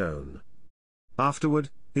kidney stone. Afterward,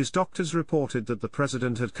 his doctors reported that the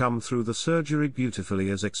president had come through the surgery beautifully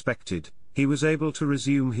as expected. He was able to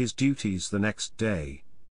resume his duties the next day.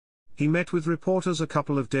 He met with reporters a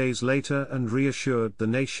couple of days later and reassured the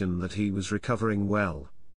nation that he was recovering well.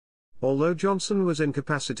 Although Johnson was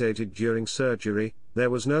incapacitated during surgery, there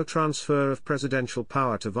was no transfer of presidential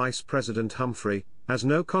power to Vice President Humphrey, as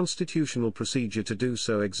no constitutional procedure to do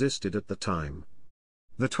so existed at the time.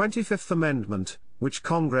 The 25th Amendment, which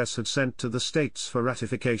Congress had sent to the states for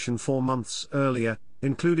ratification 4 months earlier,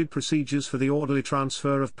 included procedures for the orderly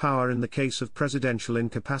transfer of power in the case of presidential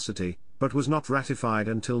incapacity, but was not ratified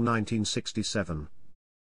until 1967.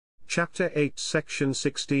 Chapter 8 Section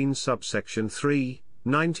 16 Subsection 3,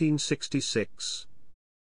 1966.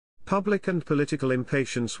 Public and political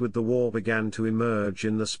impatience with the war began to emerge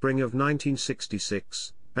in the spring of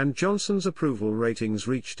 1966, and Johnson's approval ratings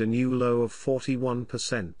reached a new low of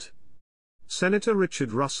 41%. Senator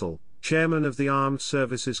Richard Russell, chairman of the Armed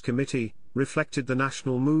Services Committee, reflected the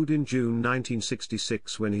national mood in June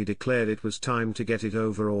 1966 when he declared it was time to get it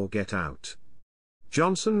over or get out.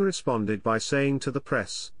 Johnson responded by saying to the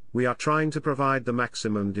press, "We are trying to provide the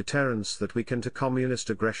maximum deterrence that we can to communist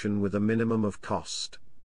aggression with a minimum of cost."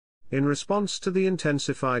 In response to the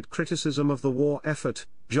intensified criticism of the war effort,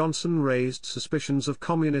 Johnson raised suspicions of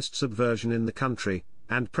communist subversion in the country,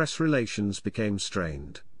 and press relations became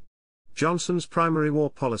strained. Johnson's primary war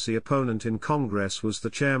policy opponent in Congress was the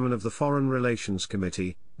chairman of the Foreign Relations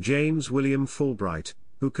Committee, James William Fulbright,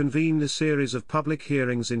 who convened a series of public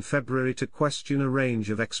hearings in February to question a range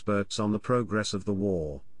of experts on the progress of the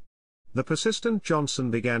war. The persistent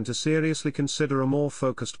Johnson began to seriously consider a more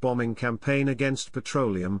focused bombing campaign against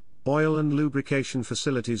petroleum, oil and lubrication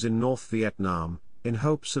facilities in North Vietnam, in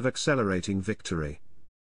hopes of accelerating victory.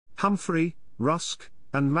 Humphrey, Rusk,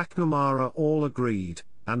 and McNamara all agreed,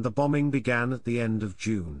 and the bombing began at the end of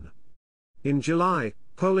June. In July,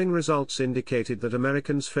 polling results indicated that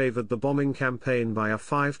Americans favored the bombing campaign by a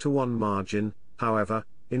 5-to-1 margin. However,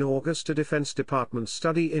 in August a Defense Department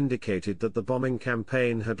study indicated that the bombing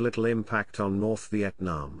campaign had little impact on North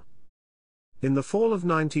Vietnam. In the fall of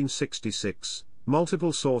 1966,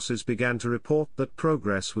 multiple sources began to report that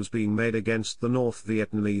progress was being made against the North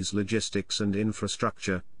Vietnamese logistics and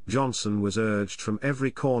infrastructure. Johnson was urged from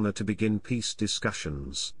every corner to begin peace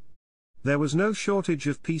discussions. There was no shortage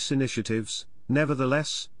of peace initiatives.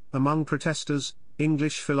 Nevertheless, among protesters,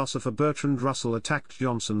 English philosopher Bertrand Russell attacked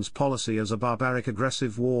Johnson's policy as a barbaric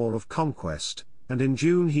aggressive war of conquest, and in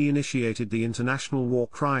June he initiated the International War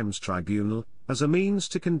Crimes Tribunal, as a means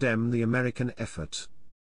to condemn the American effort.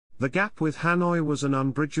 The gap with Hanoi was an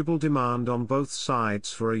unbridgeable demand on both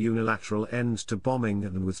sides for a unilateral end to bombing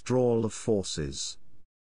and withdrawal of forces.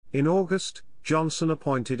 In August, Johnson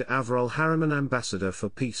appointed Averell Harriman ambassador for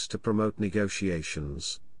peace to promote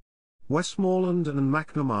negotiations. Westmoreland and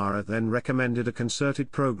McNamara then recommended a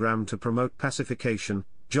concerted program to promote pacification.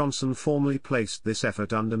 Johnson formally placed this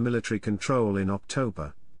effort under military control in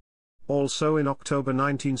October. Also in October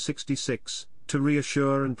 1966, to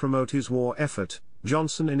reassure and promote his war effort,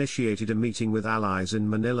 Johnson initiated a meeting with allies in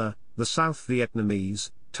Manila, the South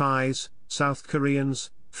Vietnamese, Thais, South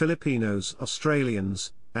Koreans, Filipinos,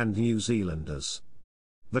 Australians, and New Zealanders.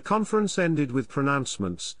 The conference ended with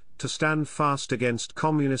pronouncements to stand fast against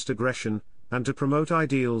communist aggression, and to promote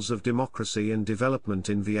ideals of democracy and development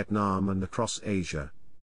in Vietnam and across Asia.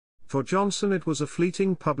 For Johnson it was a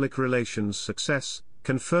fleeting public relations success,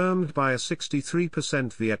 confirmed by a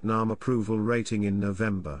 63% Vietnam approval rating in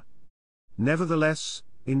November. Nevertheless,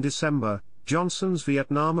 in December, Johnson's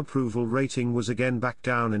Vietnam approval rating was again back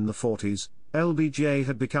down in the 40s. LBJ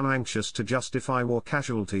had become anxious to justify war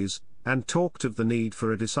casualties, and talked of the need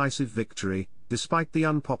for a decisive victory, despite the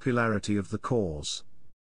unpopularity of the cause.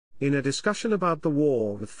 In a discussion about the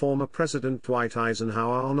war with former President Dwight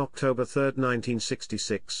Eisenhower on October 3,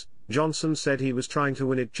 1966, Johnson said he was trying to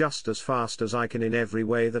win it just as fast as I can in every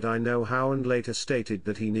way that I know how, and later stated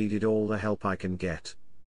that he needed all the help I can get.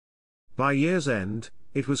 By year's end,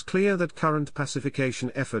 it was clear that current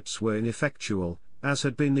pacification efforts were ineffectual, as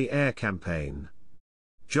had been the air campaign.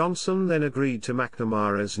 Johnson then agreed to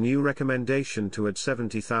McNamara's new recommendation to add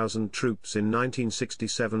 70,000 troops in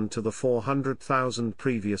 1967 to the 400,000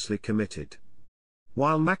 previously committed.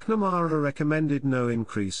 While McNamara recommended no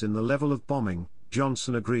increase in the level of bombing,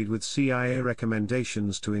 Johnson agreed with CIA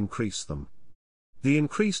recommendations to increase them. The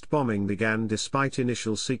increased bombing began despite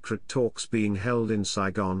initial secret talks being held in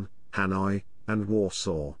Saigon, Hanoi, and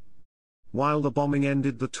Warsaw. While the bombing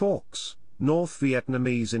ended the talks, North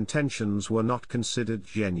Vietnamese intentions were not considered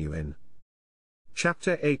genuine.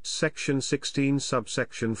 Chapter 8 Section 16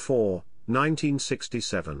 Subsection 4,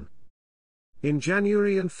 1967. In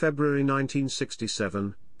January and February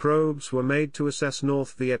 1967, probes were made to assess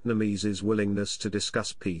North Vietnamese's willingness to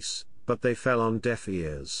discuss peace, but they fell on deaf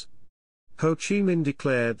ears. Ho Chi Minh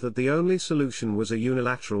declared that the only solution was a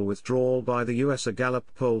unilateral withdrawal by the U.S. A Gallup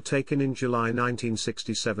poll taken in July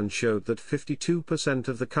 1967 showed that 52%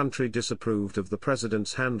 of the country disapproved of the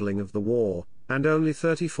president's handling of the war, and only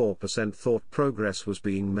 34% thought progress was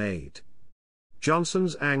being made.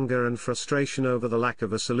 Johnson's anger and frustration over the lack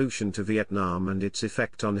of a solution to Vietnam and its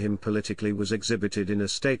effect on him politically was exhibited in a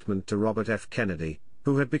statement to Robert F. Kennedy,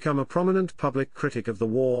 who had become a prominent public critic of the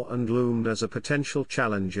war and loomed as a potential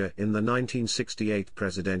challenger in the 1968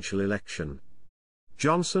 presidential election.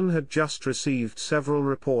 Johnson had just received several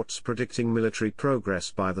reports predicting military progress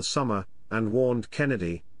by the summer, and warned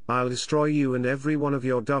Kennedy, "I'll destroy you and every one of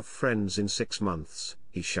your Dove friends in 6 months,"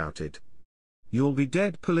 he shouted. "You'll be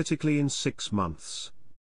dead politically in 6 months."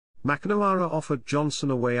 McNamara offered Johnson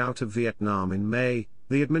a way out of Vietnam in May.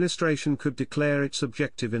 The administration could declare its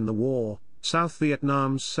objective in the war. South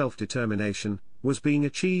Vietnam's self-determination was being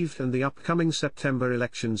achieved, and the upcoming September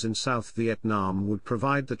elections in South Vietnam would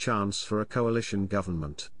provide the chance for a coalition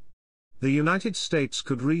government. The United States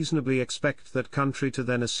could reasonably expect that country to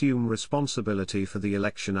then assume responsibility for the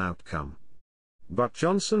election outcome. But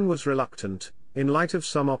Johnson was reluctant, in light of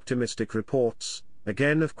some optimistic reports,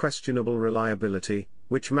 again of questionable reliability,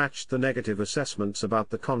 which matched the negative assessments about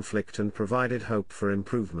the conflict and provided hope for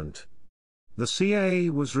improvement. The CIA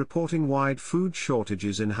was reporting wide food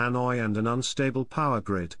shortages in Hanoi and an unstable power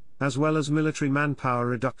grid, as well as military manpower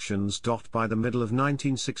reductions. By the middle of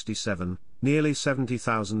 1967, nearly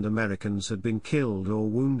 70,000 Americans had been killed or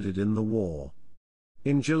wounded in the war.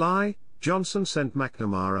 In July, Johnson sent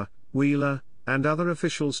McNamara, Wheeler, and other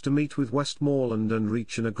officials to meet with Westmoreland and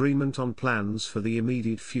reach an agreement on plans for the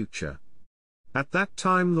immediate future. At that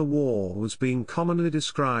time the war was being commonly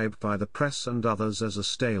described by the press and others as a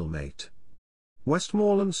stalemate.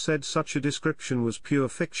 Westmoreland said such a description was pure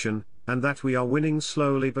fiction, and that we are winning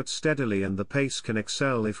slowly but steadily and the pace can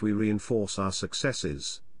excel if we reinforce our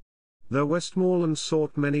successes. Though Westmoreland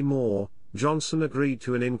sought many more, Johnson agreed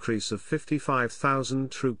to an increase of 55,000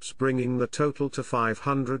 troops, bringing the total to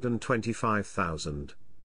 525,000.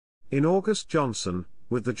 In August Johnson,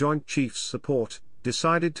 with the Joint Chiefs' support,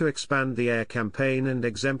 decided to expand the air campaign and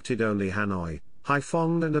exempted only Hanoi,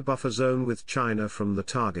 Haiphong and a buffer zone with China from the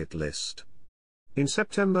target list. In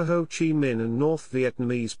September, Ho Chi Minh and North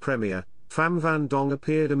Vietnamese Premier, Pham Van Dong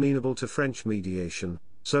appeared amenable to French mediation,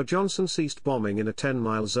 so Johnson ceased bombing in a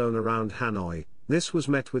 10-mile zone around Hanoi. This was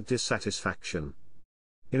met with dissatisfaction.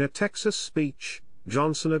 In a Texas speech,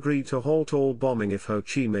 Johnson agreed to halt all bombing if Ho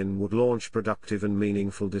Chi Minh would launch productive and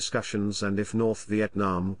meaningful discussions and if North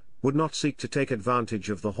Vietnam would not seek to take advantage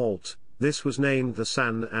of the halt. This was named the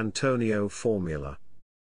San Antonio Formula.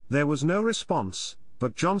 There was no response,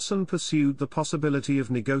 but Johnson pursued the possibility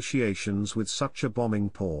of negotiations with such a bombing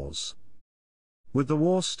pause. With the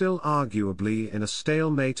war still arguably in a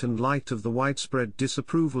stalemate and light of the widespread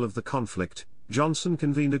disapproval of the conflict, Johnson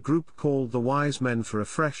convened a group called the Wise Men for a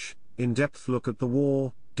fresh, in-depth look at the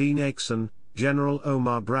war. Dean Aikson, General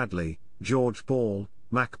Omar Bradley, George Ball,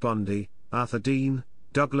 Mac Bundy, Arthur Dean,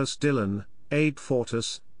 Douglas Dillon, Abe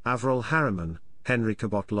Fortas, Averell Harriman, Henry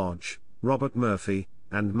Cabot Lodge, Robert Murphy,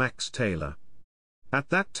 and Max Taylor. At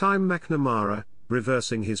that time McNamara,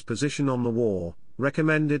 reversing his position on the war,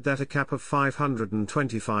 recommended that a cap of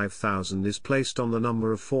 525,000 is placed on the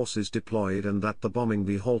number of forces deployed and that the bombing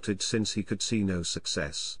be halted since he could see no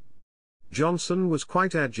success. Johnson was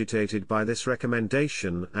quite agitated by this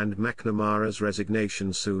recommendation and McNamara's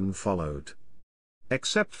resignation soon followed.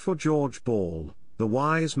 Except for George Ball, the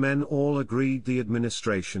wise men all agreed the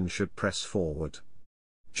administration should press forward.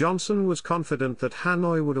 Johnson was confident that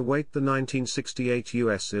Hanoi would await the 1968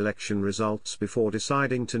 U.S. election results before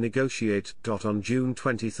deciding to negotiate. On June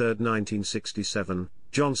 23, 1967,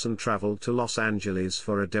 Johnson traveled to Los Angeles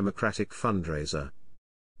for a Democratic fundraiser.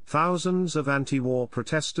 Thousands of anti-war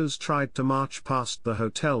protesters tried to march past the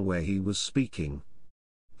hotel where he was speaking.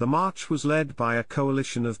 The march was led by a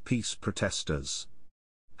coalition of peace protesters.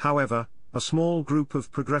 However, a small group of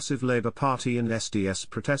Progressive Labour Party and SDS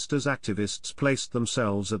protesters activists placed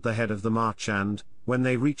themselves at the head of the march and, when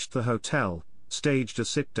they reached the hotel, staged a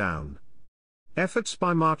sit-down. Efforts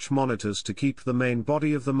by march monitors to keep the main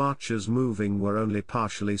body of the marchers moving were only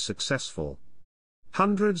partially successful.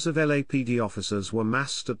 Hundreds of LAPD officers were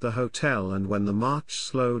massed at the hotel and when the march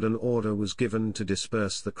slowed an order was given to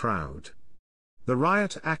disperse the crowd. The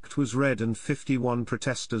Riot Act was read and 51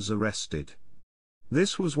 protesters arrested.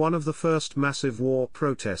 This was one of the first massive war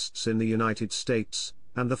protests in the United States,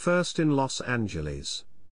 and the first in Los Angeles.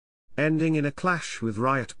 Ending in a clash with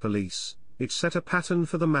riot police, it set a pattern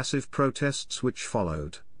for the massive protests which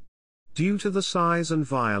followed. Due to the size and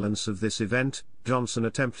violence of this event, Johnson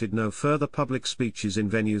attempted no further public speeches in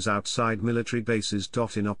venues outside military bases.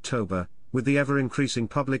 In October, with the ever-increasing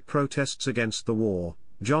public protests against the war,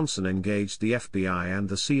 Johnson engaged the FBI and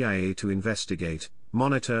the CIA to investigate,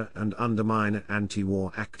 monitor and undermine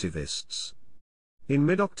anti-war activists. In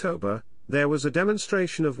mid-October, there was a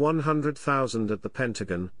demonstration of 100,000 at the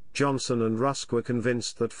Pentagon. Johnson and Rusk were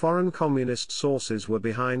convinced that foreign communist sources were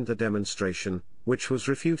behind the demonstration, which was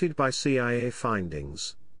refuted by CIA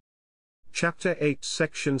findings. Chapter 8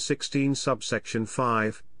 Section 16 Subsection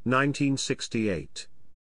 5, 1968.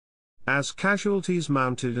 As casualties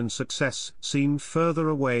mounted and success seemed further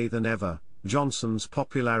away than ever, Johnson's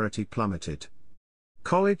popularity plummeted.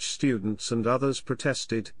 College students and others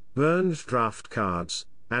protested, burned draft cards,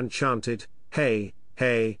 and chanted, "Hey,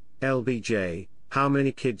 hey, LBJ, how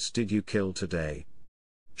many kids did you kill today?"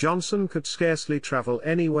 Johnson could scarcely travel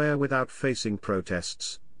anywhere without facing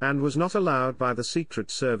protests, and was not allowed by the Secret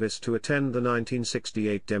Service to attend the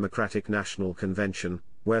 1968 Democratic National Convention,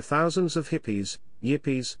 where thousands of hippies,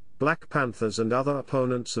 yippies, Black Panthers and other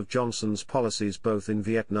opponents of Johnson's policies both in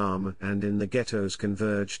Vietnam and in the ghettos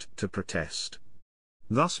converged to protest.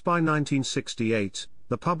 Thus by 1968,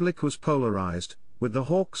 the public was polarized, with the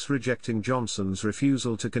Hawks rejecting Johnson's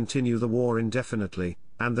refusal to continue the war indefinitely,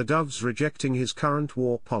 and the Doves rejecting his current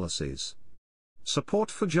war policies.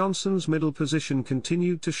 Support for Johnson's middle position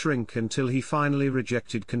continued to shrink until he finally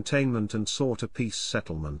rejected containment and sought a peace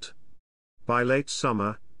settlement. By late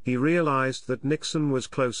summer, he realized that Nixon was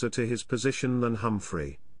closer to his position than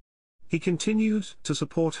Humphrey. He continued to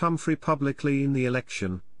support Humphrey publicly in the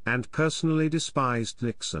election, and personally despised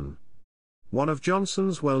Nixon. One of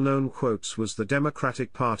Johnson's well-known quotes was, "The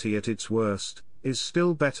Democratic Party at its worst is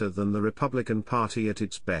still better than the Republican Party at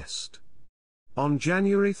its best." On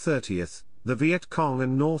January 30, the Viet Cong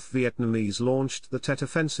and North Vietnamese launched the Tet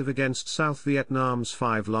Offensive against South Vietnam's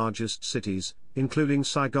 5 largest cities, including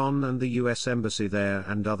Saigon and the U.S. Embassy there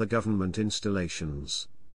and other government installations.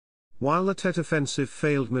 While the Tet Offensive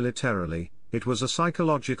failed militarily, it was a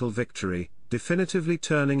psychological victory, definitively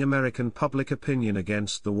turning American public opinion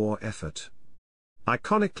against the war effort.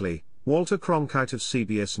 Iconically, Walter Cronkite of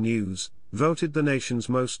CBS News, voted the nation's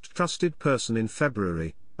most trusted person in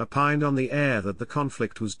February, opined on the air that the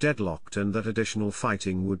conflict was deadlocked and that additional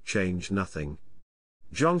fighting would change nothing.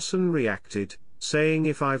 Johnson reacted, saying,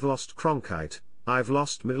 "If I've lost Cronkite, I've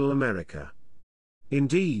lost Middle America."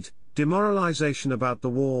 Indeed, demoralization about the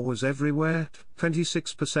war was everywhere.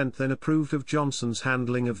 26% then approved of Johnson's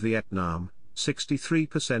handling of Vietnam,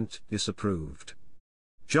 63% disapproved.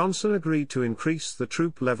 Johnson agreed to increase the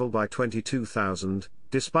troop level by 22,000,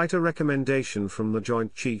 despite a recommendation from the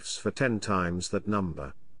Joint Chiefs for 10 times that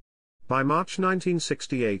number. By March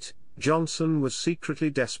 1968, Johnson was secretly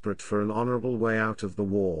desperate for an honorable way out of the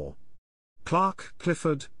war. Clark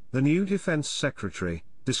Clifford, the new Defense Secretary,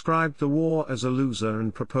 described the war as a loser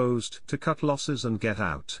and proposed to cut losses and get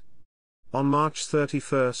out. On March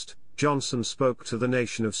 31, Johnson spoke to the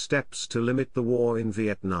nation of steps to limit the war in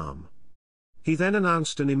Vietnam. He then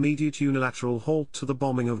announced an immediate unilateral halt to the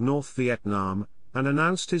bombing of North Vietnam, and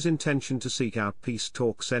announced his intention to seek out peace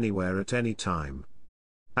talks anywhere at any time.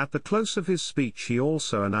 At the close of his speech he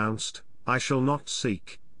also announced, "I shall not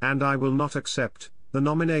seek, and I will not accept, the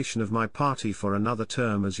nomination of my party for another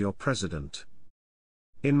term as your president."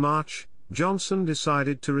 In March, Johnson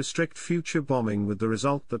decided to restrict future bombing, with the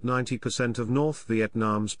result that 90% of North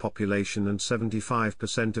Vietnam's population and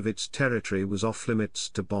 75% of its territory was off-limits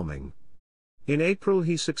to bombing. In April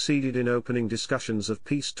he succeeded in opening discussions of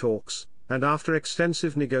peace talks, and after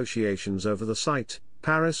extensive negotiations over the site,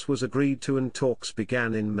 Paris was agreed to and talks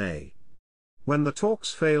began in May. When the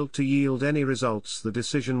talks failed to yield any results, the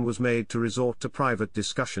decision was made to resort to private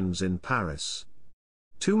discussions in Paris.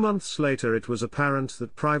 2 months later it was apparent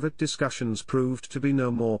that private discussions proved to be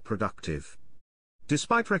no more productive.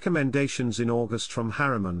 Despite recommendations in August from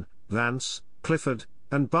Harriman, Vance, Clifford,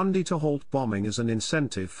 and Bundy to halt bombing as an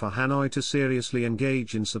incentive for Hanoi to seriously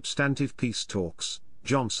engage in substantive peace talks,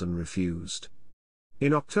 Johnson refused.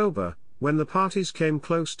 In October, when the parties came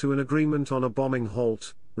close to an agreement on a bombing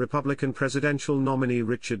halt, Republican presidential nominee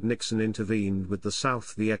Richard Nixon intervened with the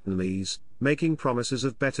South Vietnamese, making promises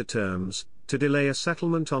of better terms, to delay a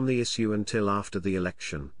settlement on the issue until after the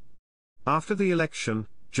election. After the election,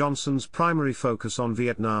 Johnson's primary focus on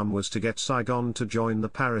Vietnam was to get Saigon to join the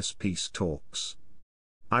Paris peace talks.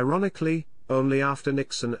 Ironically, only after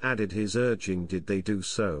Nixon added his urging did they do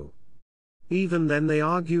so. Even then they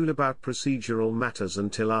argued about procedural matters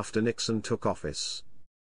until after Nixon took office.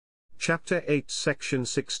 Chapter 8, Section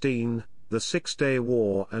 16, The Six-Day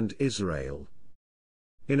War and Israel.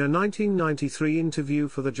 In a 1993 interview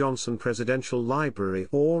for the Johnson Presidential Library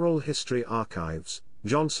Oral History Archives,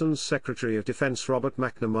 Johnson's Secretary of Defense Robert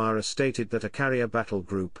McNamara stated that a carrier battle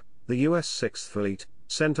group, the U.S. Sixth Fleet,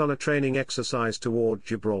 sent on a training exercise toward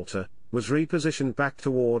Gibraltar, was repositioned back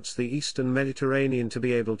towards the eastern Mediterranean to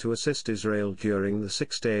be able to assist Israel during the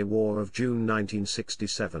Six-Day War of June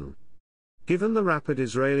 1967. Given the rapid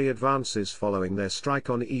Israeli advances following their strike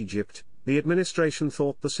on Egypt, the administration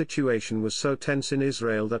thought the situation was so tense in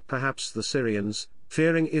Israel that perhaps the Syrians,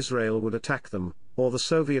 fearing Israel would attack them, or the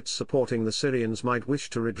Soviets supporting the Syrians might wish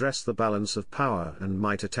to redress the balance of power and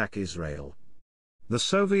might attack Israel. The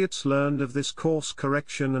Soviets learned of this course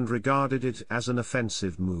correction and regarded it as an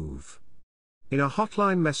offensive move. In a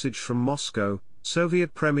hotline message from Moscow,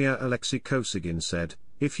 Soviet Premier Alexei Kosygin said,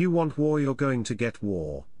 "If you want war, you're going to get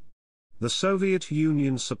war." The Soviet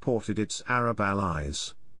Union supported its Arab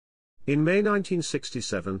allies. In May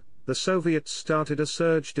 1967, the Soviets started a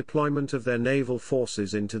surge deployment of their naval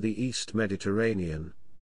forces into the East Mediterranean.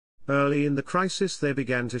 Early in the crisis they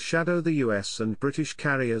began to shadow the US and British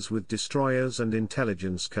carriers with destroyers and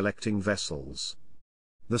intelligence-collecting vessels.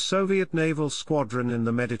 The Soviet naval squadron in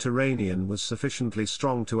the Mediterranean was sufficiently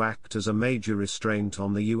strong to act as a major restraint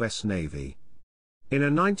on the US Navy. In a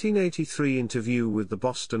 1983 interview with the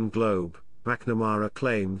Boston Globe, McNamara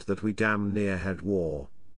claimed that we damn near had war.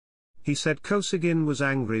 He said Kosygin was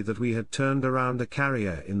angry that we had turned around a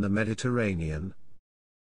carrier in the Mediterranean.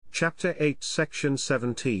 Chapter 8, Section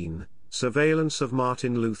 17, Surveillance of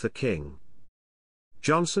Martin Luther King.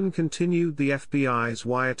 Johnson continued the FBI's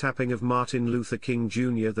wiretapping of Martin Luther King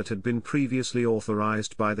Jr. that had been previously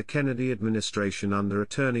authorized by the Kennedy administration under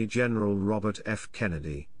Attorney General Robert F.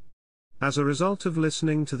 Kennedy. As a result of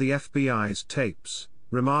listening to the FBI's tapes,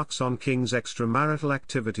 remarks on King's extramarital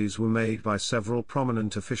activities were made by several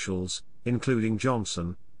prominent officials, including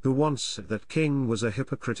Johnson, who once said that King was a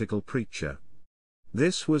hypocritical preacher.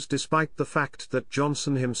 This was despite the fact that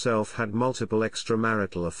Johnson himself had multiple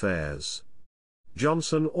extramarital affairs.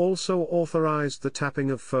 Johnson also authorized the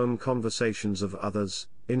tapping of phone conversations of others,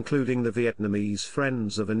 including the Vietnamese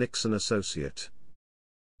friends of a Nixon associate.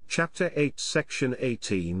 Chapter 8, Section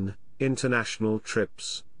 18, International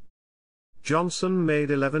Trips. Johnson made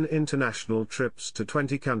 11 international trips to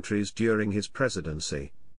 20 countries during his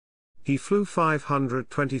presidency. He flew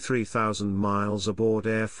 523,000 miles aboard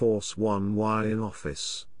Air Force One while in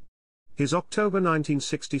office. His October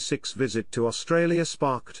 1966 visit to Australia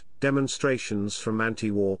sparked demonstrations from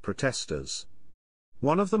anti-war protesters.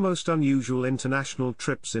 One of the most unusual international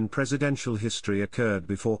trips in presidential history occurred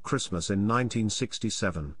before Christmas in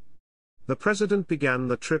 1967. The president began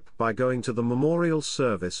the trip by going to the memorial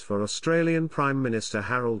service for Australian Prime Minister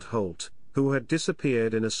Harold Holt, who had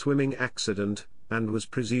disappeared in a swimming accident, and was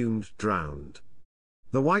presumed drowned.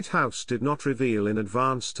 The White House did not reveal in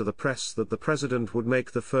advance to the press that the president would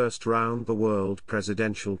make the first round-the-world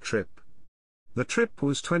presidential trip. The trip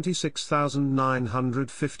was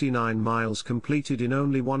 26,959 miles completed in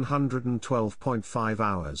only 112.5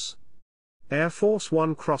 hours. Air Force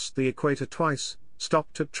One crossed the equator twice,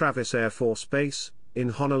 stopped at Travis Air Force Base, in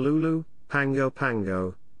Honolulu, Pago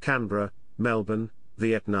Pago, Canberra, Melbourne,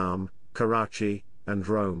 Vietnam, Karachi, and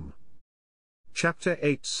Rome. Chapter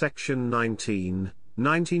 8 Section 19,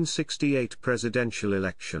 1968 Presidential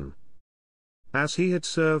Election. As he had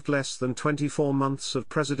served less than 24 months of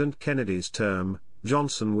President Kennedy's term,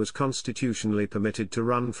 Johnson was constitutionally permitted to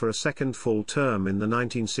run for a second full term in the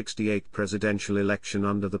 1968 presidential election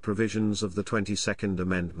under the provisions of the 22nd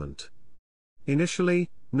Amendment. Initially,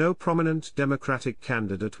 no prominent Democratic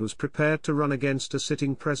candidate was prepared to run against a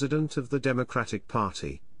sitting president of the Democratic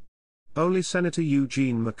Party. Only Senator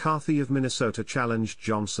Eugene McCarthy of Minnesota challenged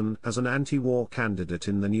Johnson as an anti-war candidate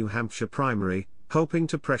in the New Hampshire primary, hoping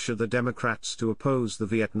to pressure the Democrats to oppose the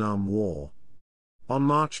Vietnam War. On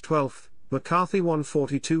March 12, McCarthy won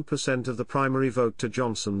 42% of the primary vote to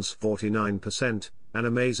Johnson's 49%, an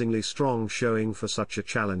amazingly strong showing for such a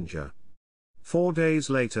challenger. 4 days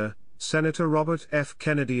later, Senator Robert F.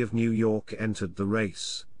 Kennedy of New York entered the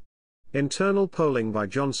race. Internal polling by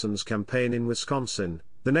Johnson's campaign in Wisconsin,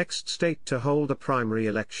 the next state to hold a primary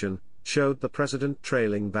election, showed the president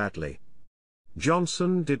trailing badly.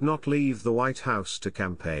 Johnson did not leave the White House to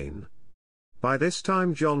campaign. By this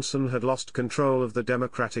time Johnson had lost control of the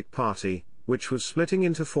Democratic Party, which was splitting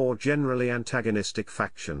into 4 generally antagonistic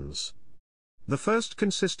factions. The first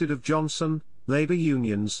consisted of Johnson, labor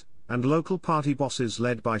unions, and local party bosses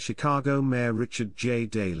led by Chicago Mayor Richard J.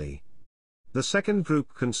 Daley. The second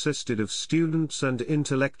group consisted of students and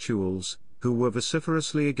intellectuals, who were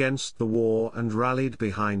vociferously against the war and rallied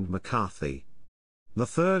behind McCarthy. The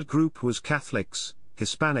third group was Catholics,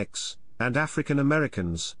 Hispanics, and African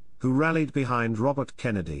Americans, who rallied behind Robert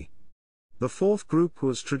Kennedy. The fourth group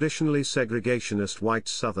was traditionally segregationist white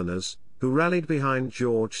Southerners, who rallied behind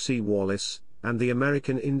George C. Wallace, and the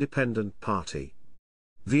American Independent Party.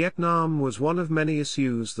 Vietnam was one of many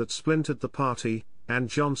issues that splintered the party, and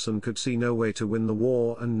Johnson could see no way to win the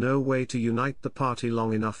war and no way to unite the party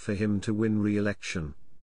long enough for him to win re-election.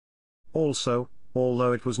 Also,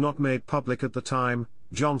 although it was not made public at the time,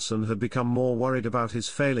 Johnson had become more worried about his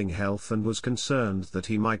failing health and was concerned that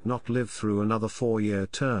he might not live through another 4-year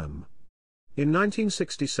term. In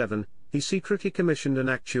 1967, he secretly commissioned an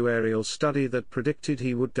actuarial study that predicted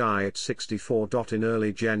he would die at 64. In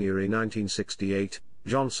early January 1968,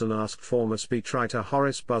 Johnson asked former speechwriter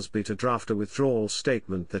Horace Busby to draft a withdrawal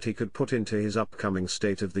statement that he could put into his upcoming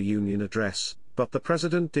State of the Union address, but the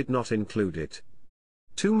president did not include it.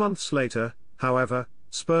 2 months later, however,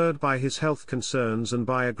 spurred by his health concerns and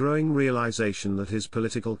by a growing realization that his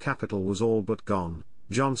political capital was all but gone,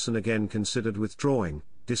 Johnson again considered withdrawing,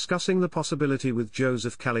 discussing the possibility with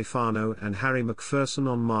Joseph Califano and Harry McPherson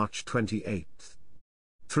on March 28.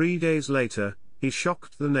 3 days later, he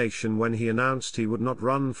shocked the nation when he announced he would not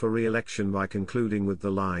run for re-election by concluding with the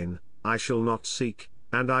line, "I shall not seek,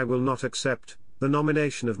 and I will not accept, the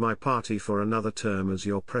nomination of my party for another term as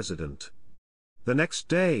your president." The next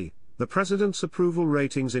day, the president's approval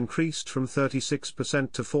ratings increased from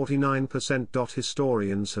 36% to 49%.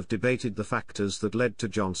 Historians have debated the factors that led to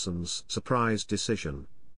Johnson's surprise decision.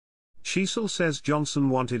 Schiessel says Johnson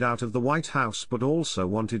wanted out of the White House but also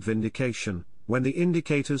wanted vindication. When the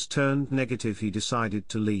indicators turned negative, he decided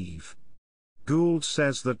to leave. Gould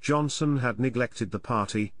says that Johnson had neglected the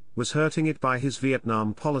party, was hurting it by his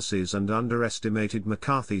Vietnam policies, and underestimated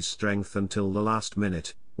McCarthy's strength until the last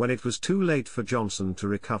minute, when it was too late for Johnson to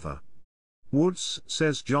recover. Woods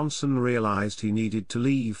says Johnson realized he needed to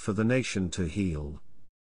leave for the nation to heal.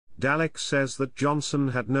 Dalek says that Johnson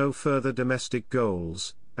had no further domestic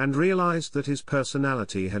goals, and realized that his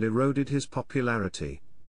personality had eroded his popularity.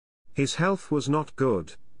 His health was not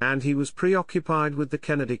good, and he was preoccupied with the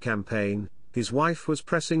Kennedy campaign. His wife was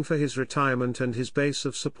pressing for his retirement and his base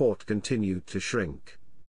of support continued to shrink.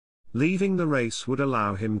 Leaving the race would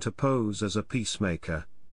allow him to pose as a peacemaker.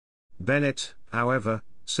 Bennett, however,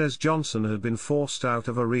 says Johnson had been forced out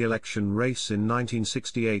of a re-election race in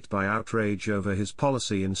 1968 by outrage over his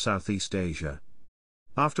policy in Southeast Asia.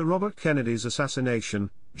 After Robert Kennedy's assassination,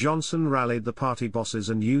 Johnson rallied the party bosses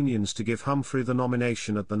and unions to give Humphrey the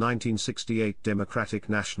nomination at the 1968 Democratic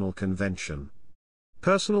National Convention.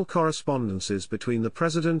 Personal correspondences between the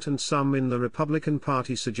president and some in the Republican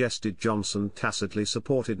Party suggested Johnson tacitly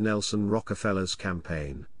supported Nelson Rockefeller's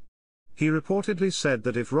campaign. He reportedly said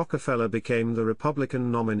that if Rockefeller became the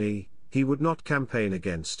Republican nominee, he would not campaign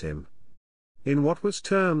against him. In what was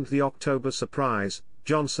termed the October surprise,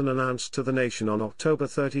 Johnson announced to the nation on October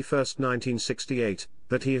 31, 1968,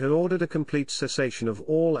 that he had ordered a complete cessation of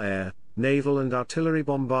all air, naval and artillery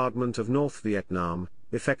bombardment of North Vietnam,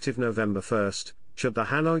 effective November 1, should the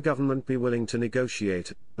Hanoi government be willing to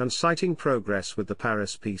negotiate, and citing progress with the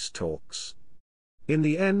Paris peace talks. In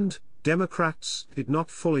the end, Democrats did not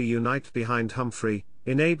fully unite behind Humphrey,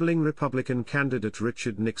 enabling Republican candidate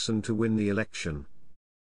Richard Nixon to win the election.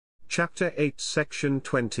 Chapter 8 Section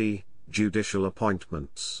 20, Judicial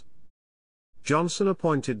Appointments. Johnson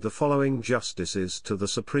appointed the following justices to the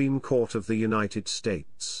Supreme Court of the United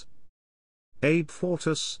States. Abe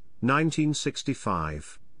Fortas,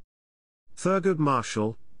 1965. Thurgood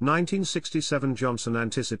Marshall, 1967. Johnson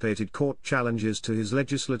anticipated court challenges to his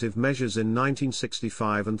legislative measures in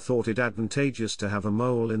 1965 and thought it advantageous to have a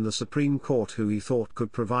mole in the Supreme Court who he thought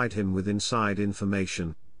could provide him with inside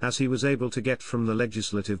information, as he was able to get from the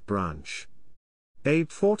legislative branch. Abe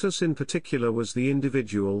Fortas in particular was the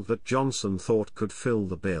individual that Johnson thought could fill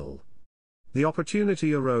the bill. The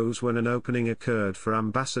opportunity arose when an opening occurred for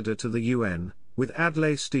ambassador to the UN. With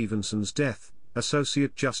Adlai Stevenson's death,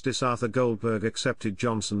 Associate Justice Arthur Goldberg accepted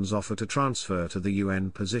Johnson's offer to transfer to the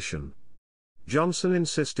UN position. Johnson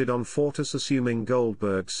insisted on Fortas assuming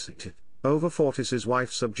Goldberg's seat, over Fortas's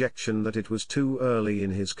wife's objection that it was too early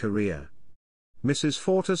in his career. Mrs.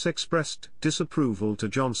 Fortas expressed disapproval to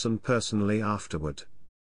Johnson personally afterward.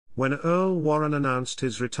 When Earl Warren announced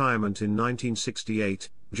his retirement in 1968,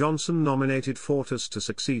 Johnson nominated Fortas to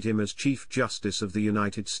succeed him as Chief Justice of the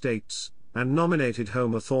United States, and nominated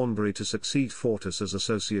Homer Thornberry to succeed Fortas as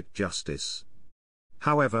Associate Justice.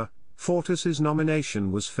 However, Fortas's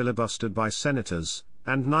nomination was filibustered by senators,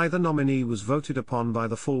 and neither nominee was voted upon by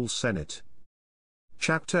the full Senate.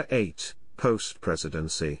 Chapter 8,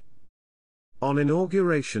 Post-Presidency. On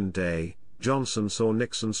Inauguration Day, Johnson saw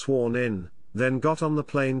Nixon sworn in, then got on the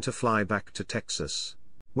plane to fly back to Texas.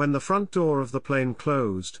 When the front door of the plane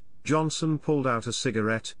closed, Johnson pulled out a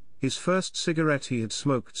cigarette, his first cigarette he had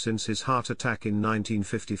smoked since his heart attack in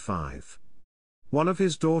 1955. One of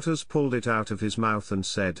his daughters pulled it out of his mouth and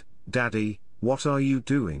said, "Daddy, what are you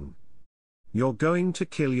doing? You're going to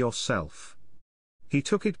kill yourself." He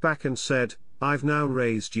took it back and said, "I've now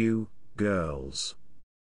raised you, girls.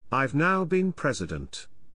 I've now been president.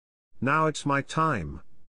 Now it's my time."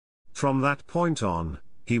 From that point on,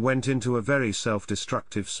 he went into a very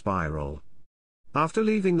self-destructive spiral. After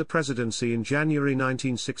leaving the presidency in January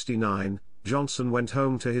 1969, Johnson went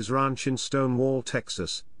home to his ranch in Stonewall,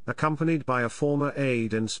 Texas, accompanied by a former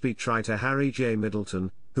aide and speechwriter Harry J.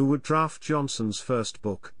 Middleton, who would draft Johnson's first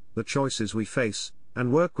book, The Choices We Face,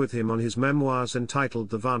 and work with him on his memoirs entitled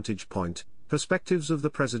The Vantage Point, Perspectives of the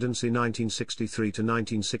Presidency 1963 to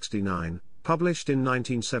 1969, published in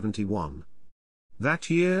 1971. That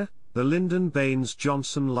year, the Lyndon Baines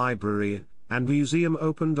Johnson Library and Museum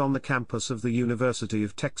opened on the campus of the University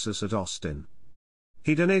of Texas at Austin.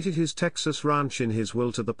 He donated his Texas ranch in his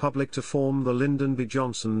will to the public to form the Lyndon B.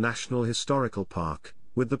 Johnson National Historical Park,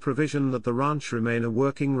 with the provision that the ranch remain a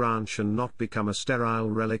working ranch and not become a sterile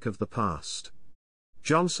relic of the past.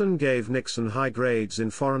 Johnson gave Nixon high grades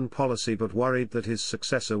in foreign policy but worried that his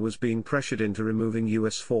successor was being pressured into removing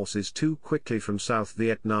U.S. forces too quickly from South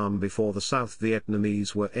Vietnam before the South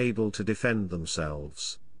Vietnamese were able to defend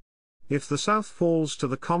themselves. "If the South falls to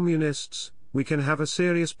the Communists, we can have a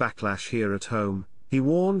serious backlash here at home," he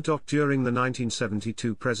warned. During the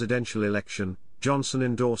 1972 presidential election, Johnson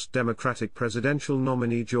endorsed Democratic presidential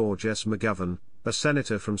nominee George S. McGovern, a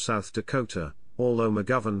senator from South Dakota, although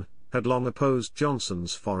McGovern had long opposed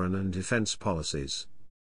Johnson's foreign and defense policies.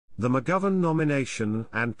 The McGovern nomination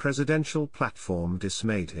and presidential platform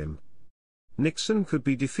dismayed him. Nixon could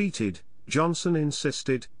be defeated, Johnson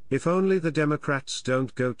insisted, if only the Democrats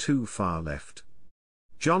don't go too far left.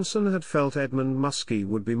 Johnson had felt Edmund Muskie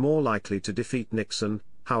would be more likely to defeat Nixon.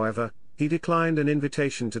 However, he declined an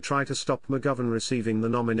invitation to try to stop McGovern receiving the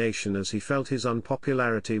nomination as he felt his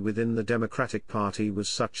unpopularity within the Democratic Party was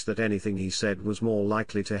such that anything he said was more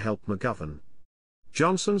likely to help McGovern.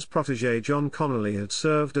 Johnson's protege John Connally had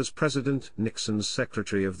served as President Nixon's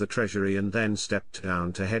Secretary of the Treasury and then stepped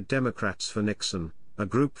down to head Democrats for Nixon, a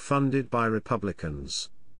group funded by Republicans.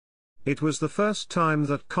 It was the first time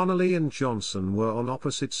that Connally and Johnson were on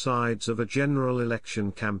opposite sides of a general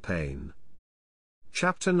election campaign.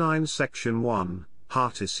 Chapter 9 Section 1,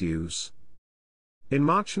 Heart Issues. In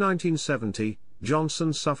March 1970,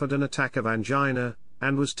 Johnson suffered an attack of angina,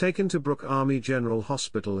 and was taken to Brooke Army General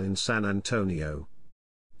Hospital in San Antonio.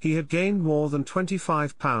 He had gained more than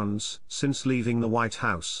 25 pounds since leaving the White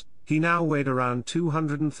House. He now weighed around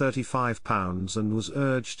 235 pounds and was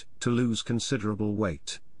urged to lose considerable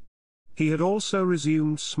weight. He had also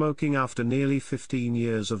resumed smoking after nearly 15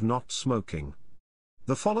 years of not smoking.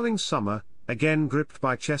 The following summer, again gripped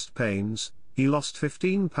by chest pains, he lost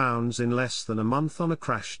 15 pounds in less than a month on a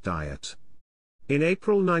crash diet. In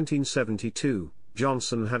April 1972,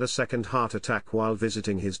 Johnson had a second heart attack while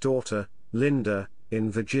visiting his daughter, Linda,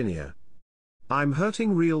 in Virginia. "I'm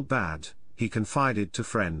hurting real bad," he confided to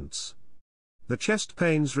friends. The chest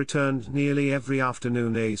pains returned nearly every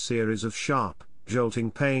afternoon, a series of sharp,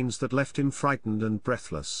 jolting pains that left him frightened and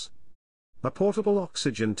breathless. A portable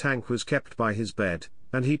oxygen tank was kept by his bed,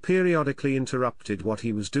 and he periodically interrupted what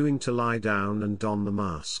he was doing to lie down and don the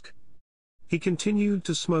mask. He continued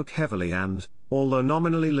to smoke heavily and, although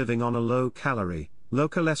nominally living on a low-calorie,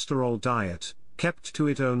 low-cholesterol diet, kept to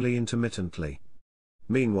it only intermittently.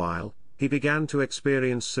 Meanwhile, he began to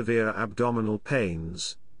experience severe abdominal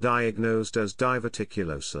pains, diagnosed as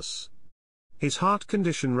diverticulosis. His heart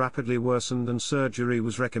condition rapidly worsened and surgery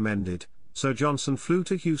was recommended, so Johnson flew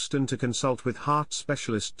to Houston to consult with heart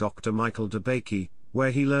specialist Dr. Michael DeBakey,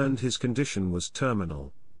 where he learned his condition was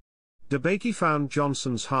terminal. DeBakey found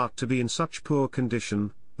Johnson's heart to be in such poor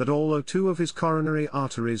condition that although two of his coronary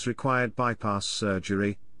arteries required bypass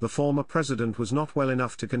surgery, the former president was not well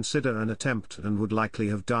enough to consider an attempt and would likely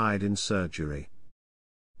have died in surgery.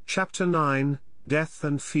 Chapter 9, Death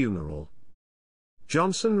and Funeral.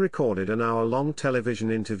 Johnson recorded an hour-long television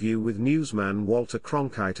interview with newsman Walter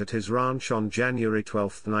Cronkite at his ranch on January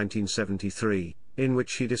 12, 1973, in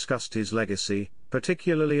which he discussed his legacy,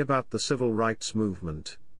 particularly about the civil rights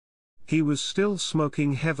movement. He was still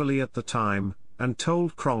smoking heavily at the time, and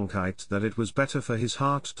told Cronkite that it was better for his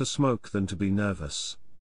heart to smoke than to be nervous.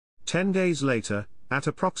 10 days later, at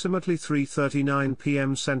approximately 3:39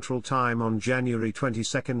 p.m. Central Time on January 22,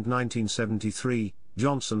 1973,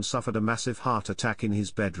 Johnson suffered a massive heart attack in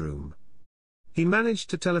his bedroom. He managed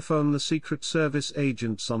to telephone the Secret Service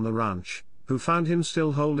agents on the ranch, who found him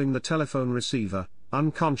still holding the telephone receiver,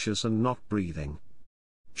 unconscious and not breathing.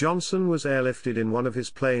 Johnson was airlifted in one of his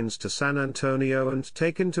planes to San Antonio and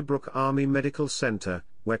taken to Brooke Army Medical Center,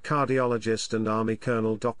 where cardiologist and Army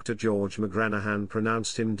Colonel Dr. George McGranahan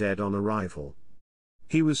pronounced him dead on arrival.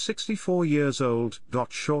 He was 64 years old.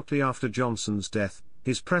 Shortly after Johnson's death,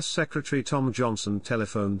 his press secretary Tom Johnson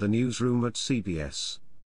telephoned the newsroom at CBS.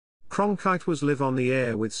 Cronkite was live on the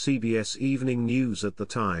air with CBS Evening News at the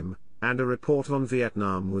time, and a report on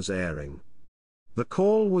Vietnam was airing. The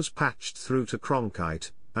call was patched through to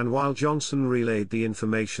Cronkite, and while Johnson relayed the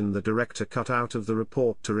information, the director cut out of the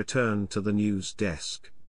report to return to the news desk.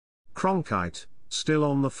 Cronkite, still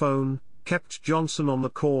on the phone, kept Johnson on the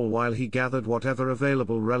call while he gathered whatever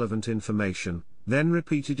available relevant information, then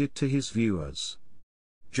repeated it to his viewers.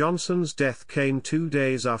 Johnson's death came 2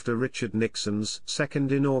 days after Richard Nixon's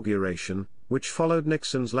second inauguration, which followed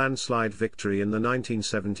Nixon's landslide victory in the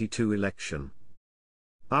 1972 election.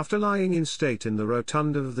 After lying in state in the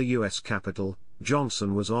rotunda of the U.S. Capitol,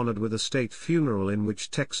 Johnson was honored with a state funeral in which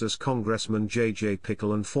Texas Congressman J.J.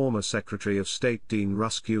 Pickle and former Secretary of State Dean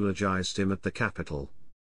Rusk eulogized him at the Capitol.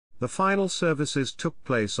 The final services took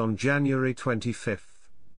place on January 25.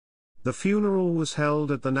 The funeral was held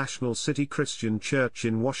at the National City Christian Church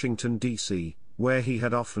in Washington, D.C., where he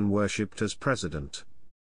had often worshipped as president.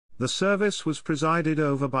 The service was presided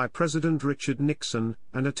over by President Richard Nixon,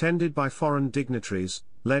 and attended by foreign dignitaries,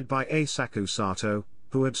 led by Eisaku Sato,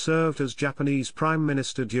 who had served as Japanese Prime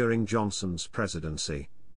Minister during Johnson's presidency.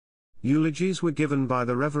 Eulogies were given by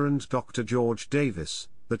the Reverend Dr. George Davis,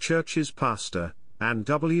 the church's pastor, and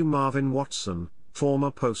W. Marvin Watson,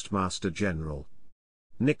 former Postmaster General.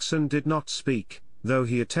 Nixon did not speak, though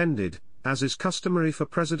he attended, as is customary for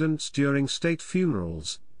presidents during state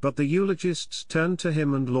funerals, but the eulogists turned to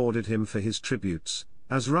him and lauded him for his tributes,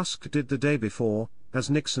 as Rusk did the day before, as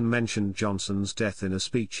Nixon mentioned Johnson's death in a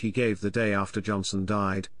speech he gave the day after Johnson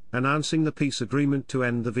died, announcing the peace agreement to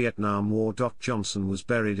end the Vietnam War. Johnson was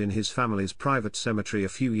buried in his family's private cemetery a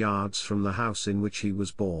few yards from the house in which he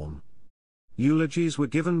was born. Eulogies were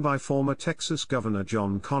given by former Texas Governor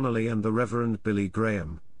John Connally and the Reverend Billy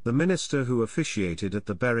Graham, the minister who officiated at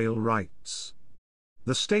the burial rites.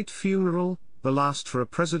 The state funeral, the last for a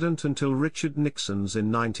president until Richard Nixon's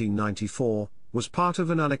in 1994, was part of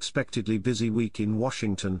an unexpectedly busy week in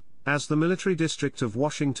Washington, as the military district of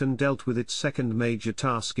Washington dealt with its second major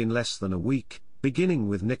task in less than a week, beginning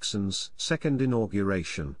with Nixon's second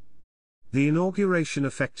inauguration. The inauguration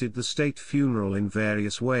affected the state funeral in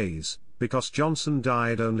various ways, because Johnson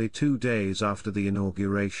died only 2 days after the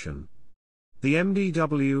inauguration. The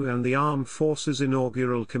MDW and the Armed Forces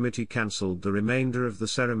Inaugural Committee cancelled the remainder of the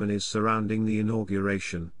ceremonies surrounding the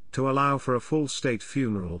inauguration, to allow for a full state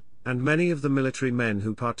funeral, and many of the military men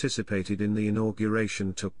who participated in the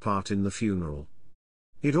inauguration took part in the funeral.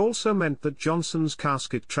 It also meant that Johnson's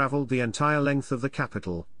casket traveled the entire length of the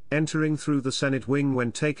Capitol, entering through the Senate wing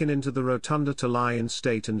when taken into the rotunda to lie in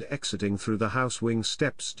state and exiting through the House wing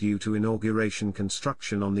steps due to inauguration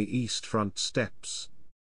construction on the east front steps.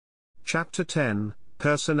 Chapter 10,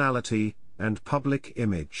 Personality and Public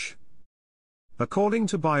Image. According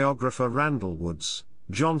to biographer Randall Woods,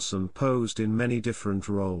 Johnson posed in many different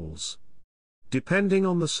roles. Depending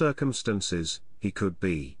on the circumstances, he could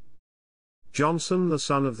be Johnson the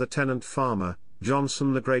son of the tenant farmer,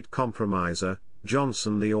 Johnson the great compromiser,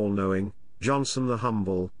 Johnson the all-knowing, Johnson the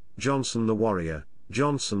humble, Johnson the warrior,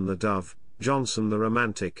 Johnson the dove, Johnson the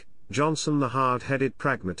romantic, Johnson the hard-headed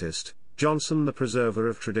pragmatist, Johnson the preserver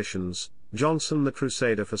of traditions, Johnson the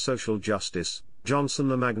crusader for social justice, Johnson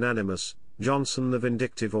the magnanimous, Johnson the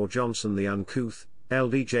vindictive or Johnson the uncouth,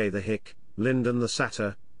 LBJ the hick, Lyndon the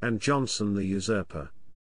satyr, and Johnson the usurper.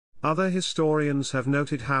 Other historians have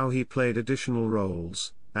noted how he played additional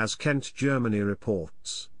roles, as Kent Germany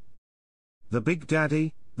reports. The Big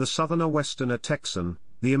Daddy, the Southerner Westerner Texan,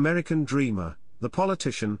 the American Dreamer, the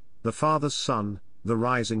Politician, the Father's Son, the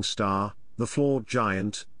Rising Star, the Flawed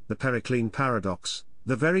Giant, the Periclean Paradox,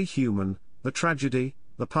 the Very Human, the Tragedy,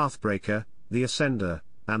 the Pathbreaker, the Ascender,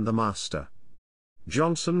 and the Master.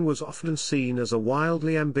 Johnson was often seen as a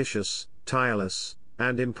wildly ambitious, tireless,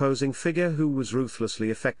 and imposing figure who was ruthlessly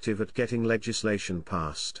effective at getting legislation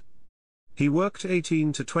passed. He worked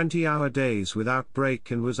 18 to 20-hour days without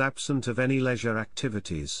break and was absent of any leisure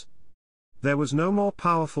activities. There was no more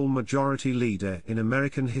powerful majority leader in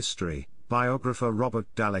American history, biographer Robert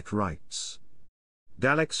Dallek writes.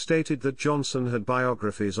 Dallek stated that Johnson had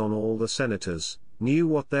biographies on all the senators, knew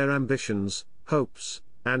what their ambitions, hopes,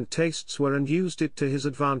 and tastes were and used it to his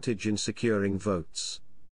advantage in securing votes.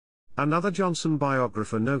 Another Johnson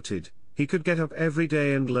biographer noted, he could get up every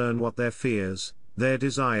day and learn what their fears, their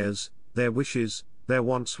desires, their wishes, their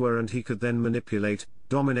wants were, and he could then manipulate,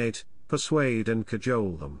 dominate, persuade and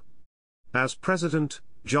cajole them. As president,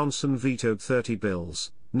 Johnson vetoed 30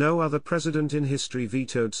 bills. No other president in history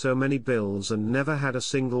vetoed so many bills and never had a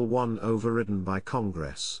single one overridden by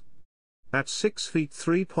Congress. At 6 feet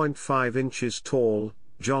 3.5 inches tall,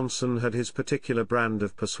 Johnson had his particular brand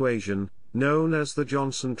of persuasion, known as the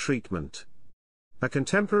Johnson treatment. A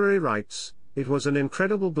contemporary writes, it was an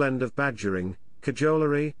incredible blend of badgering,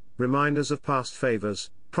 cajolery, reminders of past favors,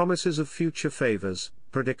 promises of future favors,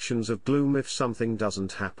 predictions of gloom if something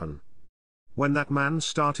doesn't happen. When that man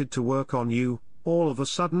started to work on you, all of a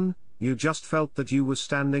sudden, you just felt that you were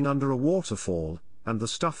standing under a waterfall, and the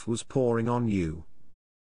stuff was pouring on you.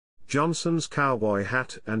 Johnson's cowboy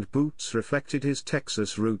hat and boots reflected his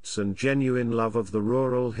Texas roots and genuine love of the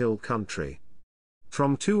rural hill country.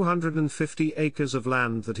 From 250 acres of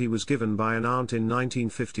land that he was given by an aunt in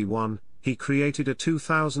 1951, he created a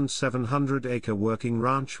 2,700-acre working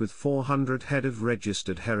ranch with 400 head of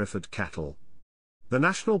registered Hereford cattle. The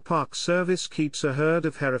National Park Service keeps a herd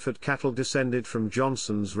of Hereford cattle descended from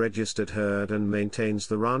Johnson's registered herd and maintains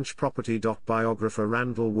the ranch property. Biographer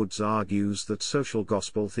Randall Woods argues that social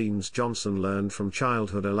gospel themes Johnson learned from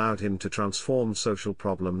childhood allowed him to transform social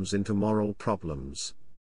problems into moral problems.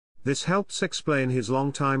 This helps explain his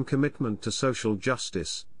long-time commitment to social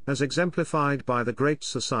justice, as exemplified by the Great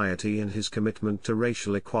Society and his commitment to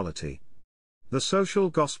racial equality. The social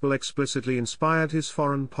gospel explicitly inspired his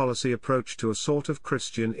foreign policy approach to a sort of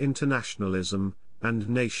Christian internationalism and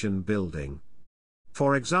nation-building.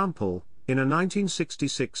 For example, in a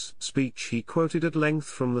 1966 speech he quoted at length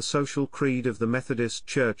from the Social Creed of the Methodist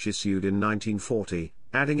Church issued in 1940,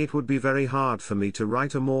 adding, "It would be very hard for me to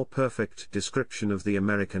write a more perfect description of the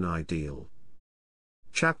American ideal."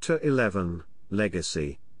 Chapter 11,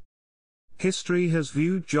 Legacy. History has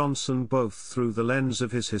viewed Johnson both through the lens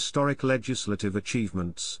of his historic legislative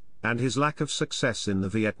achievements, and his lack of success in the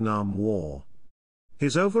Vietnam War.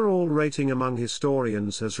 His overall rating among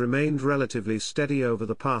historians has remained relatively steady over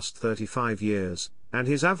the past 35 years, and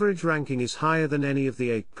his average ranking is higher than any of the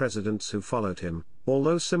 8 presidents who followed him,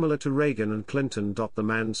 although similar to Reagan and Clinton. The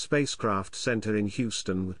Manned Spacecraft Center in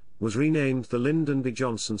Houston was renamed the Lyndon B.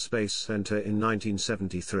 Johnson Space Center in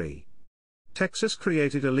 1973. Texas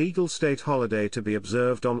created a legal state holiday to be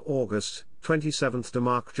observed on August 27 to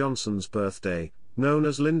mark Johnson's birthday, known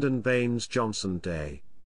as Lyndon Baines Johnson Day.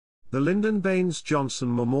 The Lyndon Baines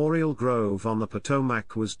Johnson Memorial Grove on the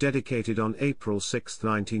Potomac was dedicated on April 6,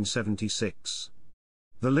 1976.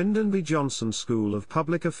 The Lyndon B. Johnson School of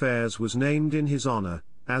Public Affairs was named in his honor,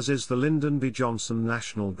 as is the Lyndon B. Johnson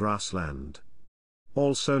National Grassland.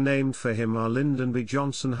 Also named for him are Lyndon B.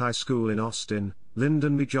 Johnson High School in Austin,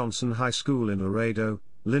 Lyndon B. Johnson High School in Laredo,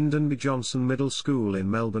 Lyndon B. Johnson Middle School in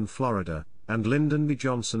Melbourne, Florida, and Lyndon B.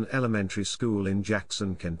 Johnson Elementary School in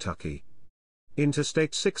Jackson, Kentucky.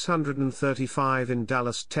 Interstate 635 in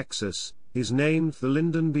Dallas, Texas, is named the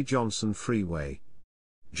Lyndon B. Johnson Freeway.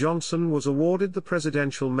 Johnson was awarded the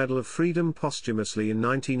Presidential Medal of Freedom posthumously in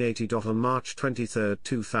 1980. On March 23,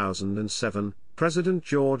 2007, President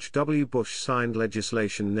George W. Bush signed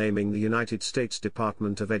legislation naming the United States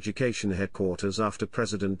Department of Education headquarters after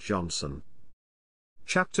President Johnson.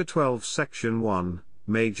 Chapter 12, Section 1,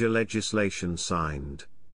 Major legislation signed.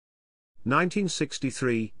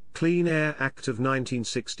 1963, Clean Air Act of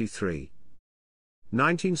 1963.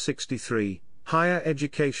 1963, Higher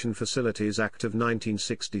Education Facilities Act of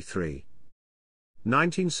 1963.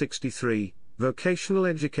 1963, Vocational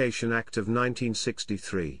Education Act of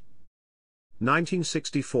 1963.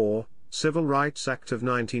 1964, Civil Rights Act of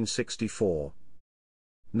 1964.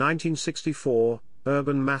 1964,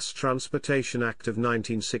 Urban Mass Transportation Act of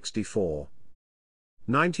 1964.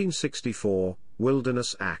 1964,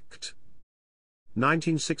 Wilderness Act.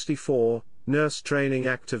 1964, Nurse Training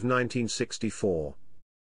Act of 1964.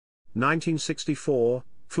 1964,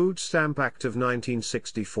 Food Stamp Act of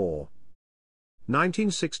 1964.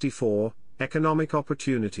 1964, Economic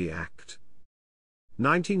Opportunity Act.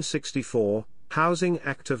 1964, Housing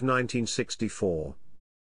Act of 1964.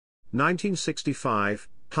 1965,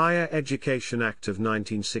 Higher Education Act of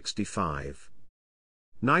 1965.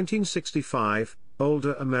 1965,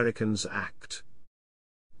 Older Americans Act.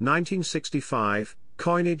 1965,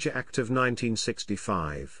 Coinage Act of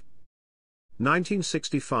 1965.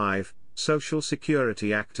 1965, Social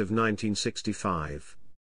Security Act of 1965.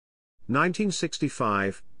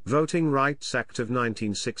 1965, Voting Rights Act of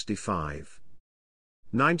 1965.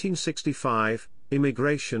 1965,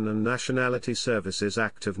 Immigration and Nationality Services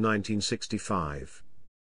Act of 1965.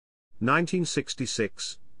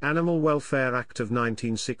 1966, Animal Welfare Act of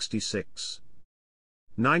 1966.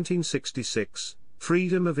 1966,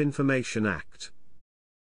 Freedom of Information Act.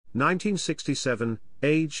 1967,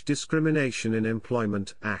 Age Discrimination in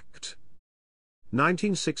Employment Act.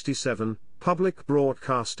 1967, Public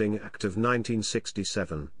Broadcasting Act of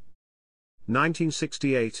 1967.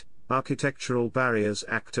 1968, Architectural Barriers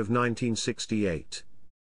Act of 1968.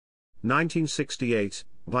 1968,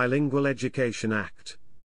 Bilingual Education Act.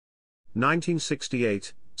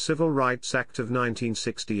 1968, Civil Rights Act of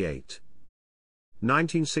 1968.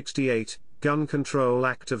 1968, Gun Control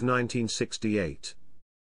Act of 1968.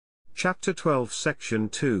 Chapter 12, Section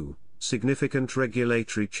 2, Significant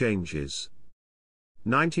Regulatory Changes.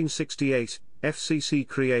 1968, FCC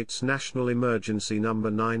creates National Emergency Number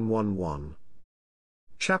 911.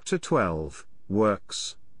 Chapter 12,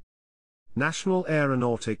 Works. National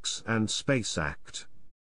Aeronautics and Space Act.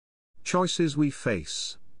 Choices we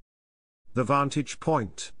face. The Vantage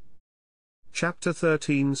Point. Chapter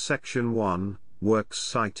 13, Section 1, Works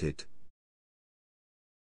cited.